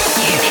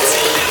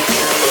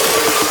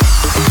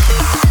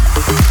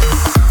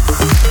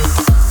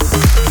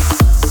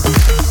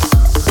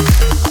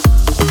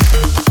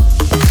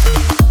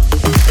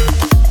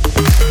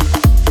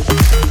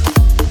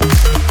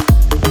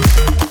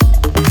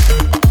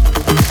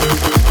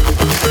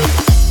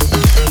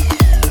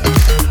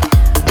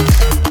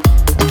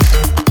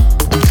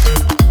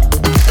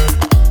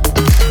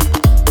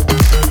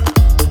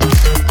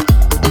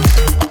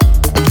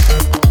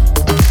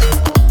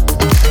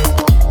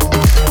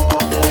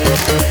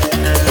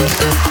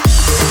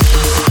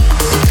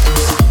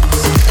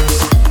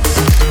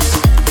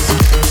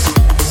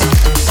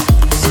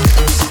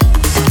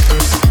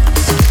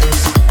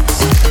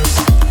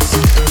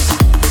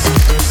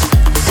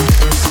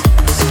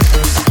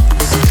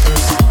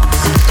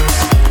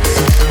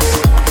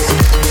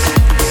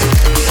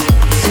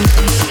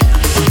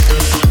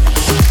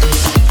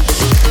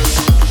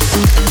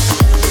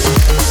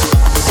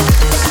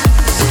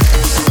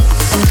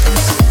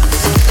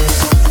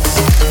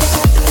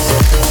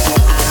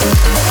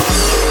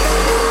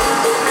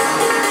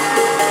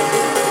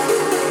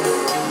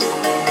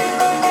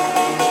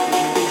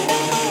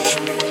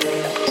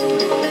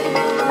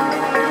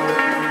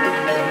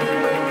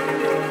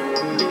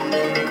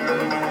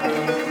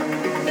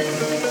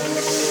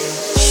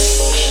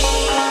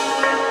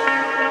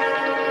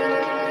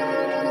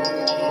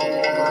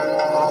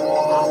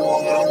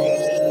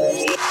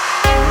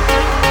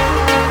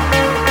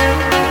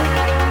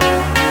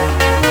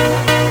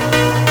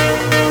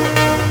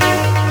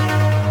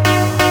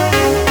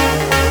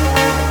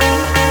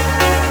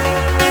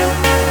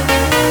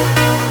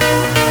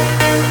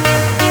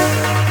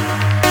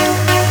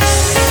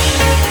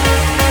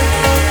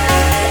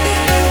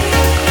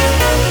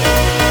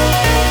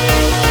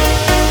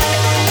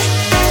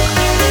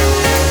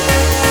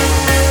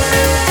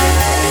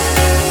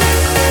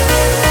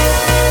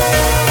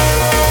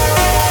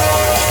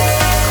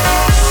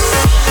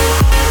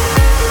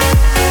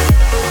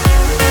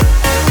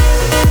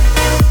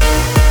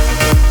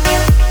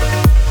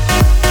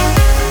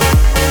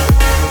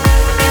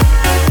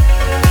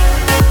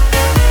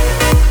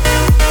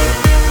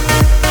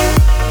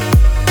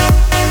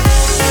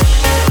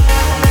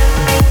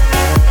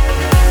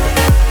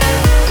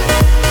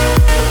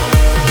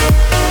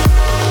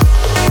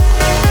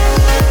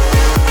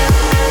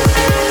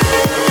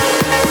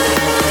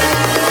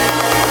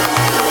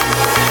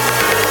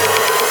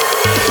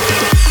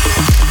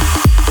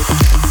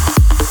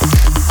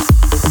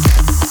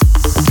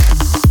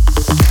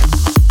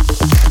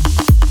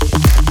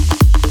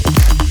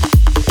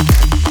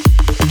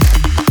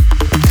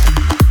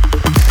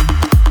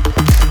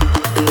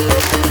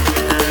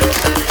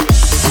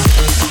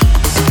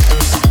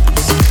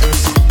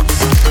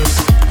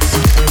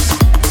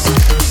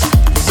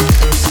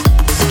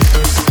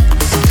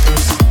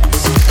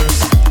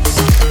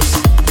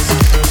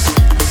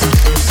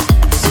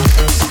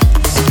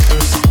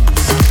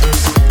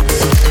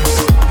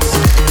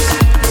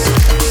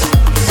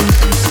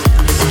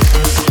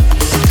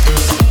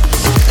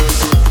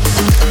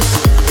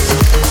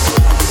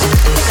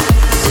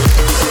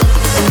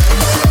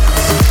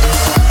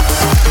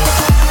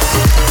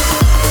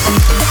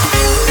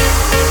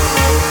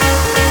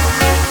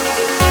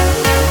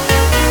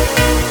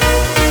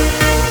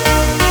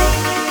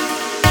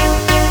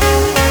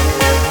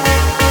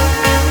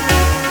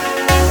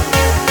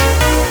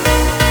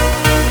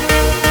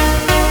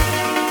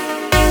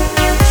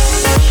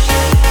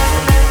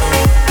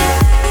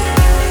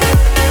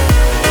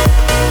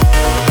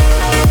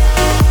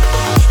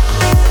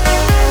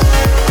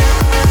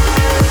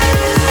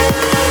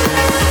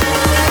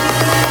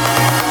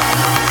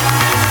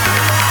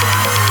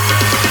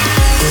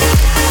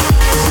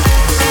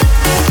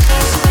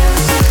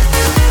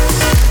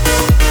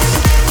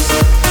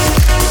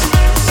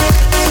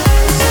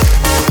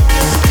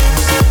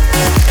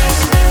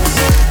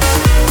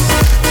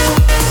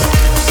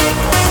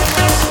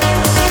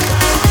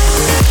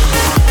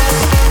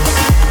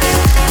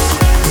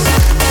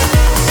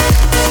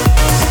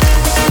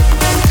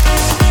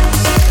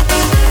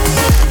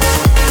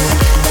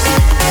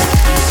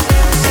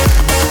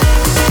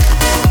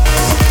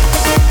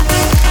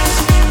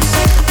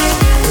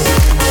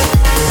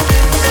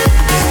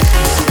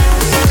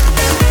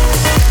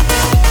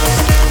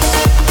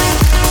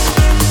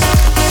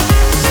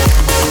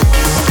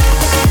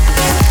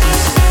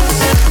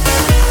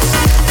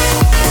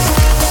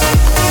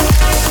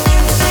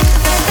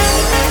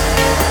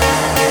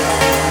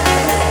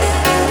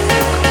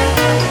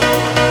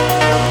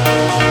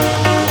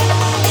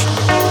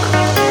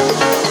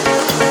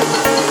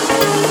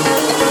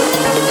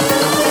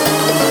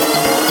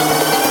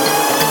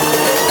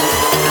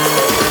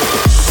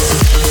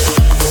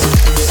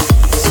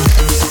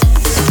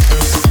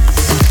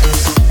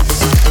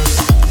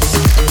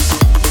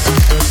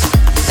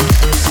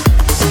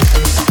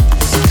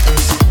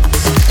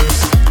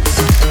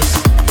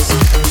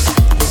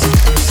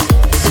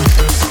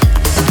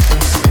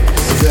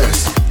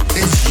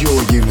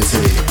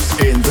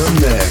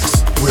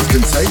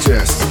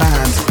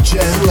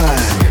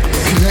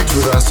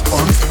 us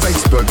on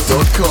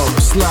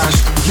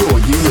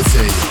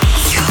facebook.com/yourunity.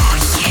 Your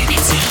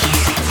Unity.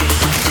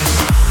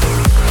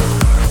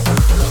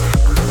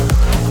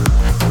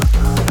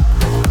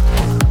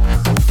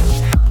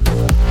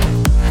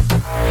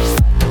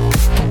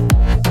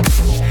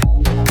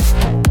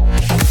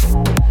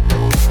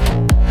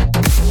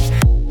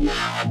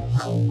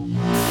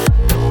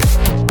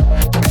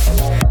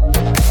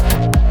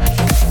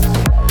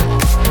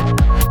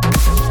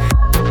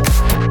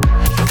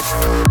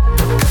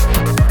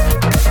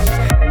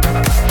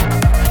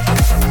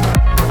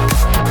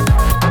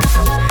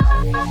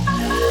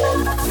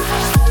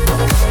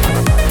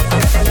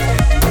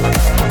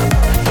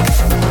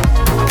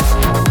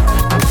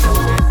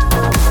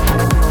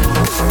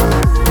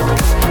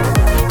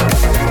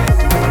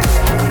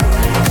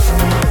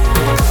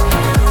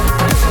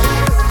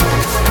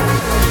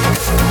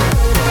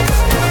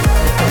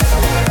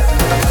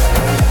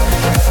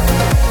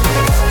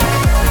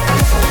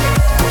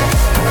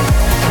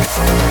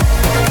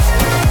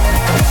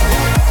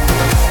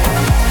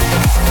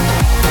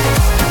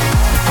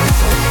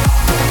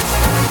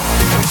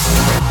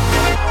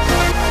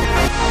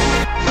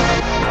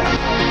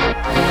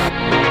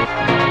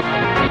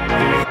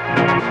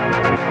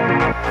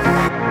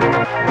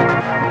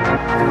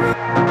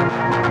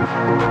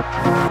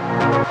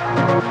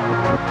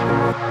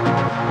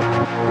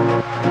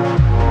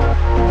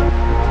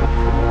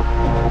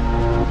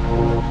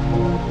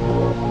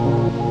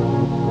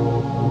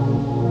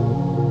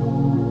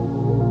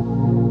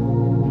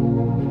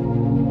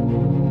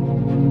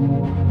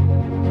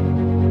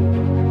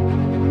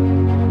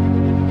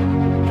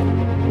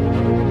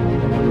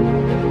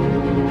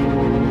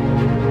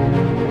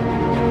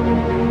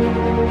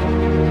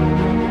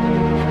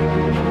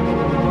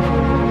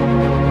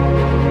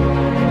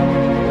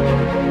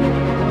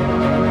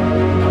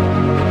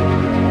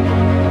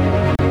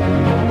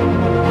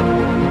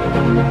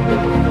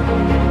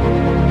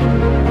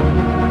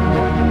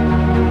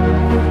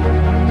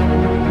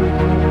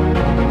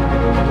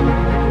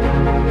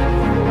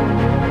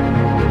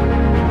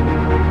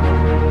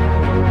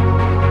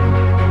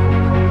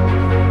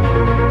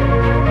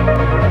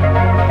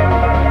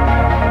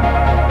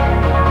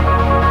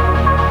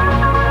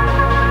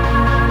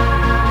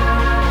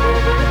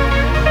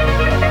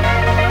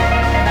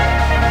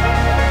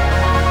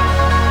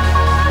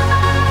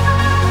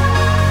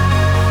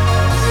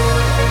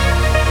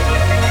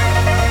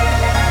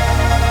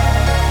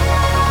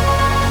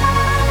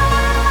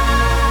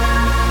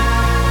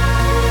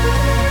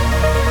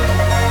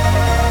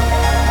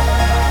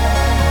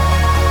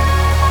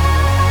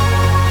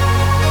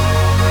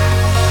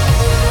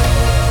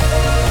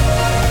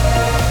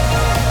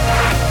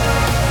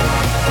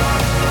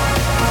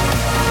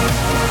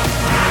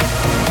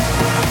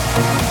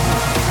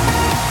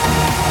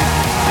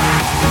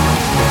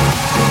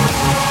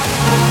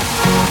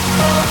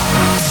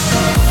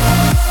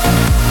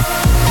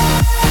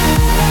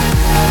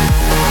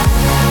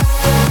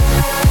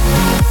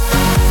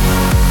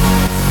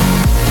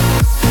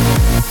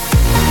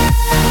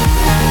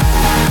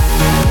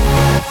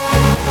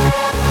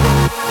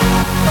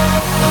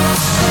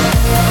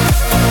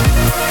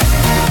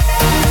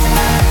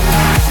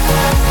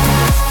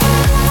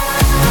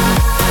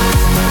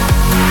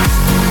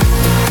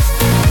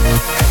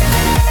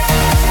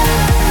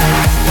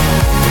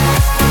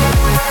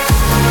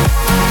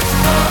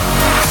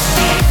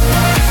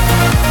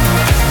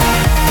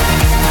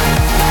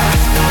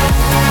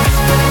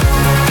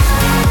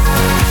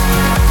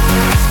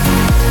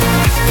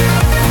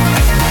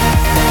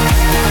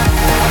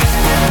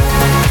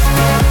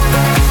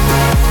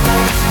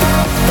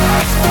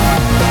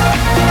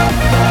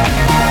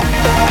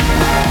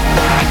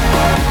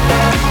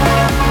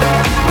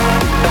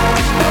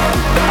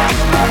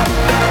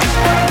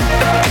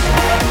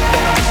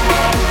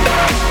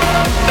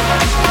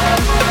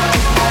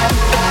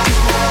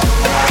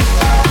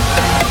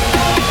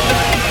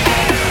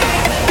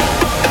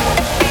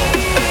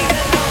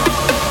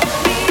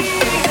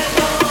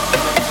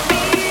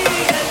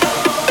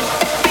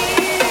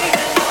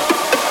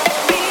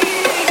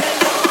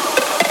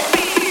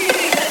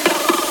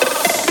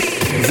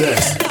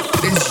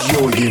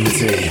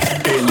 Unity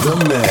in the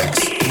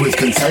mix with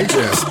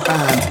Contagious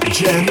and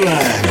Jem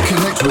Lang.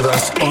 Connect with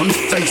us on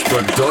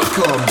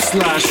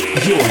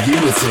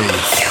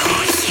facebook.com/yourunity.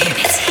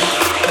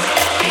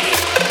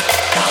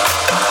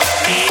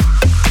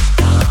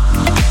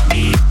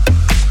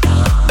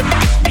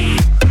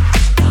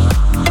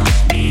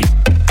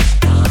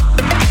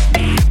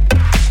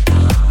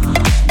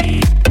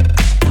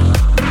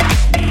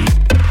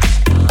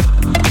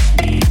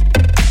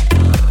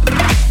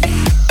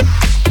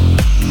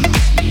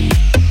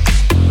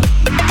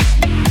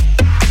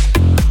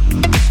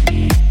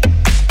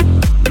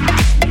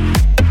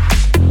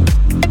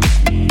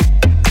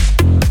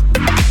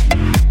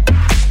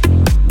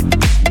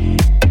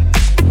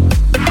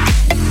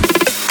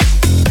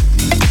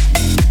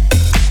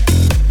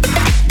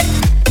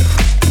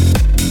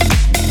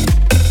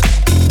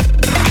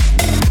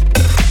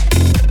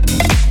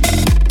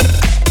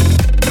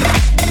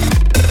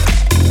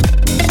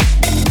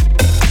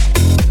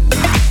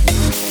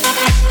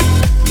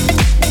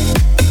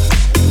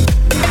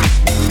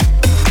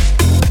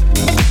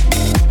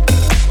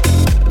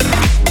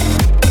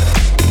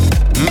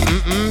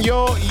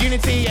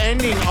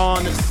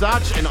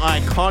 such an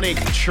iconic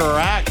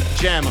track,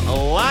 Jem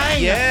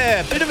Lang.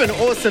 Yeah, bit of an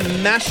awesome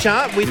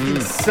mashup with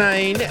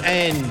Insane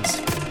and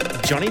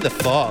Johnny the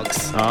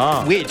Fox,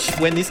 which,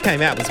 when this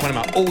came out, was one of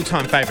my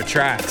all-time favourite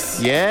tracks.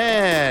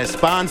 Yeah,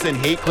 Barnes and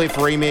Heathcliff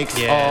remix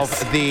of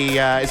the,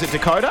 is it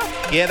Dakota?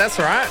 Yeah, that's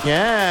right.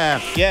 Yeah.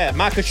 Yeah,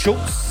 Marcus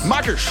Schultz.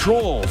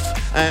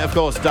 Of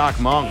course, Dark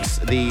Monks,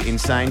 the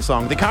Insane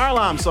song. The car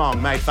alarm song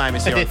made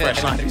famous here on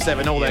Fresh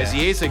 97 all those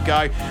years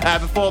ago.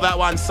 Before that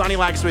one, Sunny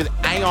Lax with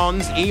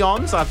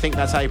Eons, I think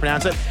that's how you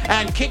pronounce it.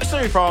 And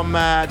Kixu from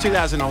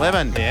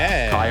 2011.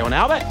 Yeah. Kyle and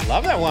Albert.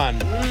 Love that one.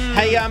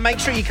 Hey, make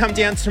sure you come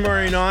down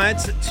tomorrow night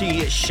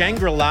to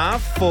Shangri-La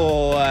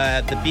for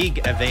the big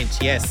event.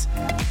 Yes,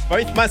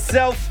 both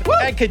myself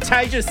and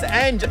Contagious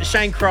and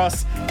Shane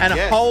Cross and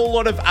a whole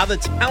lot of other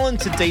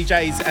talented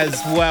DJs as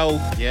well.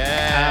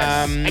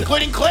 Yes.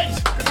 Including Clint.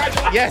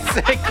 Yes,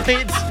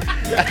 Clint.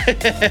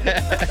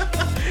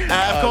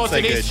 Of course,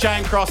 it is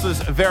Shane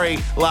Cross's very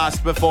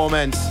last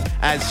performance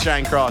as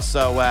Shane Cross,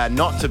 so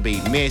not to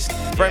be missed.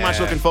 Very much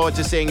looking forward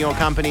to seeing your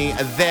company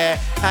there.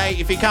 Hey,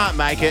 if you can't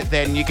make it,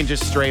 then you can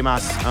just stream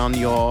us on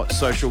your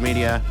social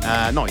media,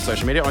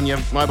 on your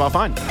mobile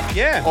phone.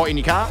 Yeah. Or in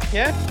your car.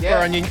 Yeah.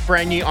 Or on your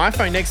brand new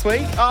iPhone next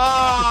week.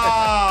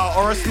 Oh,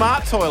 or a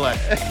smart toilet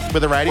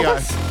with a radio.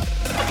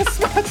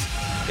 Smart.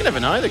 You never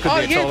know. There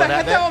could be a toilet out there. They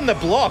had that on the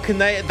block, and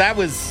that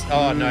was...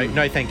 Oh,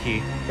 no, thank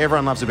you.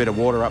 Everyone loves a bit of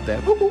water up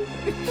there.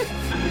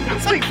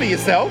 Speak for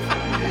yourself.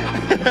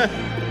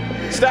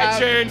 Stay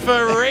tuned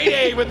for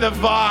Reedy with the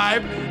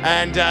vibe.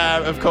 And,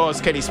 of course,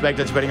 Kenny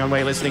Spector, depending on where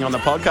you're listening on the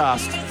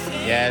podcast.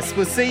 Yes,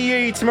 we'll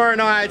see you tomorrow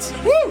night.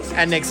 Woo!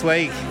 And next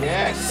week.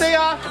 Yes. See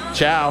ya.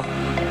 Ciao.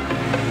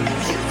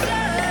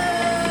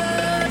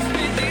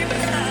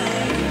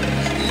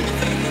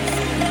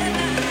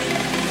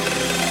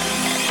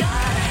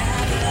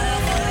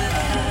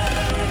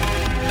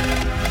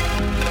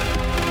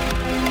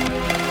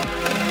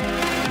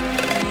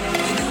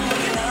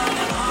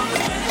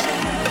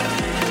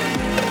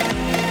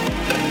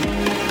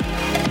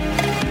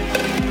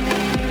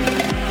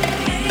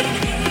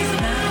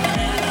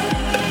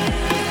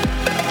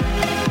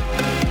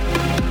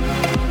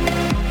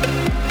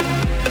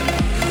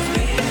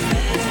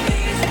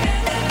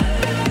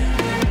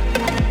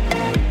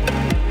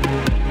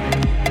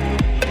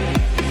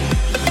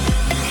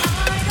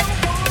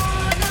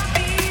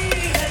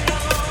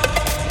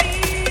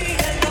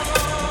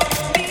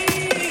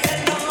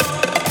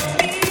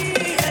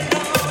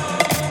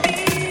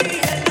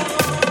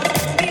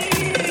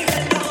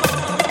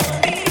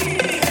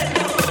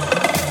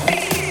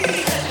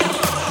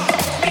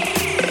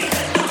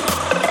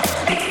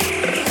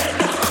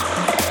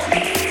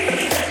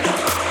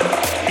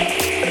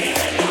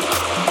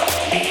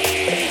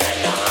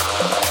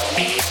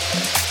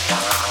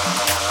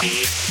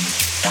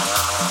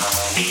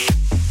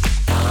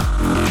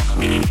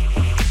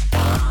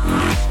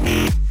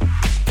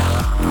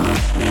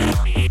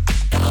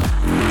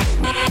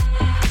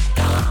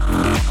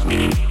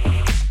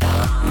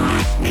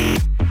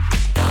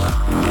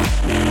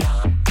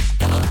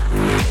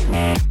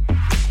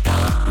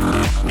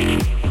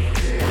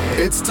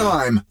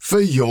 Time for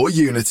your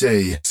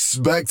Unity.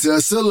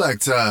 Spectre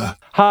Selector.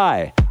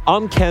 Hi,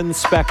 I'm Ken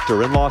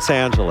Spector in Los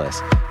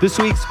Angeles. This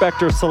week's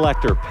Spectre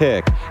Selector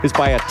pick is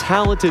by a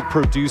talented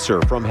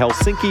producer from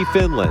Helsinki,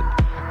 Finland,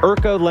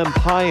 Urka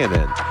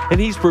Lempianen, and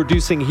he's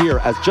producing here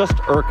as just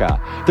Urka.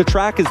 The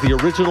track is the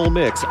original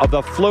mix of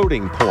The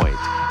Floating Point,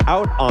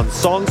 out on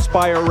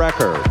Songspire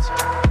Records.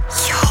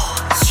 Your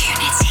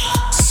Unity.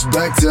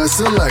 Spectre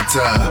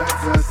Selector.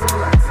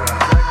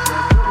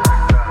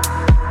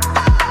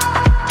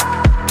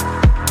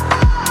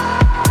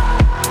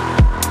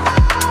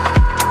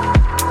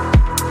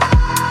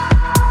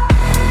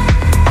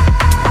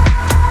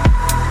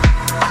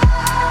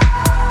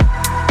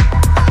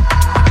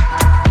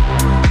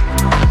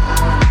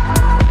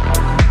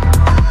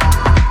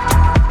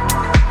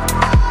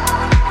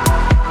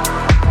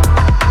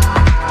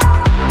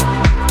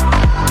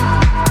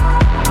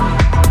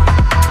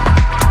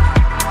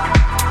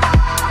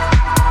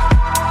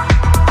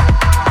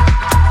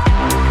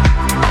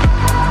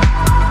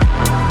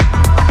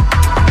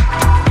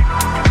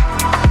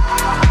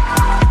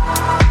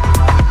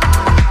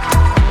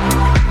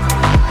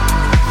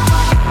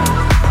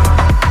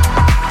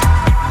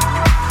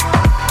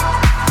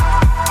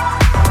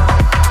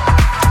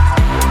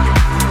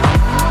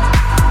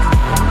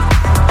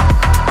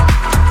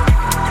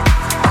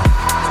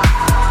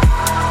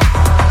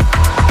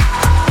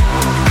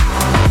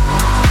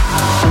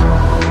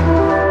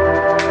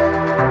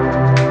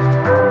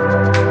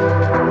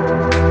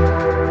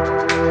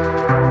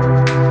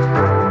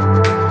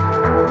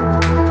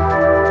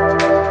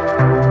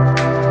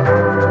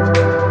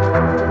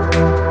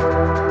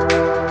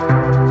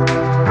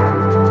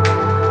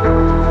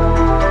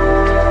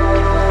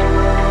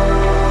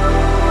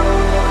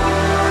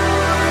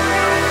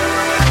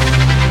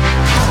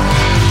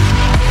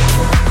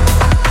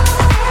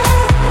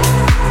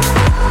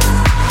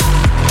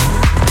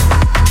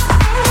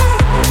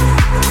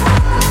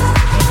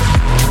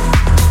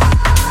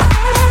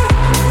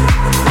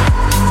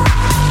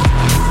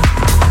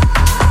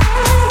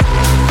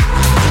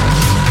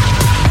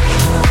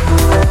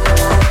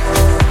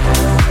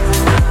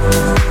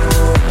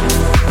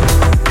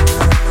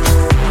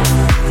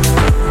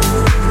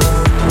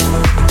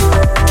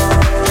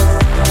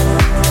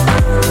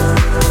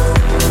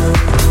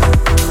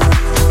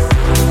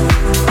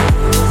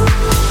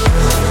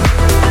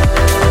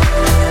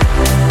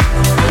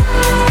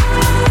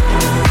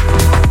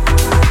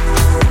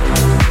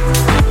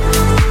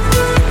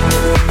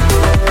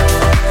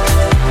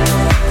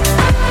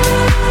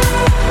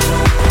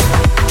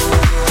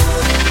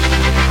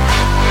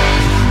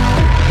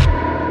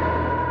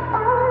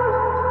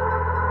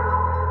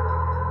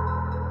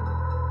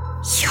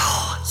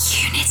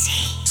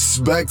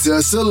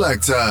 Spectre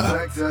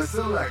Selector. Spectre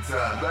Selector.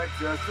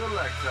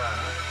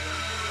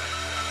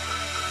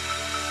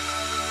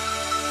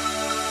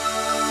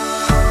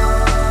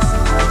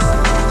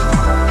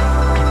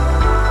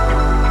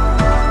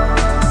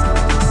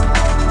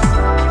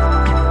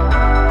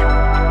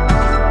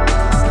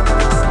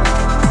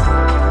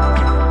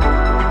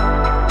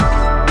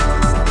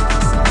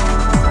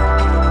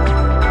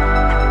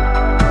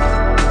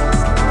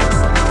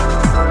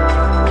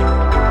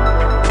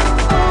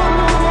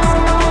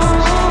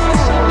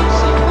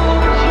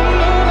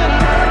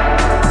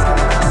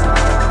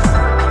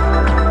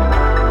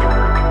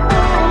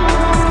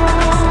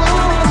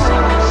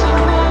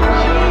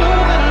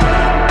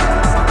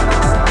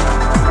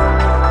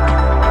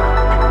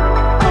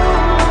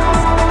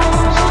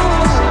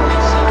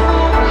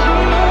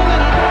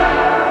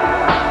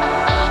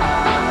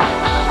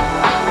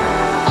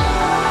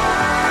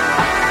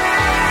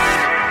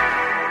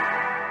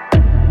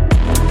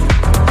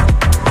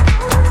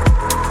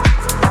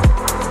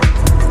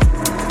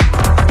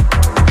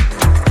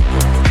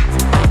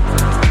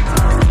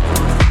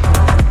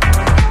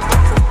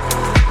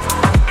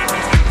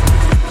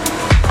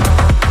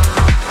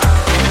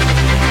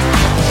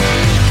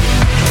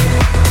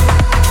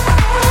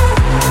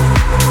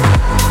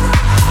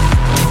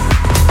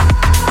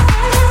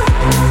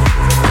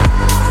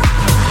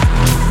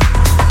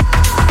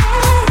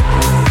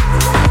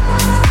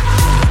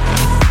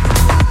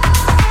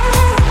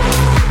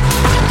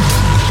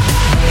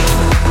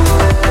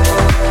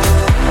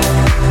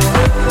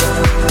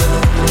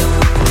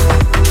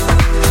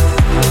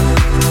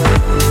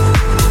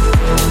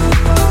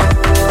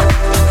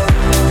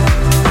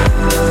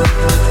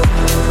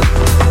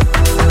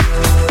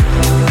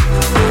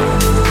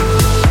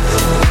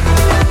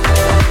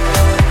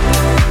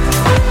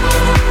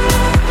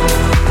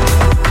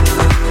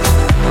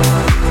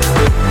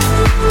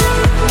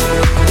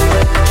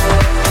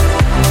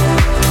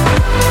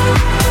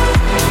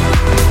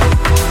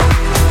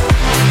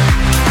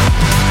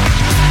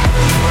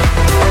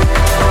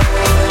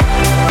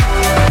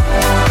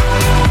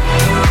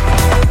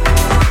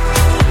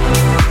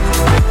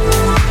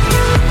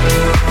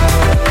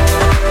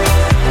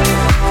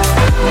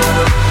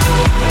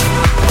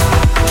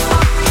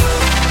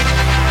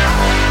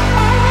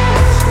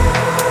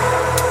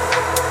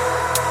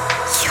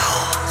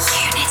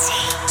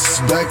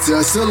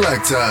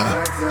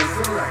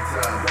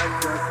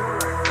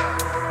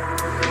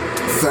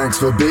 Thanks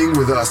for being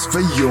with us for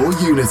your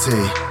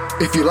Unity.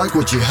 If you like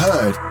what you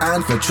heard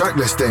and for track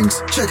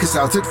listings, check us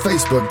out at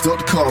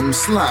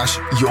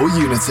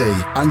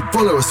facebook.com/yourunity and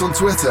follow us on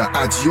Twitter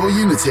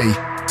 @yourunity.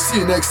 See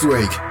you next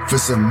week for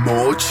some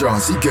more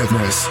charty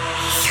goodness.